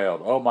 Psyche," it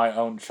wailed, "oh, my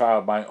own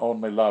child, my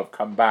only love,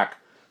 come back,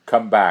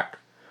 come back.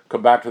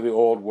 Come back to the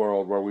old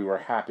world where we were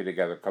happy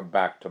together, come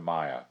back to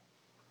Maya."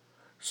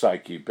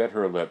 Psyche bit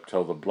her lip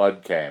till the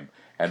blood came,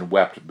 and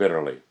wept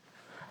bitterly.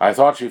 I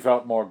thought she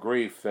felt more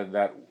grief than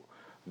that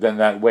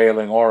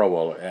wailing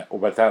Orual,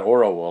 but that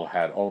Orual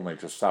had only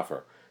to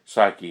suffer.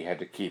 Psyche had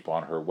to keep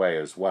on her way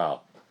as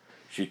well.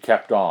 She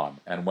kept on,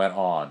 and went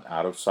on,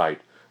 out of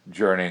sight,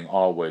 journeying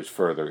always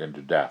further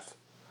into death.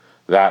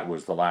 That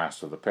was the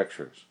last of the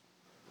pictures.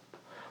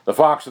 The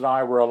fox and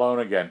I were alone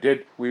again.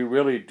 Did we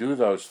really do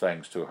those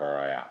things to her?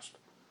 I asked.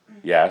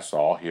 Yes,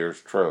 all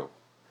here's true.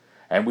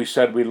 And we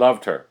said we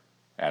loved her,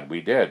 and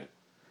we did.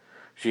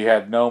 She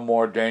had no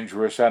more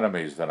dangerous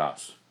enemies than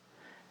us.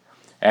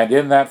 And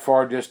in that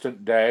far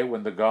distant day,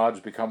 when the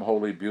gods become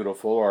wholly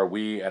beautiful, or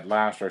we at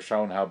last are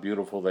shown how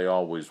beautiful they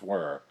always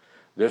were,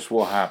 this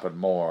will happen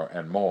more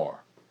and more.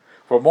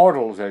 For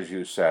mortals, as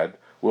you said,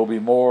 will be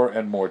more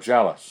and more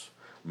jealous.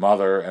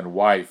 Mother and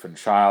wife and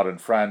child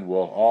and friend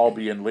will all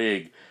be in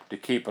league to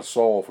keep a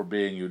soul from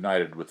being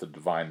united with the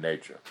divine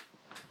nature.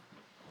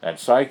 And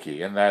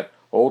Psyche, in that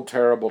old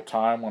terrible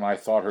time when I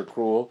thought her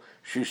cruel,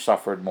 she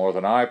suffered more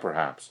than I,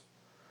 perhaps.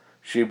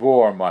 She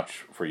bore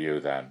much for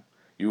you then.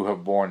 You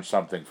have borne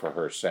something for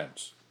her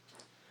since.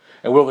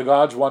 And will the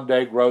gods one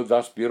day grow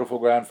thus beautiful,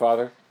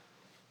 grandfather?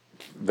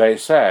 They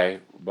say,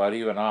 but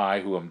even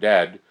I, who am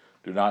dead,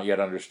 do not yet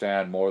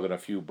understand more than a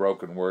few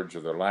broken words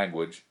of their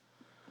language.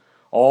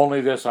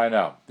 Only this I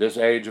know. This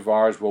age of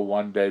ours will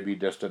one day be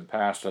distant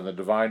past, and the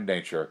divine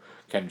nature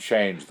can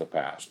change the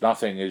past.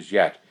 Nothing is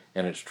yet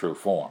in its true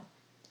form.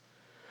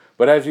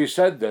 But as he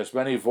said this,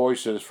 many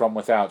voices from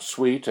without,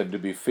 sweet and to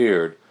be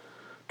feared,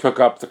 took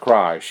up the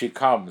cry, "She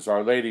comes,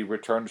 Our Lady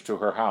returns to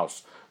her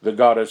house, the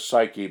goddess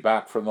Psyche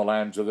back from the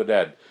lands of the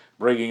dead,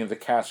 bringing the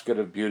casket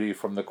of beauty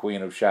from the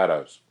Queen of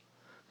Shadows."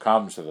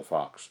 "Come," said the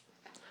fox.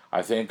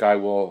 I think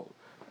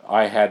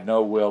I had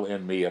no will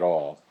in me at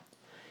all.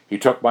 He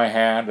took my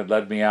hand and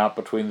led me out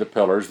between the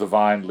pillars. The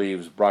vine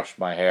leaves brushed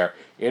my hair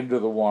into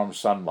the warm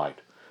sunlight.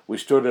 We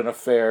stood in a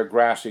fair,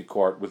 grassy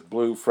court with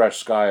blue, fresh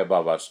sky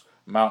above us,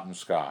 mountain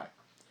sky.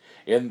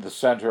 In the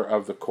center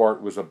of the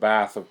court was a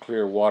bath of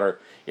clear water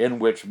in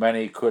which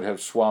many could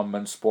have swum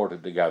and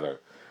sported together.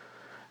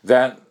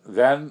 Then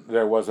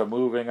there was a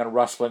moving and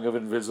rustling of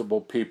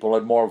invisible people,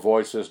 and more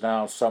voices,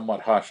 now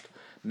somewhat hushed.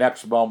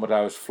 Next moment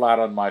I was flat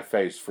on my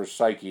face, for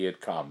Psyche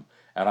had come,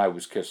 and I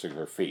was kissing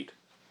her feet.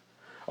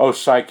 "O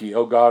Psyche,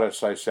 O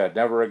goddess," I said,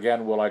 "never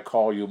again will I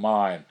call you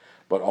mine,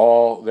 but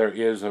all there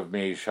is of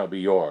me shall be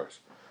yours.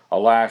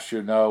 Alas,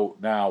 you know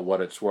now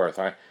what it's worth.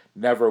 I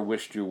never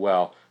wished you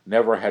well,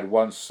 never had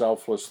one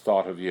selfless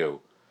thought of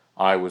you.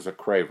 I was a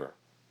craver."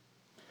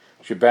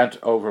 She bent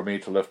over me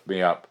to lift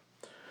me up.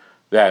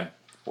 Then,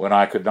 when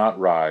I would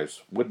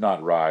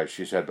not rise,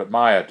 she said, "But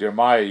Maya, dear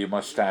Maya, you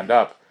must stand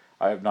up.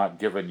 I have not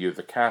given you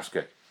the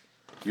casket.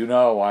 You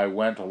know I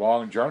went a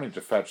long journey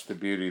to fetch the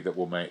beauty that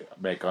will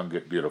make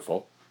Ungit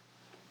beautiful."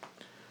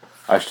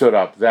 I stood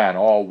up then,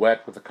 all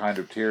wet with the kind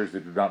of tears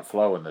that do not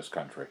flow in this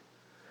country.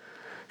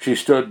 She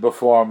stood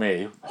before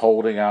me,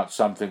 holding out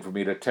something for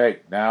me to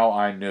take. Now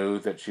I knew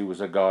that she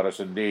was a goddess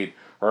indeed.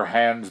 Her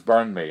hands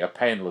burned me, a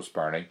painless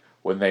burning,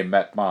 when they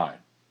met mine.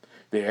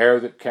 The air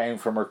that came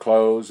from her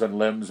clothes and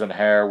limbs and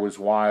hair was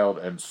wild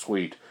and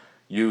sweet.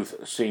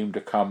 Youth seemed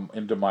to come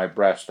into my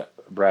breast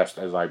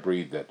as I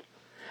breathed it.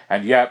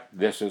 And yet,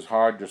 this is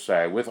hard to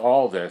say, with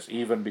all this,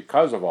 even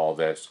because of all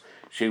this,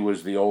 she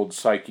was the old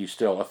Psyche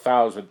still,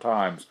 1,000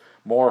 times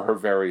more her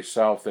very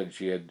self than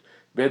she had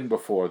been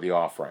before the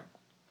offering.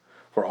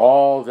 For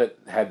all that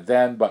had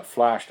then but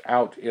flashed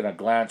out in a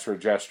glance or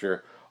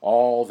gesture,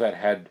 all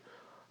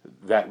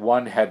that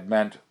one had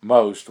meant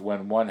most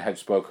when one had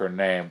spoke her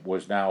name,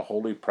 was now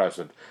wholly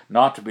present,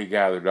 not to be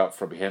gathered up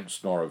from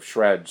hints nor of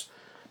shreds,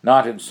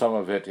 not in some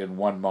of it in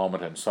one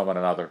moment and some in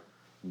another.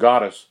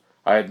 Goddess,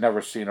 I had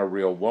never seen a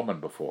real woman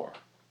before.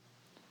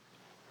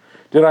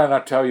 "Did I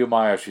not tell you,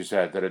 Maya," she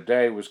said, "that a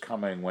day was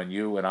coming when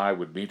you and I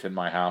would meet in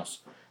my house,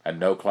 and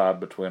no cloud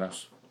between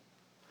us?"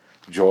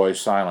 Joy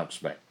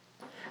silenced me,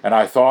 and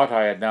I thought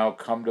I had now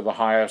come to the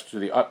highest, to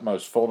the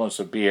utmost fullness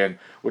of being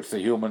which the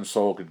human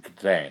soul could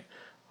contain.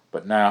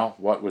 But now,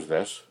 what was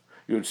this?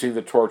 You would see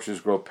the torches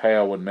grow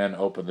pale when men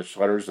open the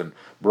shutters and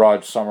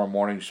broad summer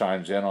morning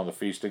shines in on the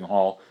feasting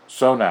hall.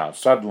 So now,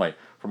 suddenly,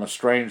 from a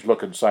strange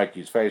look in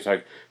Psyche's face,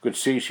 I could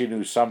see she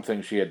knew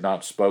something she had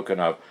not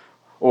spoken of,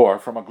 or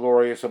from a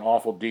glorious and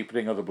awful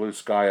deepening of the blue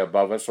sky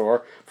above us,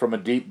 or from a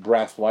deep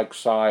breath-like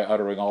sigh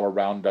uttering all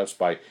around us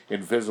by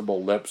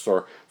invisible lips,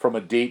 or from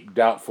a deep,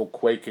 doubtful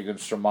quaking and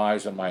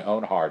surmise in my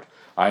own heart,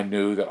 I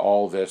knew that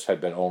all this had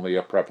been only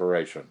a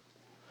preparation.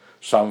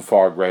 Some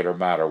far greater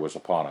matter was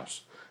upon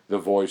us. The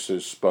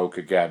voices spoke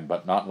again,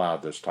 but not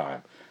loud this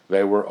time.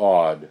 They were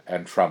awed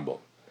and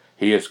trembled.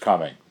 "He is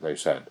coming," they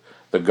said.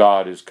 "The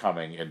god is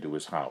coming into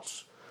his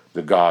house.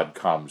 The god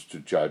comes to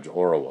judge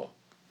Orual."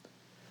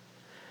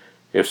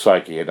 If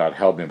Psyche had not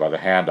held me by the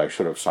hand, I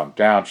should have sunk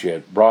down. She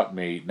had brought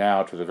me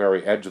now to the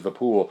very edge of the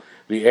pool.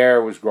 The air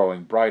was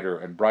growing brighter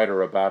and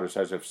brighter about us,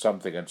 as if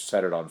something had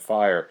set it on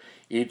fire.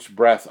 Each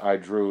breath I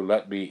drew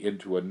let me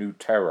into a new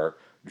terror,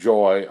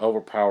 joy,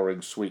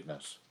 overpowering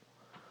sweetness.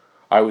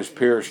 I was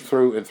pierced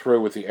through and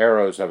through with the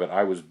arrows of it.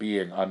 I was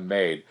being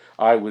unmade.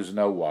 I was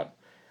no one.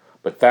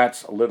 But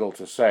that's little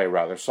to say,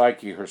 rather.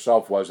 Psyche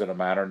herself was, in a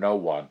manner, no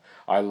one.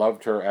 I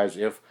loved her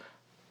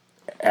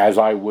as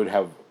I would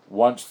have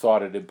once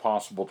thought it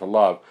impossible to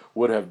love,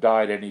 would have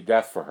died any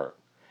death for her.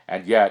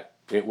 And yet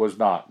it was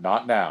not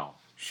now,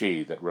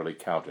 she that really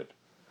counted.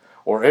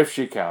 Or if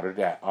she counted,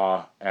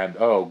 and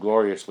oh,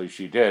 gloriously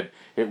she did,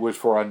 it was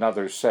for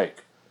another's sake.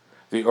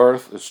 The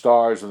earth, the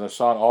stars, and the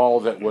sun, all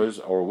that was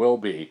or will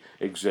be,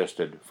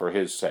 existed for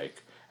his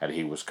sake, and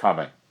he was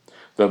coming.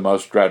 The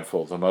most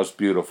dreadful, the most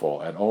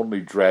beautiful, and only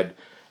dread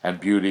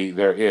and beauty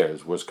there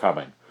is, was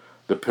coming.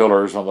 The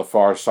pillars on the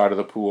far side of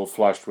the pool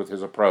flushed with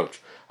his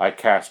approach. I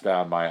cast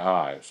down my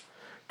eyes.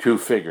 Two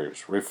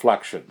figures,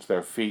 reflections,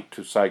 their feet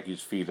to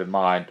Psyche's feet and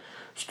mine,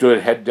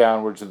 stood head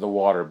downwards in the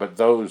water. But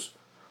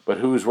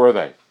whose were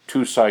they?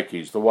 Two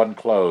Psyches, the one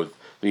clothed,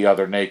 the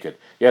other naked.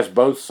 Yes,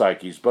 both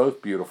Psyches,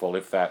 both beautiful,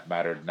 if that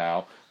mattered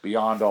now,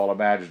 beyond all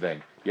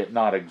imagining, yet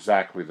not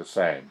exactly the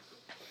same.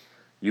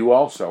 "You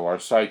also are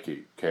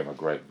Psyche," came a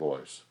great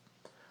voice.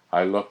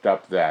 I looked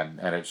up then,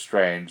 and it's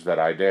strange that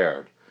I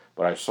dared.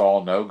 But I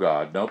saw no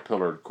god, no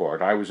pillared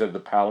court. I was in the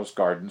palace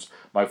gardens,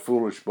 my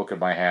foolish book in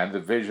my hand. The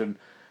vision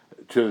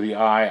to the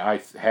eye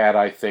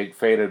I think,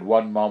 faded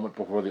one moment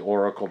before the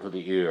oracle to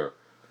the ear,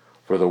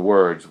 for the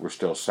words were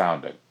still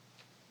sounding.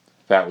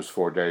 That was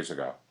 4 days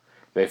ago.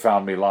 They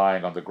found me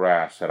lying on the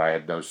grass, and I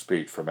had no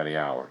speech for many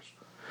hours.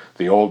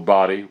 The old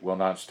body will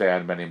not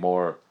stand many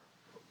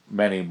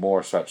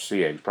more such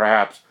seeings,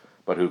 perhaps,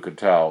 but who can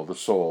tell? The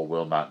soul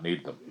will not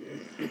need them.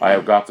 I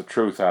have got the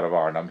truth out of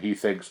Arnhem. He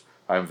thinks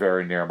I am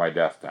very near my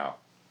death now.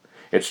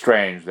 It's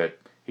strange that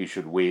he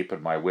should weep,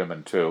 and my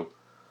women too.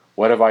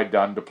 What have I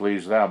done to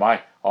please them?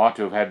 I ought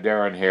to have had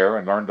Darren here,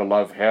 and learned to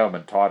love him,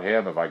 and taught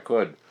him, if I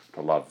could,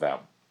 to love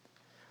them.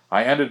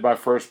 I ended my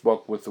first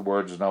book with the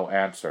words, "No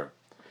answer."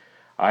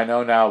 I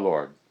know now,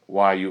 Lord,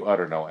 why you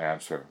utter no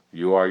answer.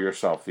 You are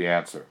yourself the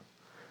answer.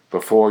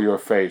 Before your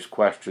face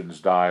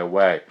questions die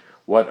away.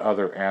 What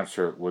other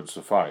answer would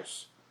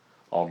suffice?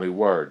 Only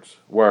words,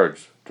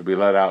 to be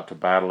led out to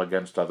battle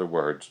against other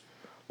words.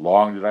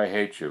 Long did I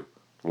hate you.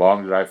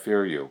 Long did I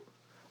fear you.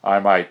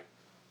 I,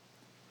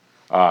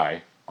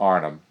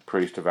 Arnhem,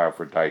 priest of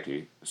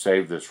Aphrodite,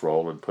 saved this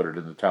roll and put it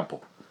in the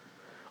temple.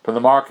 From the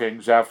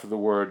markings after the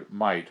word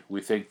might, we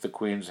think the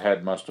queen's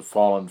head must have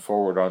fallen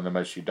forward on them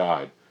as she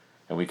died,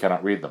 and we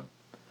cannot read them.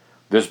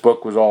 This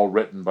book was all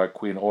written by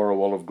Queen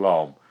Orual of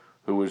Glome,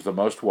 who was the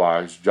most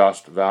wise,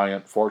 just,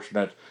 valiant,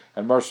 fortunate,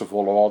 and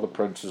merciful of all the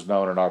princes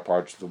known in our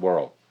parts of the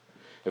world.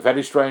 If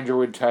any stranger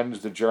who intends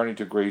the journey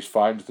to Greece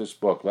finds this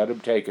book, let him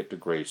take it to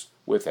Greece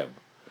with him,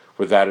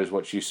 for that is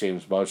what she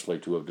seems mostly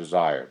to have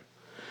desired.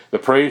 The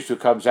priest who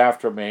comes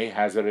after me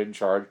has it in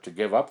charge to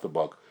give up the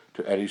book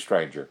to any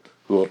stranger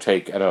who will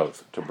take an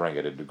oath to bring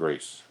it into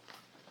Greece.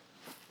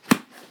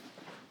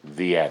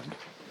 The end.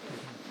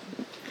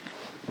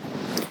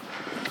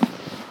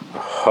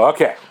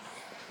 Okay.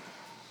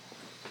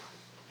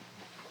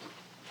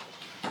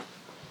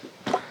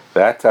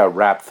 That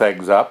wrapped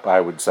things up,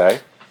 I would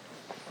say.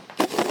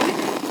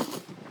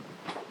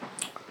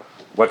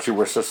 What you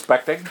were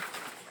suspecting?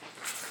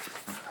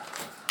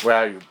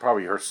 Well,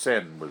 probably her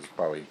sin was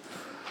probably...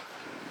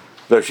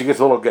 Though she gets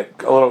a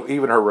little,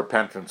 even her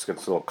repentance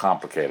gets a little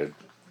complicated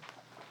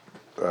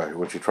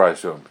when she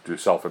tries to do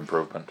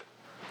self-improvement,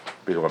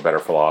 become a better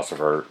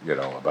philosopher,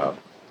 about,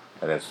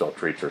 and then still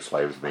treats her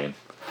slaves mean.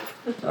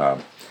 A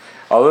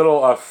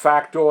little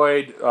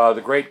factoid,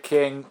 the great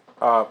king,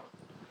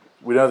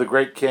 we know the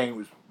great king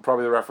was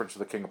probably the reference to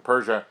the king of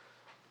Persia.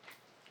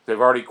 They've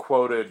already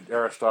quoted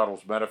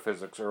Aristotle's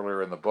Metaphysics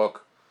earlier in the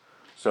book,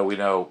 so we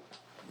know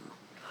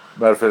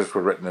Metaphysics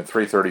were written in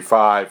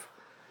 335,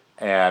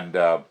 and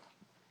the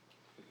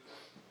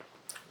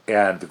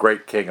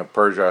great king of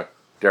Persia,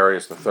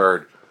 Darius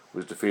III,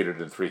 was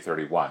defeated in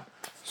 331.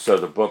 So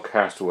the book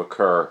has to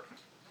occur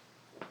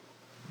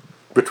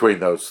between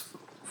those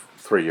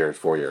 4 years.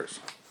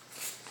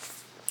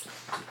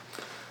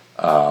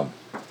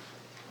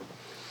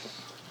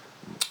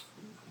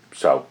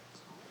 So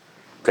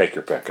take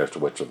your pick as to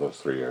which of those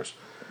 3 years.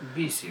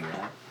 BC,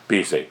 right?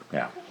 BC,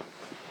 yeah.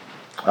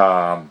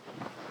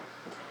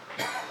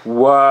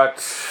 What?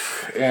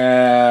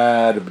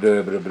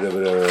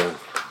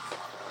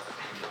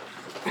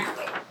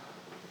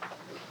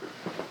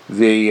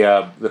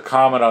 The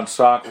comment on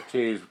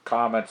Socrates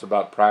comments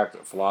about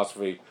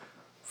philosophy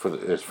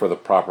is for the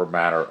proper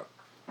manner,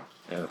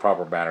 and the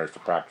proper manner is to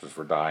practice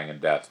for dying and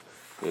death,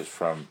 is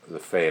from the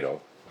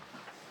Phaedo.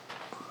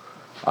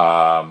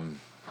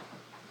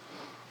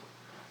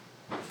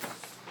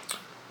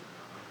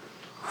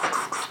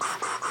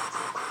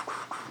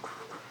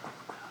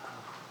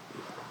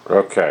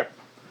 Okay.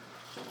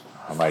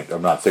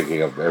 I'm not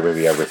thinking of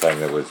maybe everything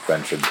that was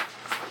mentioned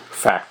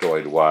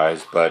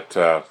factoid-wise, but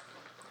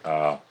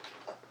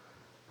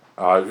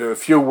a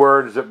few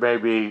words that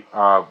maybe,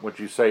 would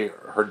you say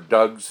her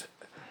Doug's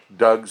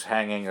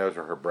hanging, those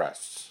are her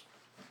breasts.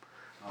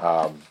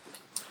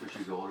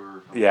 She's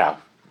older. Yeah,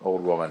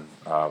 old woman,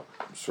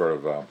 sort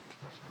of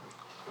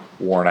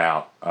worn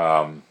out.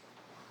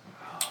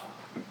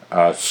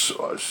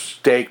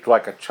 Staked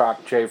like a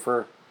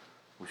cockchafer,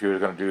 she was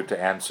going to do to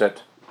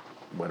Ansit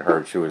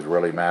when she was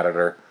really mad at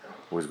her,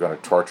 was going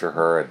to torture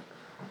her and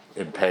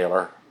impale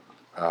her.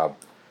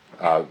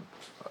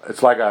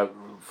 It's like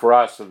for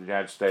us in the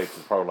United States,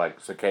 it's probably like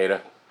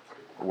cicada,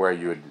 where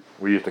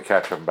we used to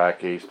catch them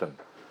back east and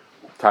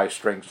tie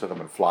strings to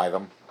them and fly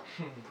them.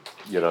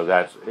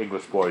 That's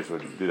English boys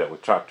would do that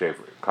with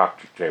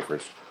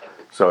cockchafers.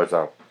 So it's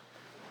a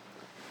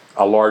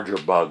larger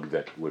bug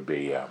that would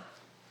be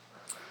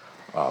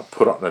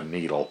put on a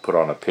needle, put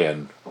on a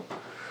pin.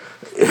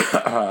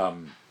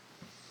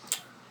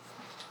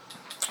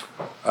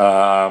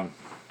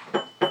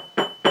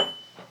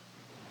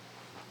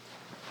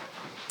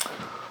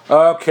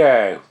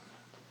 Okay.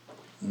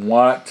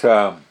 What?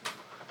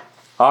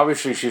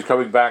 Obviously, she's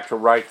coming back to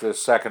write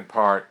this second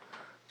part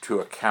to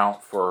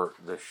account for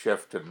the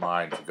shift in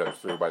mind she goes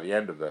through by the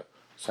end of the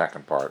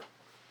second part.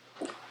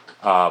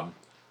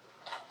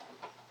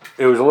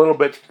 It was a little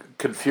bit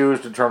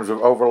confused in terms of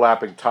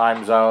overlapping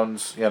time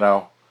zones,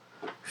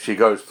 She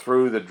goes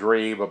through the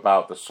dream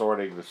about the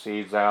sorting the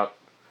seeds out.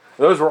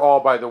 Those were all,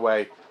 by the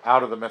way,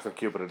 out of the myth of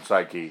Cupid and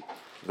Psyche.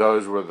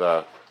 Those were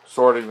the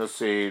sorting the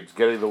seeds,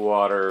 getting the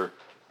water,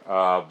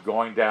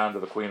 going down to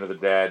the Queen of the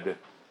Dead.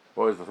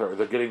 What was the third?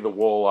 They're getting the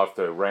wool off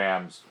the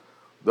rams.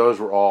 Those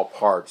were all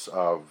parts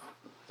of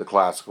the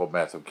classical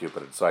myth of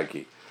Cupid and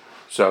Psyche.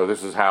 So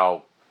this is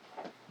how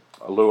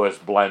Lewis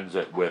blends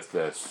it with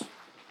this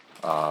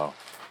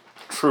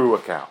true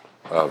account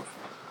of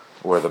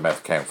where the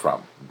myth came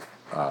from.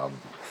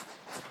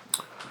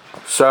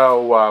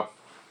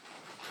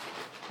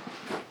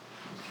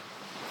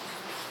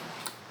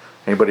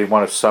 Anybody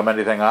want to sum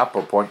anything up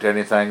or point to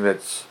anything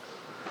that's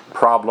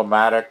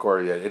problematic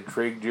or that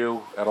intrigued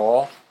you at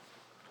all?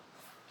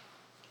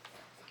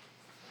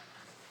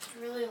 I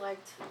really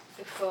liked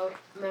the quote,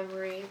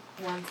 "Memory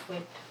once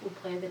whipped will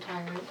play the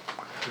tyrant."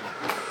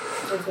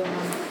 That's a good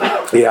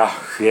one.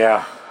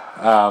 Yeah.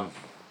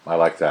 I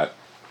like that.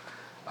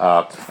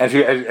 And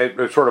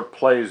it sort of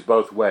plays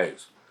both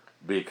ways,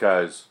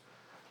 because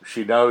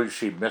she knows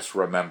she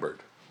misremembered.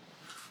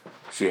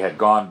 She had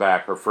gone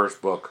back. Her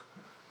first book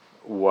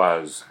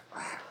was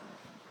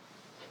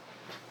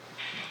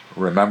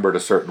remembered a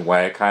certain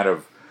way, kind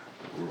of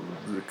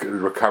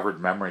recovered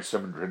memory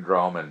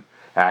syndrome and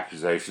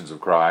accusations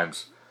of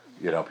crimes.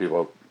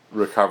 People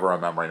recover a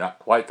memory not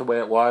quite the way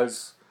it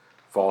was.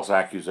 False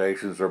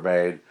accusations are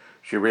made.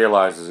 She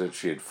realizes that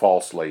she had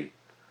falsely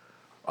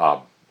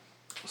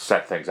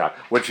set things out.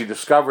 When she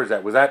discovers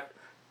that, was that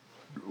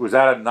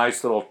a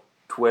nice little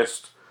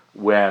twist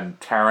when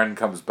Taryn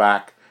comes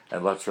back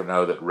and lets her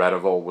know that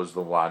Redival was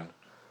the one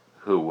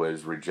who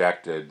was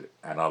rejected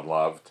and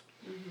unloved?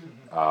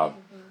 And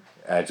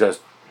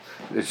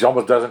it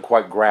almost doesn't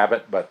quite grab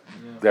it, but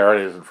there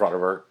it is in front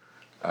of her.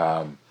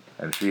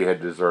 And she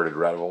had deserted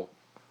Redival.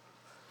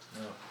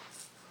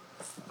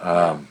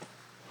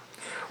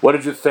 What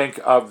did you think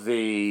of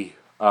the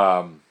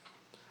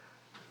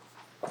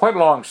quite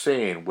long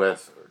scene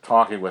with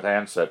talking with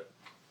Ansett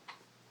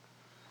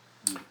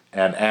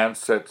and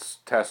Ansett's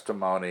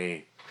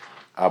testimony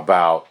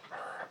about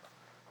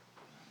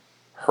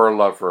her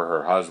love for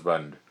her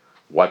husband,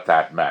 what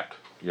that meant?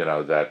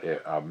 That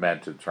it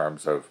meant in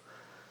terms of,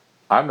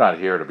 I'm not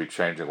here to be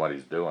changing what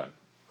he's doing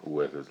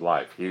with his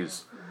life.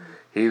 He's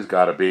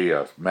got to be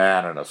a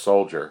man and a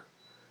soldier,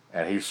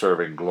 and he's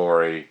serving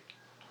glory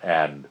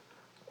and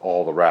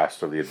all the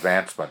rest of the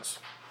advancements.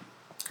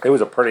 It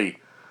was a pretty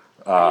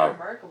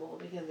remarkable,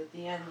 because at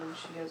the end when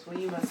she goes, well,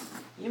 you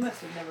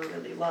must have never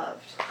really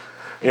loved.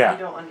 Yeah. You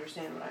don't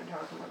understand what I'm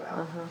talking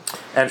about.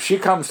 And she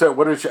comes to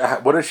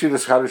how does she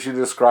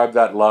describe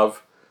that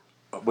love?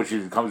 When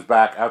she comes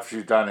back after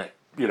she's done it,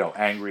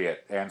 angry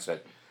at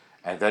Ansett,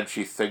 and then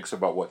she thinks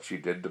about what she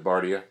did to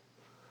Bardia,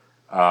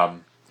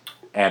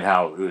 and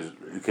how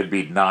it could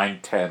be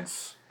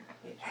 9/10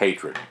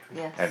 hatred,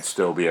 Yes. and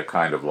still be a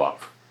kind of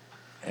love,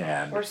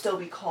 Or still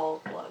be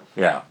called love.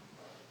 yeah.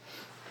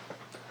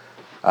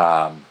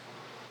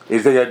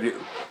 Is it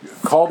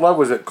called love?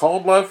 Was it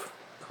called love?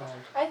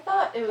 I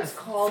thought it was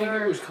called. I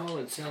think it was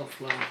called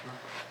self-love.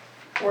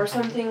 Or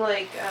something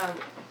like,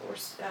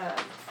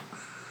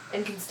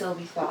 and can still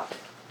be thought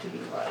to be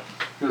love.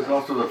 There's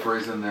also the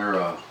phrase in there,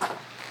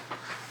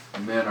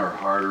 men are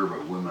harder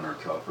but women are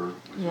tougher. Which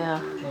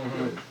Yeah. is very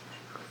good.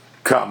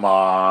 Come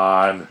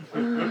on.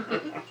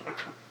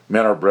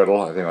 Men are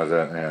brittle. I think it was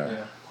it.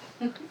 Yeah.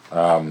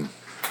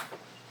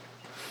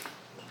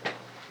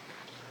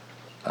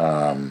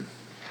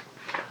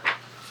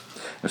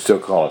 And still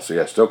call it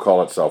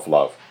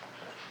self-love.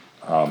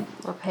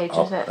 What page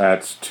is it?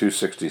 That's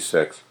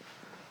 266.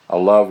 A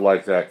love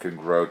like that can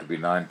grow to be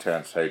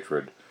 9/10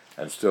 hatred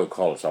and still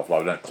call it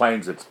self-love. And it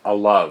claims it's a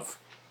love.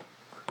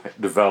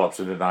 It develops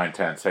into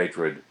 9/10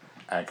 hatred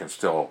and can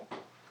still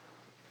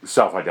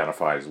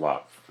self-identify as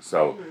love.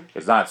 So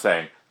it's not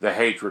saying the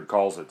hatred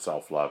calls it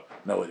self-love.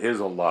 No, it is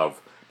a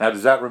love. Now,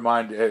 does that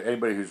remind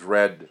anybody who's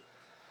read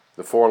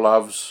The Four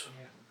Loves?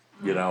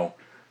 You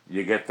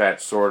get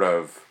that sort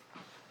of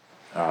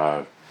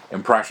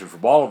impression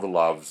from all of the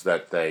loves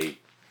that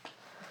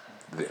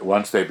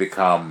once they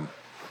become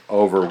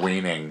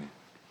overweening,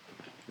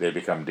 they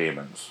become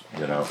demons.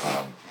 Yeah.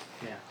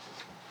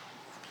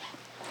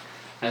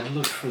 I'd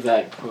looked for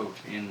that quote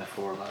in The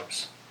Four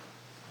Loves.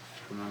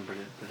 I remembered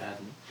it, but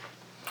hadn't.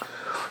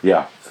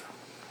 Yeah,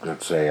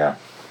 let's say.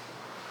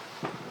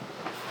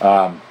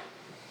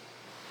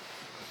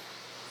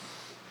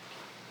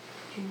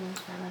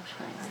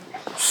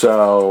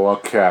 So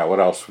okay, what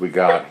else we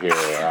got here?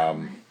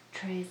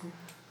 Trays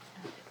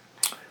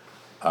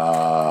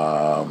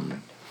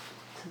and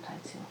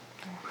sometimes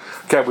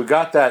Okay, we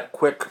got that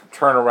quick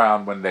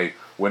turnaround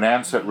when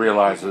Ansett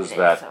realizes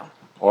that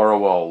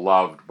Orual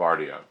loved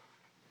Bardia,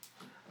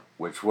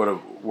 which would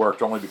have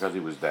worked only because he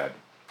was dead.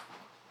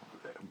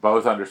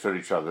 Both understood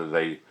each other.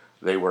 They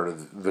were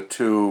the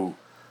two,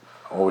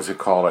 what was it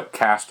called?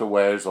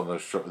 Castaways on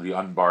the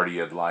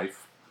unbardiad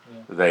life. Yeah.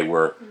 They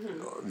were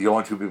the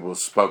only two people who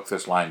spoke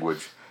this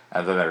language,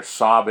 and then they're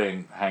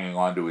sobbing, hanging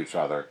on to each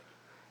other,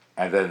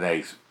 and then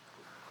they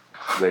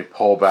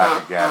pull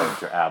back again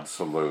into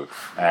absolute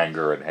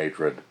anger and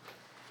hatred,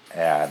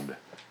 and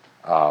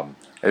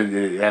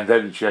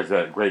then she has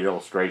that great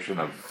illustration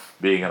of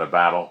being in a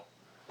battle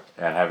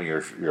and having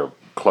your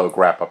cloak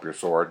wrap up your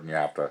sword, and you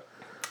have to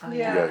And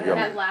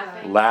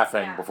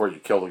laughing Yeah. before you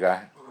kill the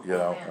guy.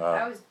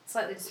 That was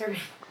slightly disturbing.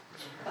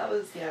 That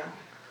was, yeah.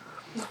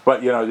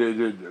 But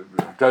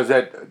does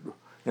it?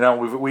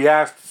 We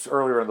asked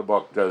earlier in the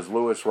book, does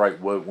Lewis write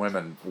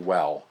women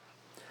well?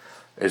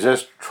 Is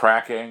this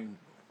tracking?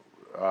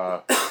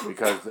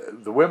 Because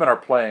the women are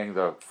playing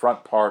the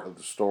front part of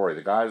the story.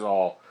 The guys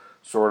all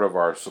sort of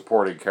are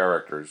supporting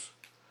characters.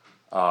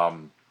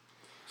 So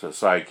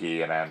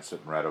Psyche and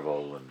Ansett and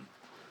Redival and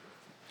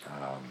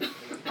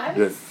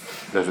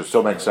does it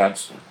still make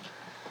sense?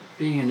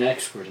 Being an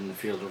expert in the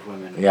field of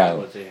women, Yeah.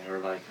 what they are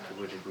like, I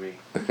would agree.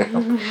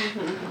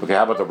 Okay,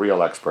 how about the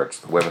real experts,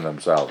 the women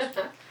themselves? I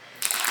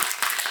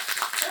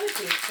would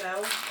think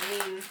so.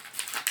 I mean,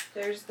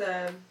 there's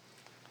the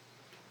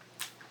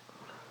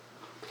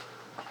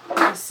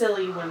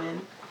silly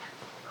women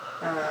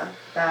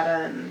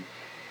Bada and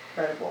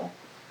Credible,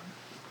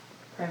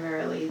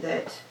 primarily,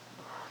 that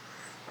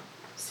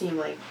seem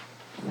like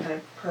kind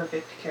of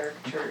perfect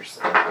caricatures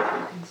of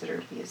what you consider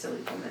to be a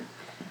silly woman.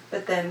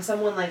 But then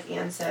someone like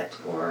Ansett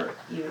or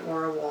even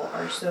Orwell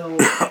are so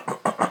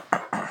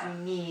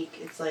unique.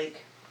 It's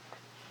like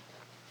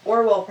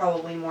Orwell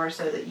probably more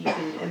so that you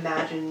can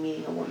imagine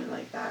meeting a woman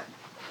like that.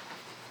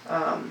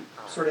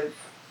 Sort of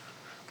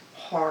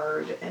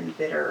hard and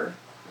bitter,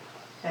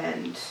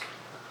 and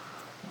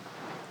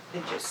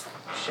it just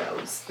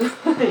shows.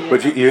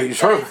 But you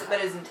sort of...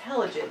 But is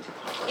intelligent.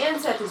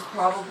 Ansett is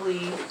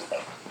probably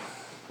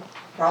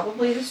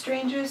the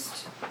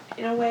strangest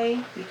in a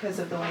way because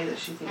of the way that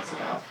she thinks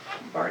about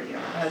Bardia,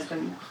 her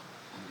husband.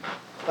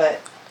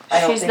 But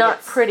I don't She's think not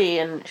it's, pretty,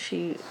 and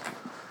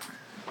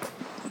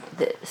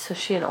so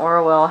she and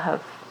Orwell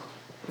have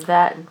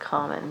that in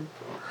common.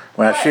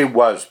 Well, she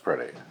was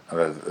pretty.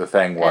 The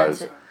thing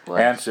was,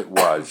 Ansett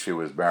was, she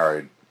was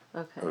married. It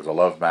Okay. was a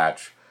love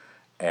match,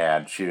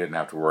 and she didn't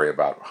have to worry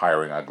about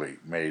hiring ugly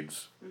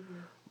maids.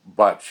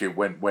 But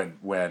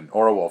when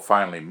Orwell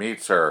finally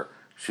meets her,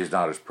 she's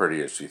not as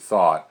pretty as she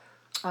thought,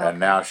 and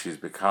now she's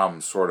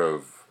become sort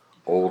of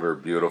older,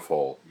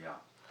 beautiful. Yeah.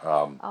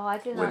 Oh, I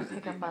did not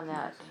pick up on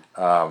that.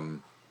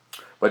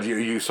 But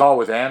you saw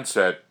with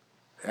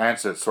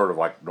Ansett's sort of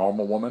like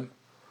normal woman,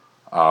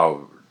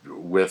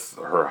 with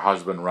her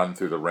husband run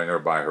through the ringer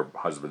by her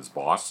husband's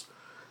boss,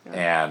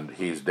 and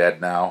he's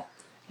dead now,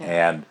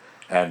 and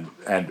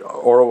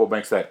Orwell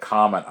makes that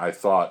comment. I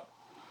thought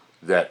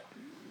that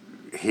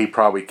he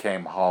probably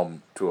came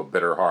home to a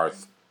bitter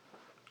hearth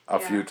a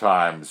few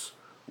times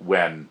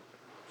when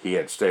he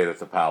had stayed at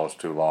the palace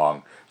too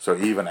long. So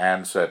even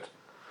Ansett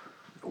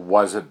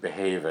wasn't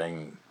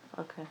behaving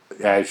Okay.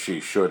 as she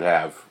should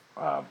have,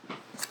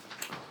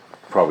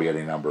 probably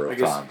any number of I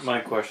guess times. my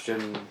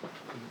question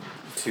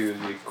to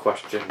the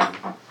question,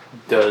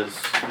 does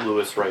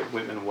Lewis write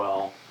Whitman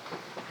well?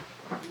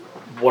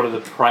 What are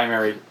the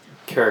primary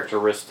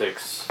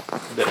characteristics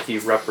that he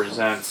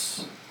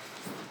represents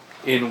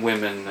in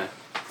women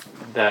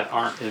that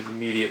aren't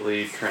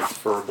immediately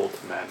transferable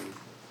to men?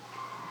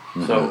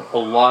 So a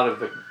lot of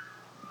the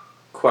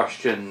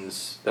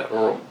questions that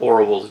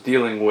Orwell's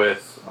dealing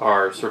with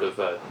are sort of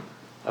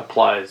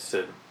applies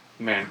to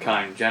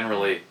mankind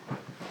generally.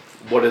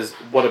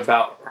 What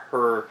about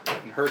her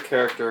and her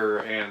character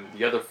and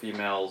the other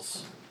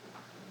females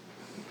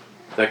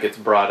that gets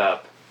brought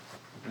up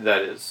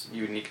that is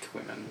unique to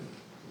women?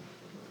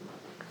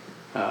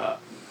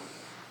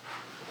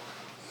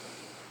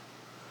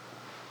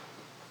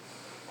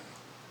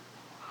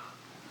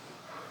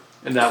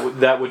 And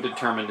that would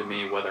determine to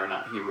me whether or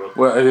not he wrote.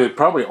 Well,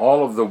 probably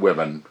all of the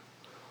women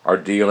are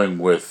dealing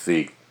with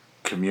the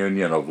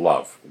communion of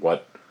love.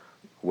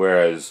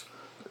 Whereas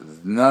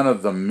none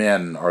of the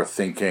men are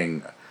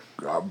thinking.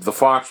 The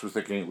Fox was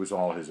thinking it was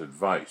all his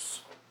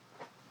advice.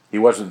 He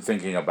wasn't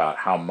thinking about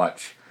how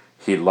much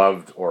he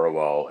loved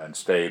Orwell and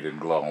stayed in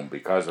Gloam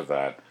because of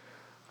that.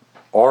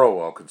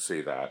 Orwell could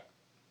see that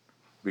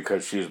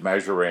because she's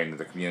measuring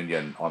the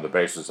communion on the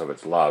basis of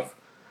its love.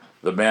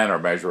 The men are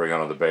measuring it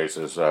on the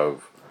basis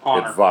of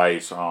Honor.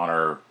 advice,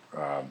 honor,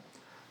 and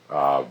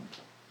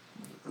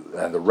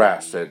the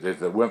rest. And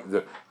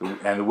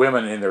the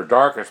women in their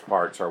darkest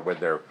parts are when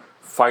they're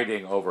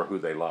fighting over who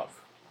they love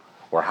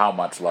or how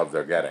much love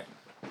they're getting.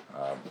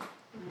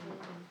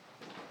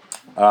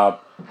 Go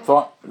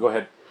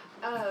ahead.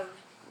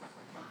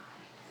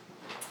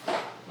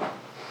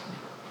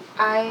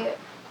 I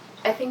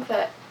think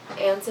that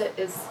Ansett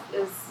is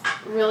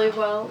really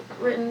well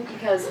written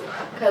because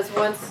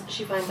once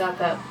she finds out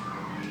that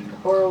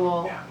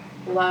Orwell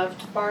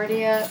loved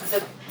Bardia,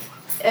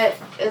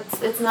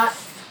 it's not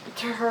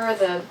to her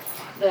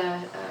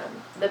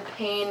the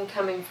pain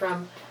coming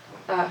from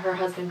her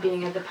husband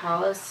being at the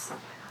palace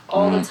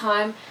all the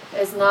time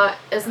is not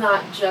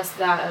just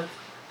that of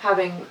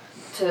having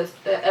to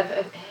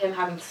of him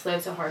having to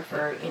slave so hard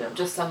for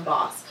just some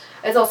boss.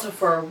 It's also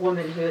for a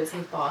woman who is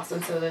his boss,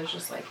 and so there's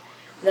just like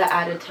the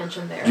added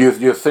tension there. Do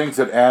you think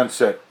that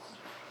Ansett,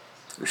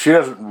 she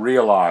doesn't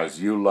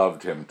realize you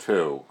loved him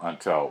too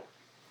until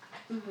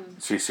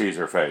she sees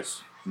her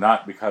face?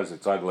 Not because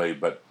it's ugly,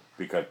 but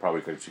probably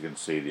because she can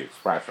see the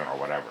expression or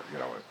whatever,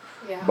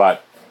 Yeah.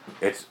 But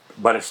it's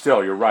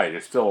still, you're right.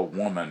 It's still a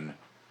woman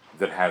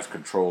that has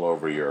control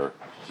over your.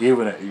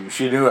 Even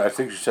she knew. I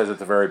think she says at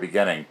the very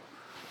beginning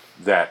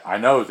that I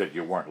know that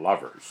you weren't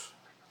lovers.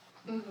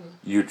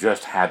 You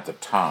just had the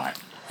time.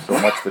 So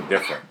what's the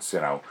difference?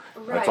 Right.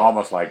 It's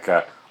almost like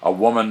a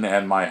woman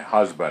and my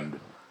husband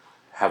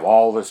have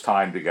all this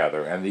time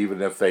together, and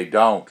even if they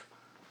don't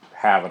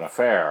have an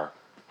affair,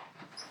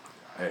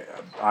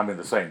 I'm in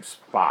the same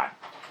spot.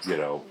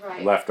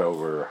 Right.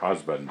 Leftover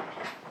husband,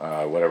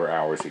 whatever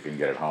hours he can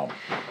get at home.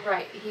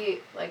 Right. He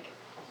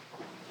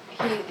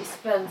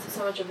spends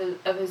so much of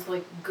his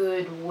like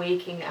good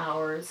waking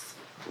hours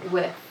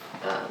with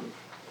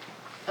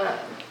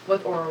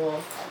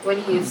Orwell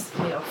when he's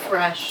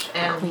fresh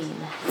and Clean.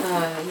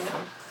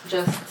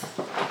 just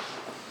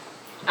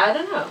I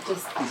don't know.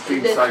 Just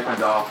He's being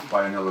siphoned off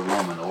by another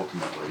woman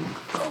ultimately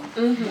from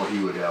what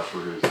he would have for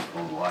his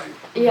own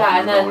life. Yeah,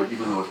 and then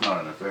even though it's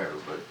not an affair,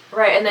 but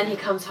right, and then he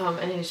comes home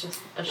and he's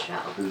just a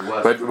shell. his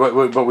less. But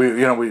we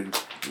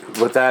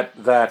with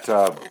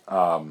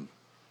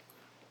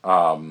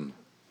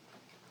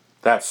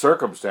that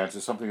circumstance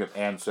is something that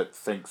Ansett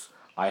thinks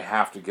I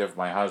have to give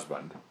my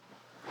husband,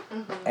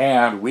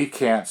 and we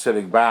can't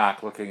sitting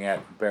back looking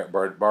at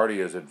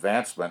Bardia's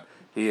advancement.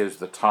 He is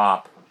the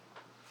top.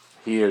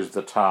 He is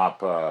the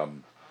top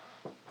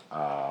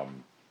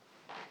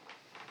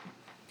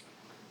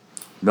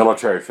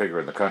military figure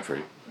in the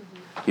country.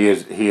 He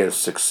has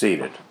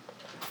succeeded,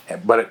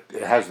 but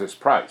it has this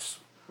price.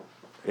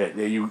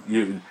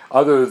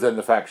 Other than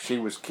the fact she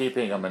was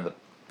keeping him in the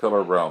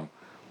pillar room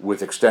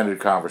with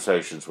extended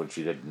conversations when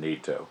she didn't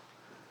need to,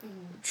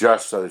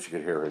 just so that she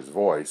could hear his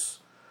voice.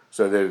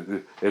 So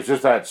there's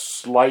just that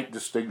slight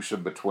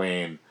distinction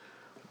between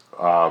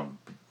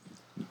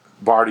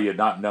Bardia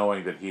not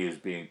knowing that he is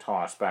being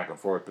tossed back and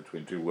forth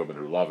between two women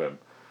who love him.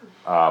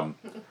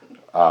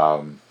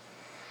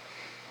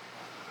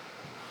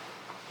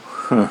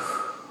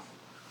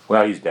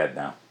 Well, he's dead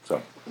now,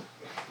 so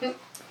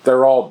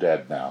they're all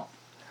dead now.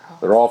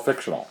 They're all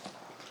fictional.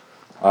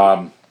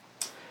 How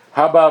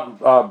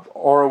about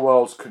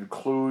Orwell's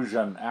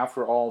conclusion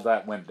after all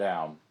that went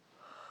down,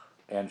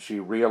 and she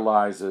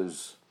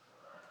realizes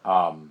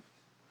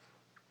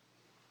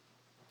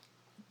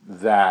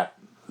that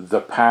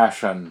the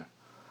passion,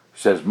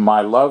 says,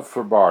 my love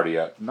for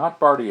Bardia, not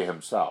Bardia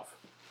himself,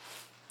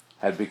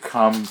 had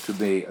become to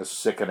me a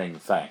sickening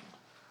thing.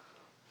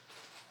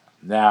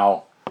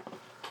 Now,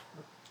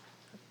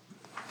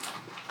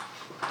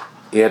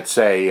 it's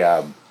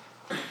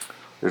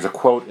there's a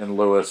quote in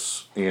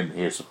Lewis, he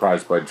is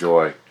surprised by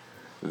joy,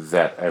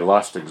 that a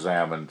lust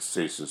examined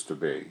ceases to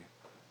be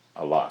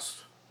a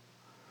lust.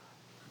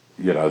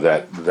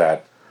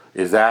 That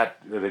is that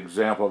an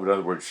example of, in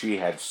other words, she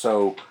had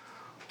so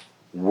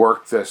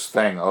worked this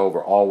thing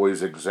over,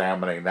 always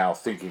examining, now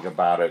thinking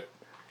about it,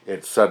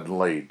 it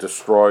suddenly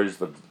destroys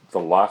the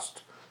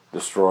lust,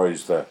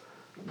 destroys the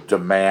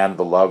demand,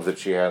 the love that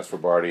she has for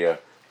Bardia,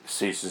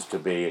 ceases to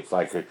be. It's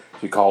like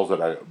he calls it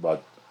a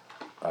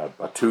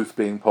tooth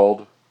being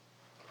pulled.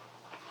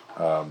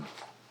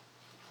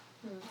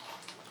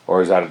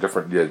 Or is that a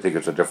different? Do you think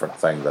it's a different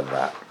thing than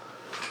that?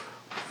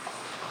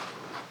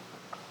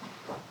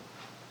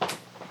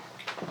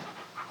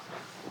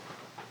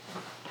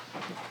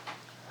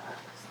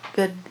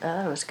 Good.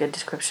 That was a good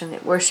description.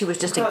 Where she was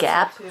just a Thought so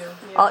gap. too,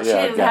 yeah. She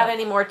Yeah, didn't gap. have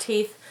any more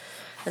teeth,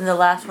 and the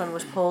last one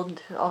was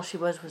pulled. All she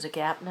was a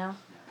gap now.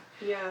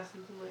 Yeah,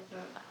 something like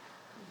that.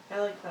 I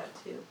like that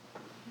too.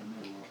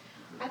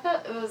 I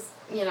thought it was,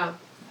 yeah,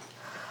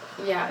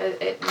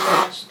 it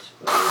matched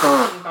what you were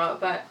talking about,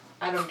 but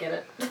I don't get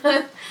it.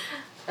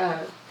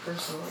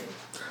 Personally.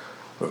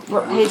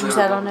 What page was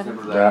that on?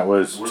 Evan? That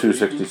was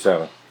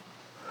 267.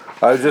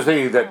 I was just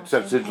thinking that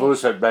since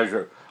Lewis had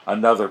measured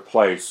another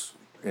place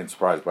in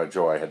Surprised by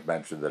Joy, had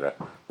mentioned that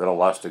a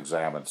lust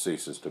examined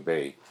ceases to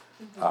be,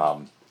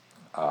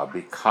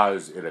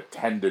 because it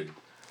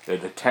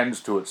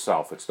attends to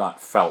itself. It's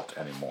not felt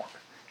anymore.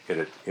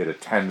 It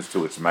attends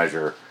to its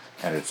measure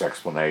and its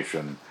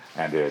explanation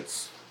and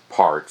its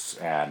parts,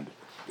 and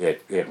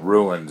it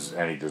ruins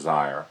any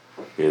desire.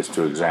 Is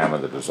to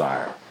examine the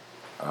desire.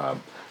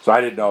 So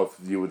I didn't know if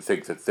you would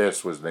think that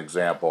this was an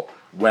example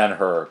when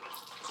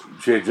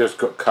she had just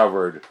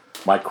covered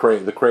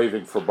the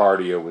craving for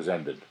Bardia was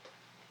ended.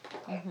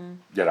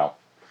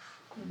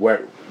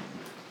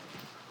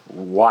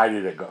 Why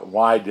did it go?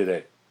 Why did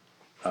it?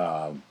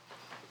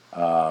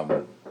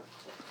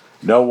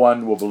 No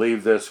one will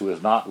believe this who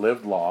has not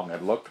lived long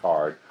and looked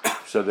hard,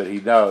 so that he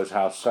knows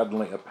how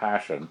suddenly a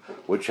passion,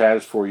 which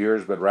has for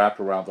years been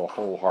wrapped around the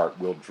whole heart,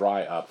 will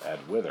dry up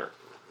and wither.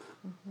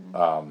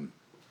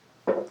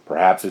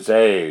 Perhaps it's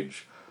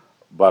age,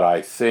 but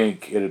I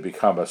think it had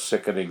become a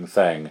sickening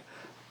thing.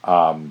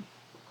 So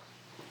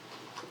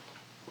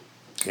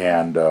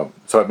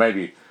it may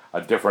be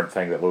a different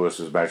thing that Lewis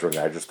is measuring.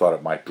 I just thought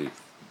it might be.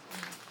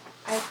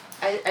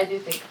 I do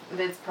think that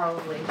it's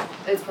probably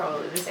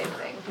the same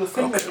thing. The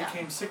thing that Yeah.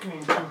 became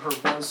sickening to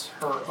her was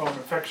her own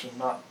affection,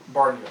 not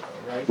Bardia,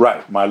 though, right?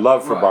 Right, my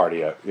love for Right.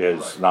 Bardia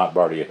is Right. not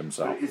Bardia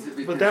himself. Is it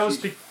because But that was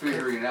she's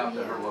figuring out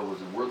that her love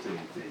wasn't worth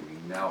anything,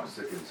 and now it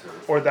sickens her?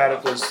 Or that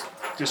it was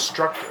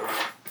destructive.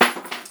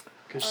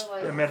 Because, Or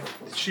like- I mean,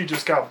 she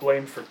just got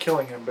blamed for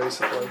killing him,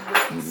 basically.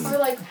 Or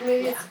like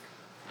maybe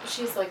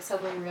she's like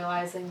suddenly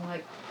realizing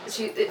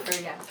she's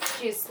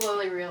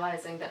slowly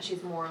realizing that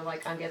she's more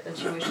like Ungit than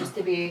she wishes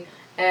to be,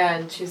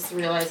 and she's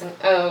realizing,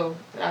 oh,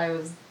 I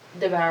was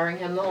devouring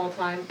him the whole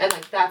time, and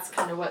like that's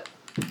kind of what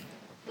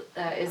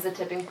is the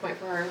tipping point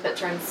for her that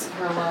turns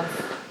her love.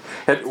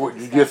 Do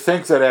you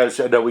think that as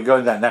we go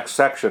in that next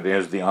section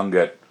is the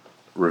Ungit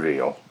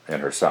reveal in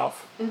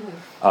herself?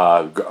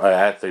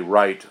 At the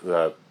rite,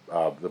 the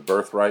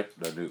birthright,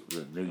 the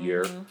new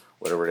year,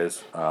 whatever it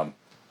is,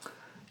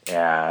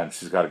 and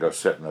she's got to go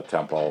sit in the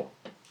temple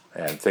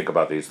and think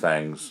about these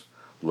things,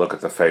 look at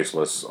the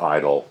faceless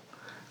idol,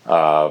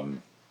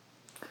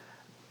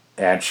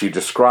 and she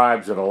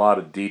describes in a lot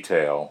of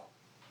detail.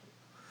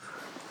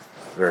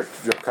 There are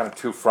kind of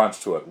two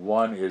fronts to it.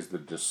 One is the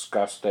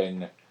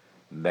disgusting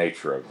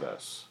nature of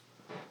this.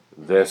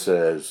 This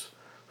is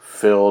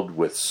filled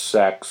with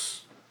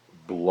sex,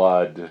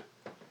 blood,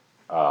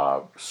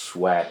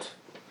 sweat,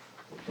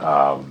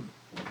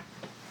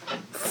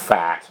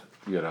 fat,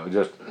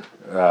 just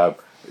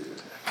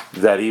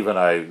that even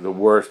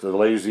the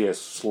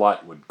laziest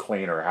slut would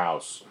clean her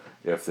house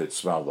if it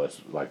smelled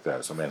like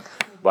this. I mean,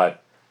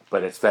 but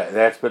it's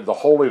that's been the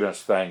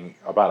holiness thing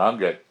about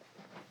Ungit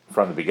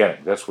from the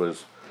beginning. This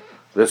was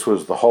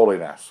the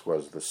holiness,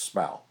 was the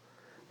smell.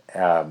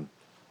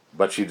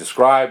 But she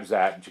describes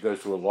that, and she goes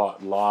through a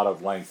lot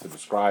of length to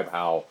describe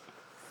how,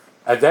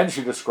 and then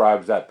she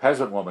describes that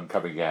peasant woman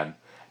coming in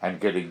and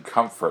getting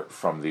comfort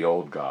from the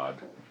old god.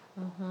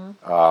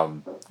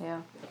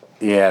 Yeah.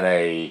 In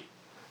a,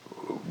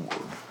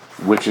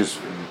 which is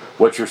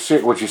what you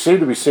seem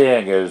to be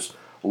seeing is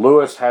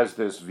Lewis has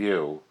this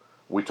view.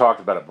 We talked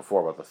about it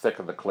before about the thick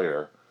and the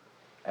clear,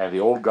 and the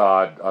old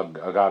god,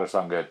 goddess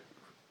Ungit,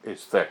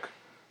 is thick.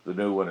 The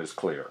new one is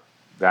clear.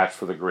 That's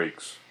for the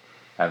Greeks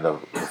and the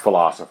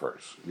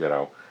philosophers.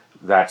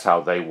 That's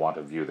how they want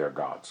to view their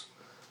gods.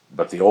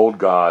 But the old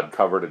god,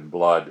 covered in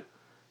blood,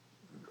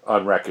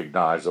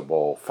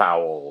 unrecognizable,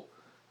 foul,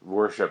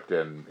 worshipped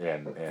in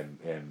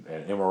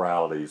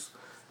immoralities,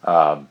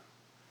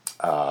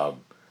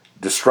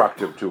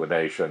 destructive to a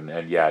nation,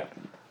 and yet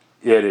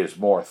it is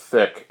more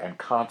thick and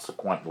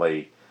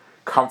consequently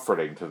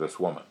comforting to this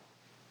woman.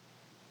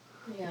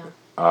 Yeah.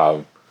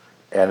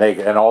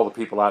 And all the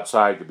people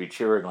outside could be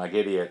cheering like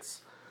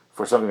idiots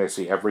for something they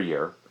see every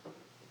year,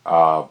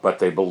 but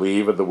they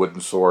believe in the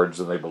wooden swords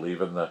and they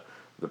believe in the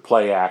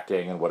play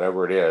acting and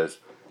whatever it is.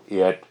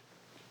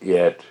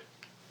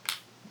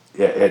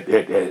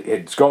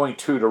 It's going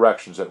two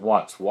directions at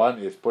once. One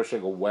is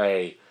pushing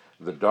away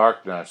the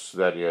darkness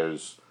that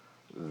is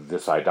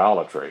this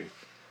idolatry,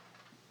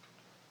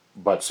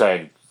 but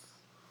saying,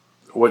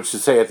 what should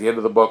say at the end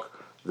of the book,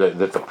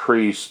 that the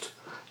priest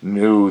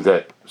knew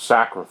that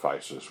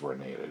sacrifices were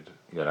needed.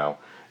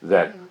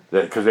 That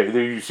because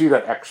you see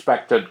that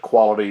expectant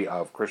quality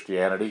of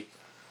Christianity.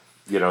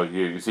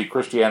 You see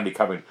Christianity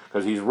coming,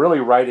 because he's really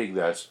writing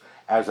this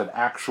as an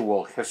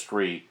actual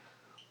history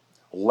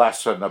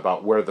lesson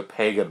about where the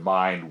pagan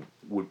mind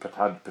would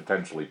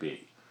potentially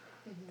be,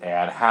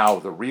 and how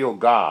the real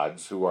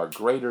gods, who are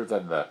greater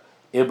than the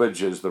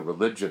images the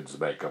religions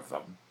make of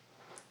them.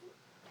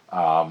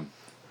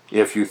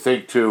 If you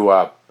think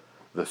to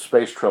the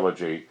Space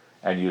Trilogy,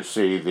 and you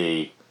see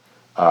the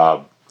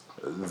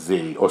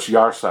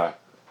Osyarsa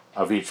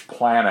of each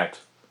planet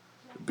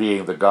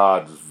being the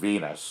god's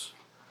Venus,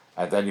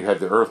 and then you had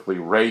the earthly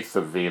wraith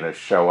of Venus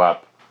show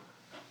up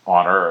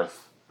on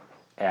Earth,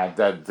 and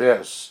then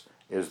this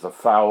is the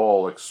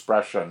foul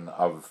expression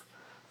of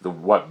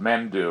what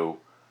men do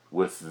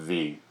with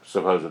the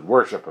supposed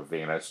worship of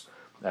Venus,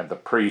 and the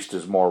priest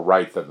is more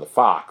right than the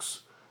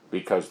fox,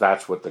 because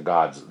that's what the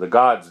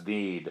gods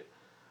need,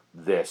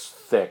 this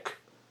thick,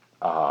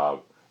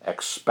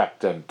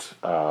 expectant,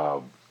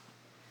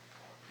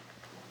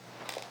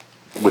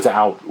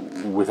 without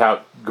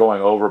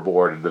going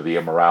overboard into the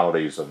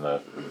immoralities and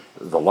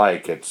the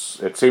like. It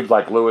seems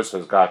like Lewis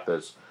has got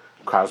this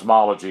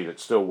cosmology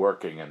that's still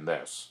working in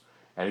this,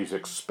 and he's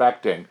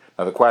expecting.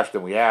 Now, the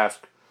question we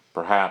ask,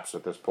 perhaps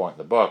at this point in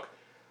the book,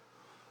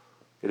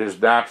 it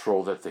is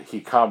natural that he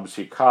comes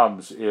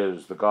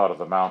is the god of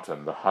the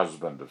mountain, the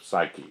husband of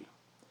Psyche.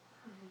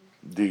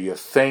 Do you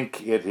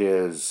think it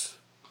is?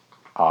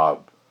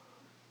 Do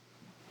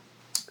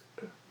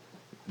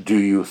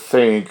you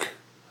think?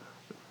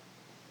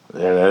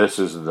 And this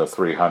is in the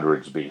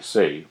 300s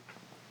BC,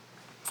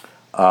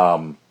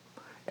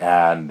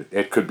 and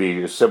it could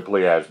be as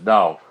simply as,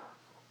 no,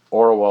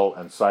 Orual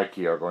and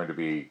Psyche are going to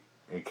be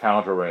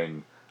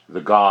encountering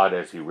the god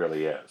as he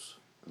really is,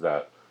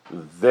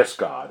 this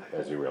god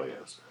as he really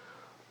is.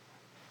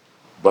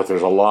 But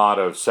there's a lot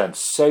of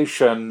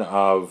sensation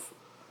of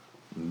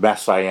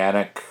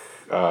messianic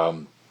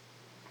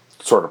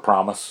sort of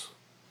promise.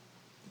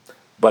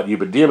 But you've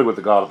been dealing with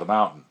the god of the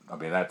mountain. I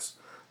mean, that's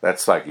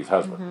Psyche's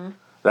husband. Mm-hmm.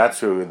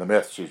 That's who in the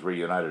myth she's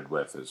reunited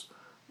with is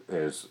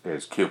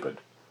Cupid,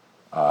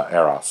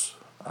 Eros.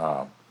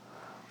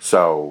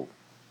 So,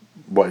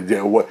 what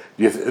do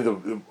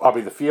you? I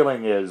mean, the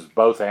feeling is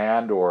both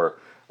and, or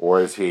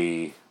is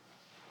he?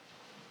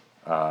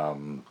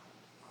 Kind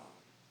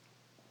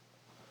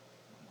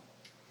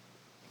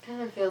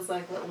of feels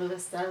like what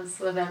Lewis does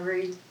with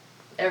every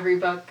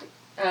book.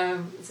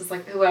 It's just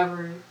like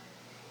whoever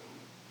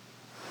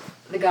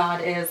the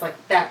god is,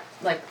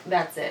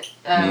 that's it.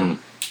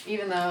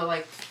 Even though,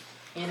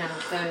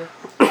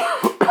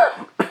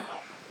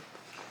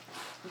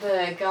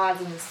 the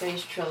gods in the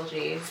Space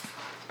Trilogy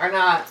are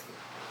not,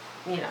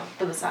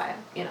 the Messiah,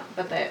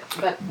 but they're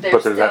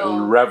there's still that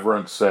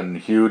reverence and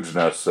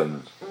hugeness,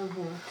 and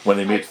when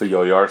he meets the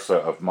Yoyarsa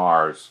of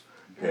Mars,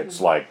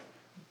 it's like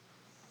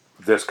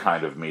this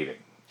kind of meeting.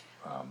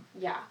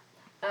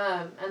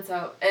 And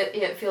so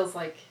it feels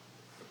like,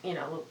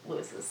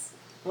 Lewis is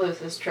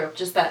Lewis's trope.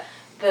 Just that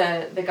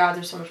the gods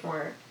are so much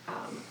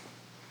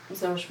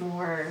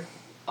more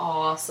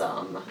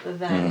awesome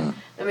than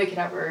we could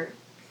ever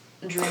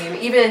dream.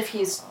 Even if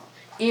he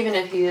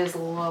is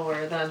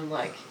lower than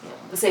like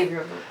the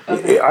savior of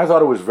I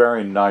thought it was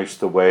very nice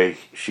the way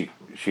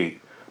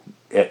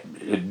it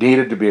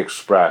needed to be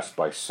expressed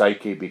by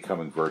Psyche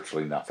becoming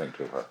virtually nothing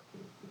to her.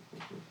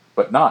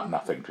 But not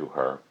nothing to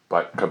her,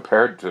 but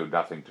compared to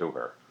nothing to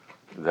her.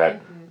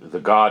 That the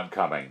God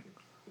coming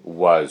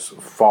was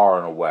far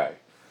and away,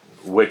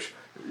 which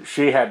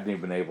she hadn't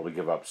even been able to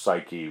give up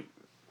Psyche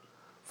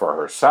for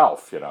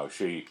herself,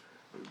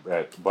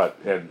 but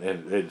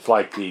it's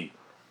like you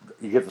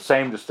get the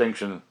same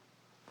distinction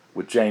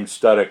with Jane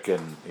Studdick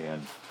in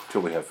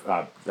Till We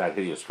Have That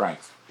Hideous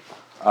Strength,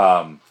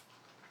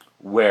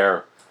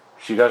 where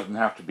she doesn't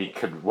have to be,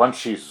 once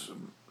she's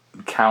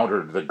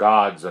encountered the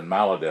gods in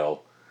Maladil,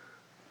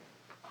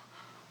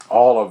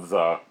 all of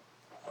the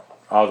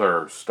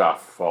other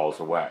stuff falls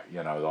away,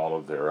 all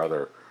of their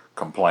other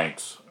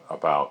complaints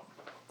about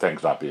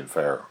things not being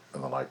fair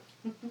and the like.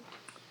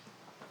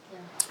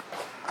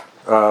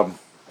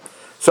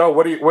 So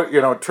what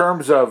in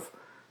terms of,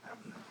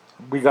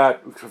 we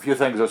got a few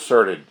things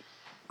asserted.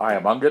 I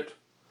am Ungit.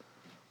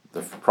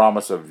 The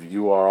promise of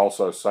you are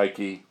also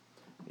Psyche.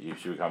 You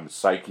should become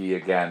Psyche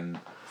again.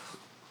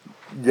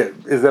 Yeah,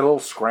 is it a little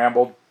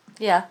scrambled?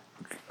 Yeah.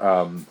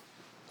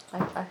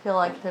 I feel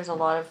like there's a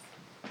lot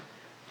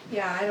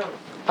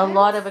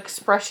of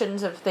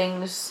expressions of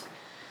things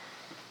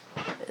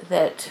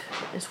that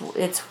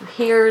it's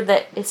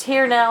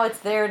here now, it's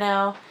there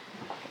now.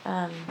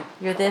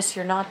 You're this,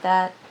 you're not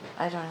that.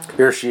 I don't know.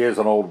 Here she is,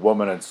 an old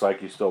woman, and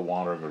Psyche's still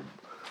wandering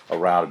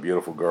around, a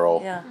beautiful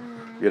girl. Yeah.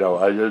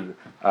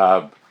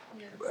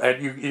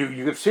 And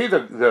you can see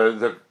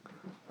the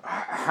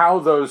how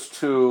those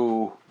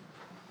two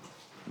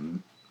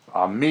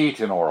meet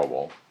in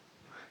Orual.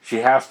 She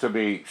has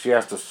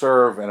to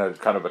serve in a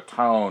kind of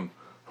atone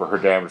for her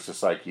damage to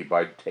Psyche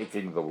by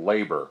taking the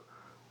labor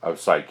of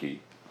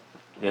Psyche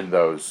in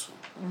those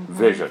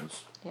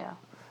visions. Yeah.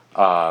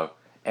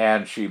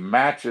 And she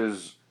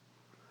matches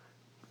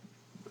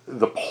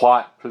the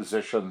plot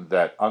position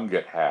that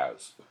Ungit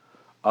has.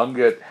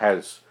 Ungit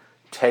has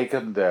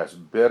taken this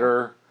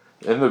bitter,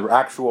 in the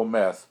actual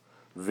myth,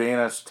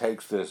 Venus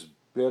takes this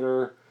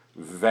bitter,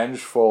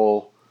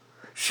 vengeful,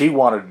 she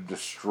wanted to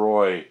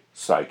destroy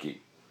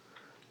Psyche.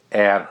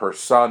 And her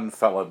son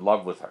fell in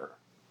love with her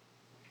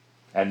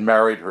and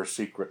married her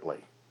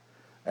secretly.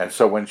 And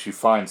so when she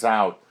finds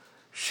out,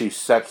 she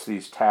sets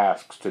these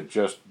tasks to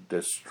just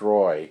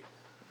destroy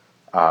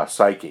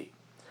Psyche.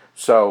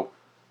 So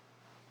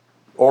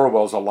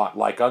Orual's a lot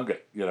like Ungit.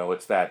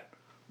 It's that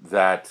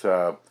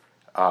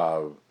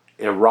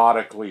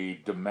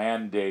erotically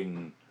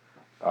demanding,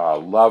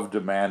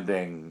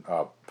 love-demanding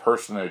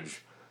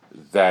personage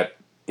that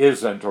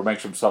isn't, or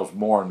makes themselves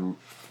more and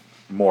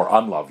more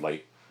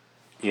unlovely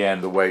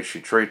in the way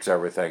she treats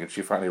everything, and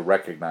she finally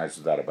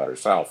recognizes that about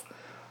herself.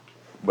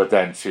 But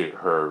then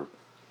her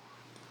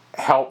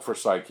help for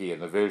Psyche in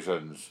the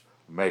visions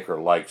make her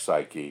like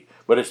Psyche,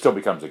 but it still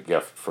becomes a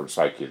gift from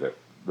Psyche, that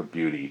the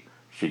beauty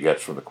she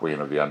gets from the queen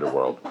of the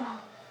underworld.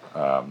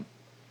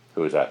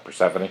 Who is that,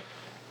 Persephone?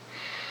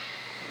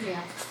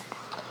 Yeah.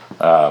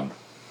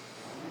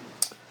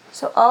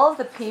 So all of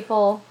the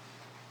people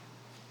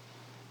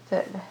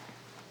that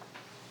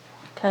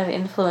kind of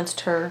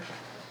influenced her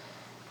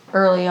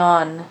early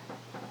on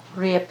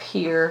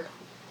reappear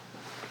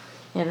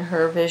in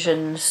her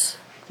visions.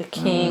 The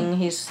king,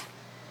 he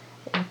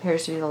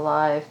appears to be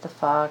alive. The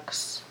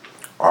fox.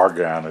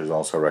 Argan is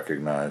also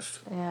recognized.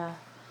 Yeah.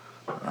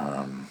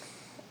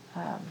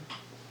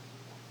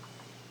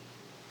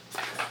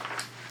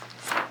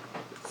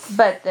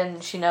 But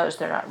then she knows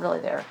they're not really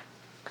there,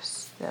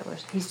 because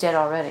he's dead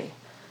already.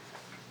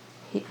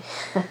 He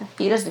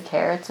doesn't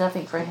care. It's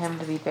nothing for him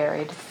to be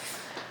buried.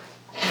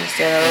 He's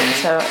dead already.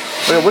 So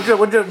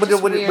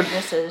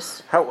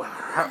weirdnesses.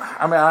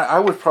 I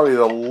was probably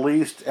the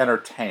least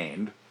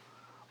entertained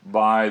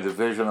by the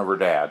vision of her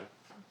dad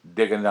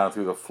digging down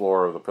through the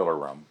floor of the pillar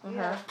room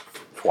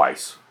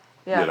twice.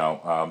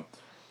 Yeah.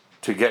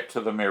 To get to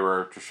the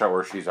mirror to show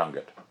her she's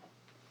Ungit.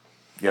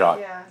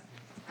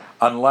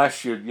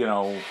 Unless you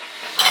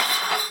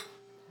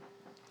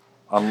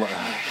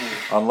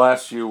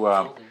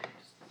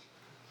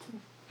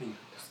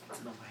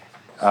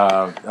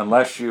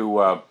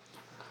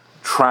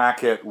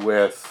track it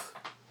with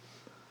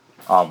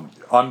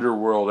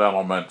underworld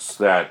elements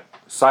that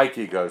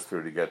Psyche goes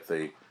through to get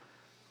the.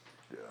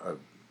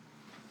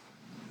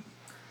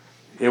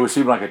 It would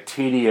seem like a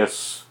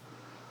tedious,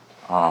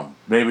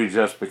 maybe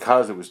just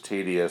because it was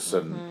tedious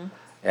and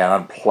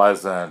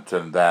unpleasant,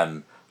 and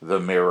then the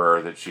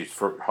mirror that she's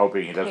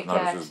hoping he doesn't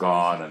notice is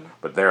gone,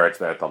 but there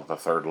it's at the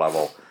third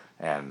level,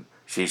 and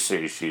she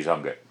sees she's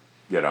Ungit,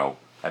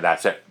 and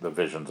that's it. The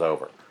vision's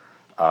over.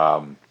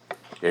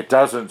 It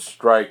doesn't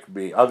strike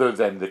me, other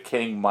than the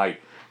king might.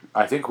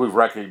 I think we've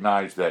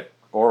recognized that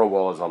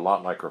Orual is a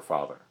lot like her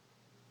father.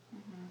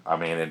 I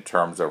mean, in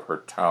terms of her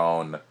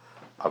tone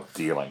of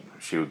dealing,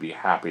 she would be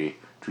happy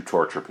to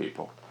torture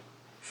people.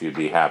 She'd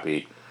be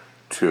happy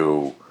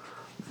to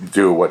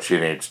do what she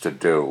needs to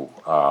do,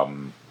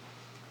 and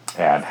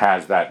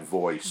has that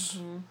voice.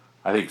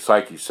 I think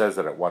Psyche says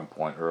it at one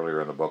point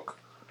earlier in the book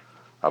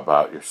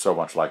about you're so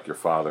much like your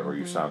father, or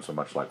you sound so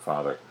much like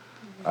father.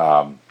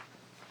 So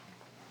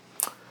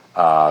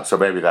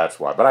maybe that's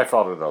why. But I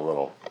felt it a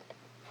little.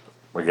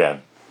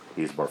 Again,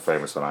 he's more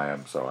famous than I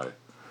am, so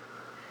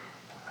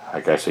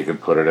I guess he can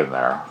put it in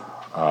there.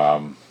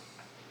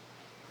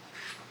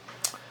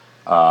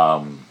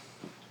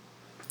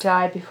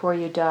 Die before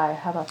you die.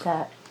 How about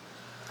that?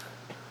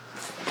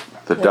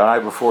 The die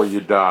before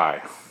you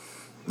die.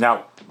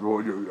 Now,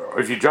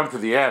 if you jump to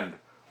the end,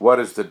 what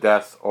is the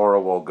death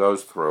Orual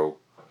goes through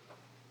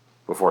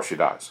before she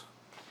dies?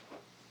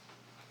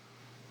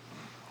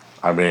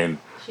 I mean,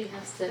 She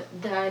has to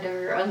die to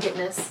her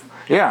ungoodness.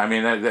 yeah, I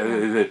mean,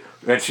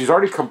 and she's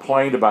already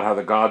complained about how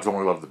the gods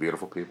only love the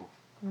beautiful people.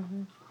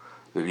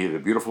 The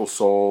beautiful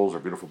souls or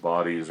beautiful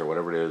bodies or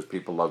whatever it is,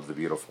 people love the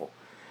beautiful.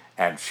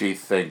 And she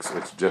thinks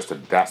it's just a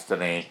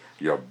destiny,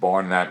 you're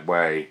born that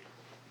way,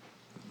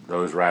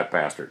 those rat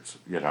bastards,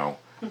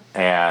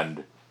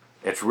 And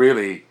it's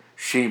really,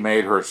 she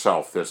made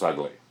herself this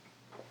ugly.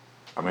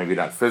 Or maybe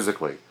not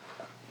physically,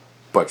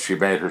 but she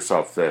made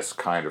herself this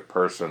kind of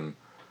person.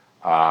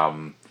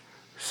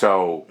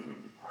 So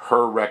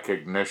her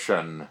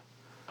recognition,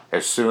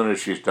 as soon as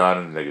she's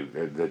done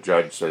and the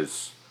judge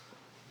says,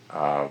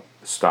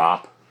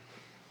 stop,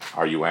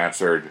 are you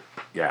answered?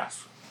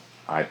 Yes.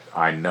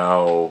 I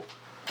know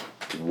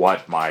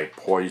what my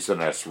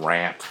poisonous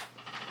rant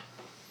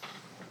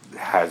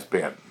has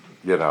been,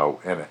 and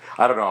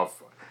I don't know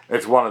if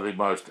it's one of the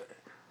most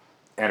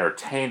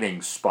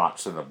entertaining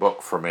spots in the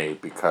book for me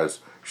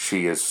because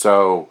she is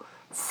so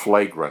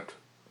flagrant.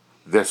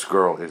 This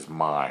girl is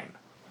mine.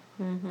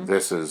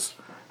 This is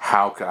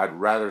I'd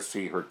rather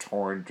see her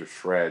torn to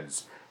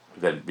shreds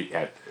than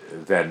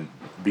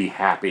be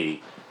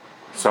happy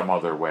some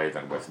other way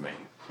than with me.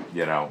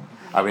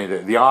 I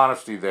mean, the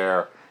honesty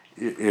there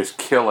is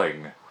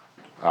killing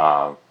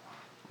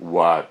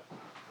what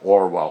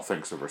Orual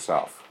thinks of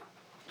herself.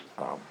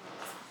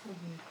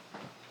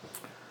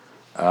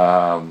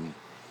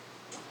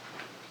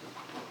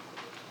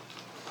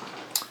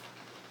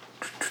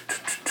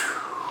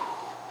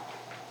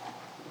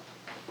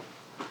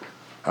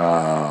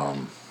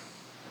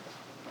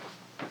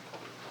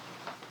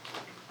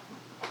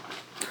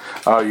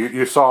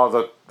 You saw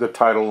the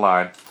title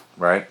line,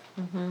 right?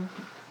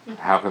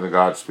 How can the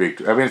gods speak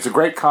to... I mean, it's a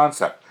great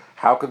concept.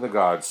 How can the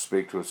gods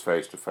speak to us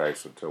face to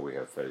face until we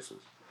have faces?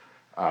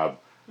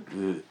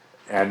 And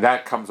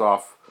that comes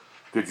off...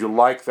 Did you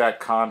like that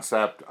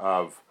concept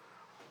of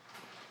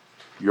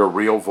your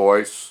real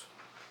voice?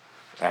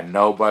 And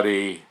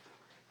nobody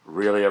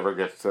really ever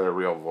gets their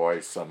real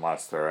voice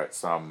unless they're at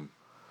some...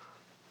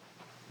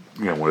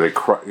 where they,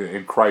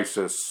 in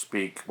crisis,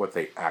 speak what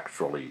they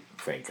actually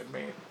think and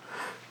mean.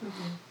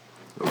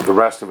 The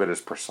rest of it is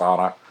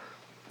persona,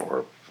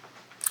 or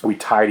we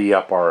tidy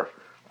up our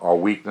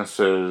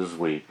weaknesses,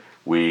 we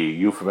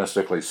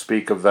euphemistically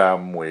speak of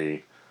them,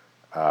 we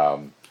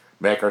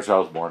make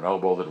ourselves more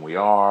noble than we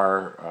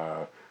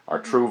are. Our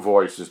true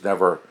voice is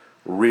never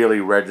really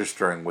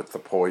registering with the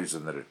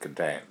poison that it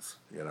contains,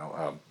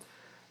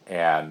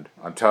 and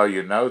until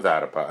you know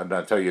that and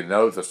until you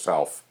know the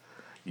self,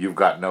 you've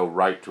got no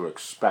right to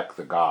expect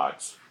the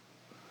gods.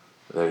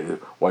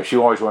 Why she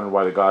always wondered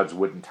why the gods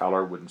wouldn't tell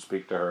her, wouldn't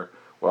speak to her.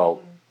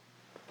 Well,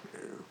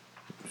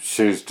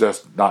 she's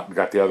just not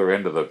got the other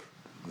end of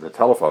the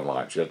telephone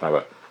line. She doesn't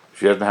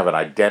have an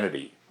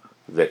identity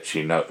that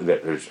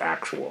that is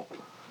actual.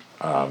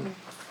 I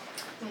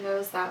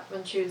noticed that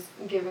when she was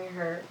giving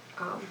her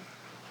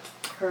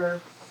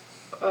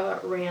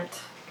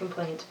rant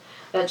complaint,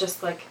 that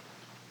just like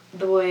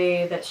the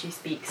way that she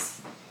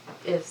speaks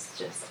is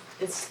just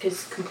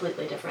it's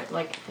completely different.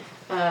 Like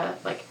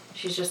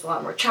she's just a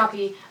lot more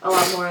choppy, a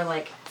lot more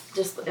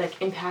just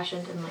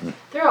impassioned, and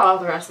throughout all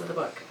the rest of the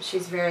book,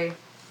 she's very,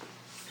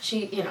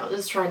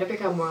 is trying to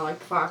become more like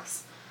the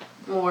fox,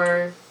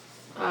 more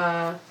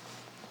eloquent,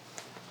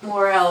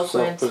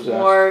 Self-possessed.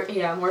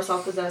 more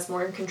self-possessed,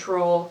 more in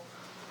control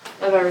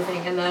of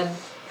everything, and then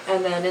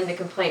in the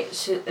complaint,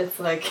 it's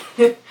like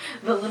the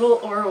little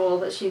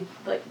Orual that she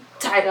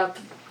tied up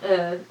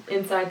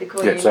inside the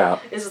queen Gets out.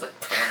 is like.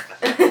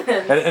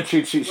 And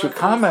she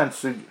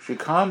comments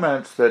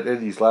that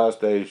in these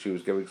last days she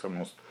was giving some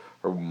of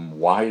her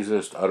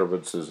wisest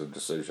utterances and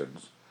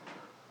decisions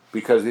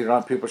because these are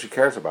not people she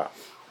cares about.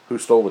 Who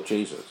stole the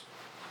cheeses?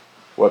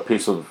 What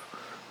piece of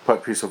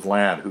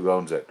land? Who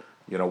owns it?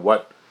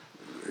 What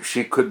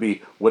she could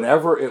be.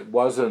 Whenever it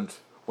wasn't,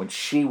 when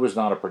she was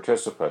not a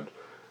participant,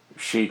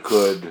 she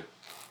could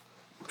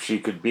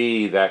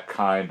be that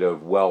kind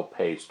of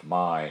well-paced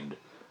mind,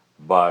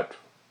 but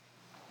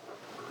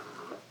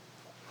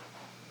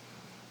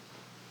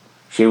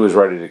she was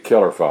ready to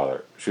kill her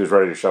father. She was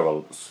ready to shove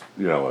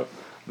a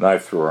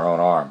knife through her own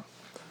arm.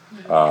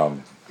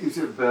 Is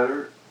it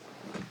better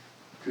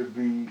to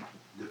be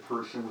the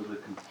person with a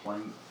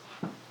complaint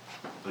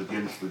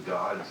against the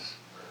gods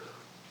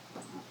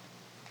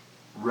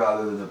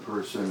rather than the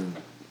person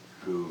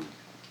who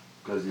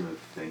doesn't even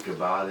think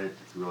about it,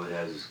 really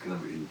is kind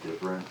of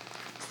indifferent,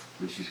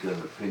 but she's got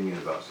an opinion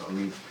about something. I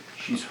mean,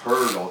 she's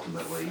heard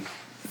ultimately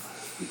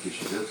because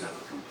she does have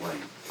a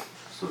complaint,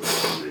 so they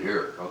want to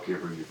hear it. Okay,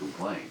 bring your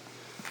complaint.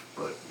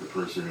 But the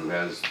person who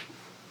has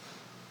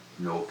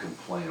no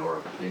complaint or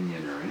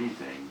opinion or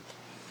anything,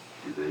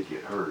 do they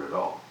get heard at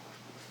all?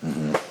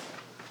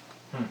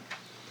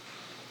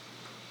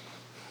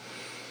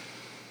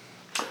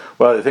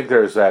 Well, I think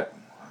there's that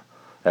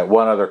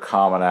one other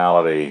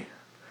commonality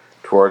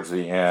towards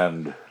the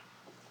end,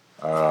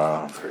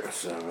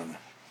 37,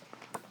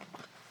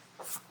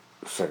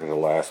 second to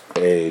last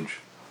page.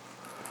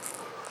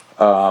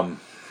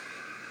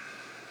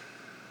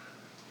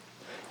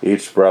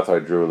 Each breath I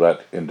drew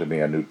let into me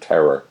a new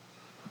terror,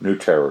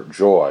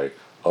 joy,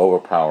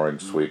 overpowering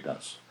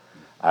sweetness.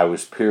 I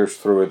was pierced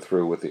through and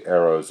through with the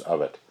arrows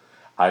of it.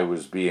 I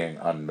was being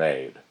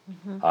unmade.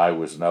 I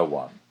was no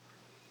one.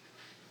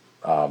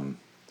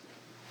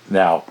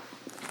 Now,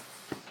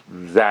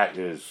 that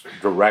is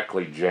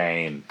directly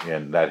Jane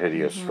in That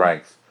Hideous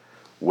Strength,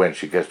 when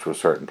she gets to a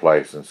certain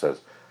place and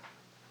says,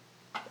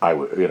 I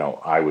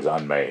was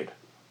unmade.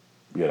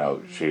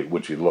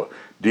 When she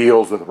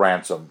deals with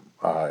Ransom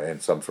in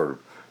some sort of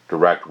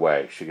direct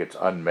way, she gets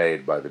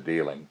unmade by the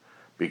dealing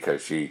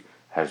because she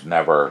has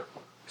never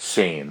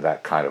seen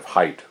that kind of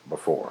height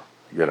before,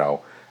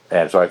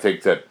 And so I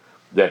think that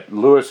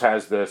Lewis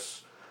has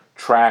this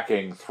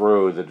tracking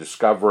through the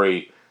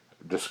discovery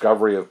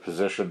of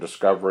position,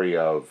 discovery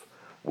of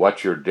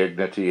what your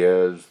dignity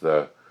is,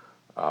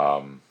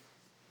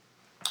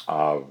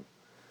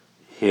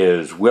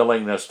 his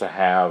willingness to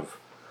have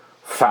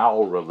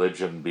foul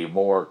religion be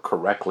more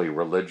correctly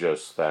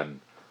religious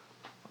than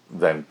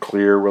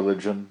clear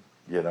religion,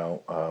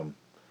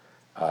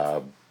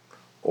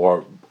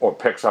 or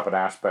picks up an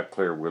aspect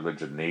clear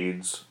religion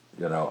needs,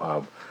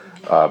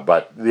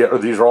 but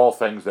these are all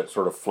things that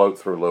sort of float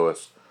through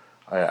Lewis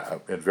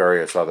in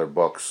various other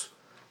books,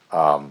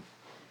 and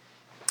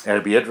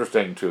it'd be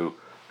interesting to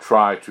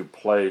try to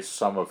place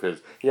some of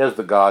his. He has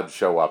the gods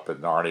show up in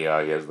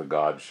Narnia. He has the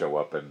gods show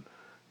up in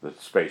the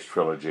Space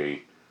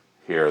Trilogy.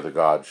 Here, the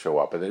gods show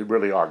up, and they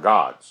really are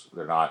gods.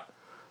 They're not.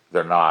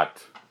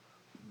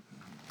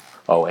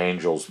 Oh,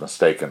 angels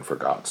mistaken for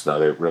gods. No,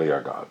 they really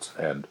are gods,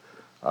 and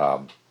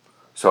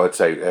so it's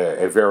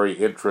a very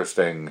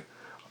interesting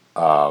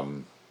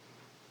common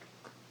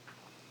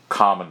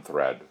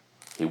thread.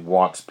 He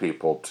wants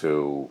people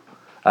to.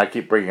 I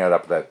keep bringing it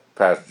up, that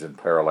passage in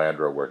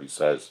Perelandra where he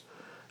says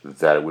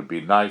that it would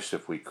be nice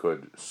if we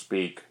could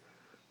speak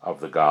of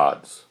the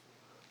gods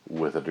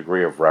with a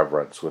degree of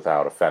reverence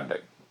without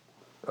offending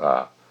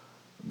God.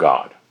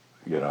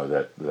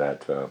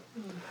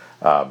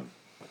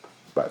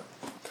 But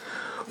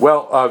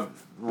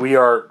we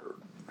are.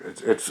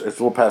 It's a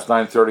little past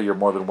 9:30. You're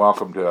more than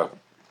welcome to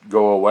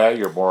go away.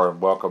 You're more than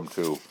welcome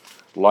to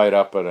light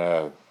up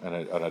an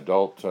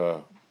adult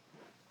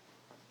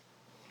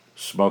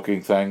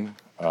smoking thing.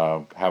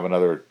 Have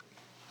another.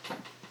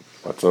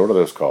 What are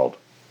those called?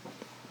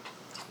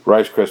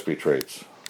 Rice Krispie treats.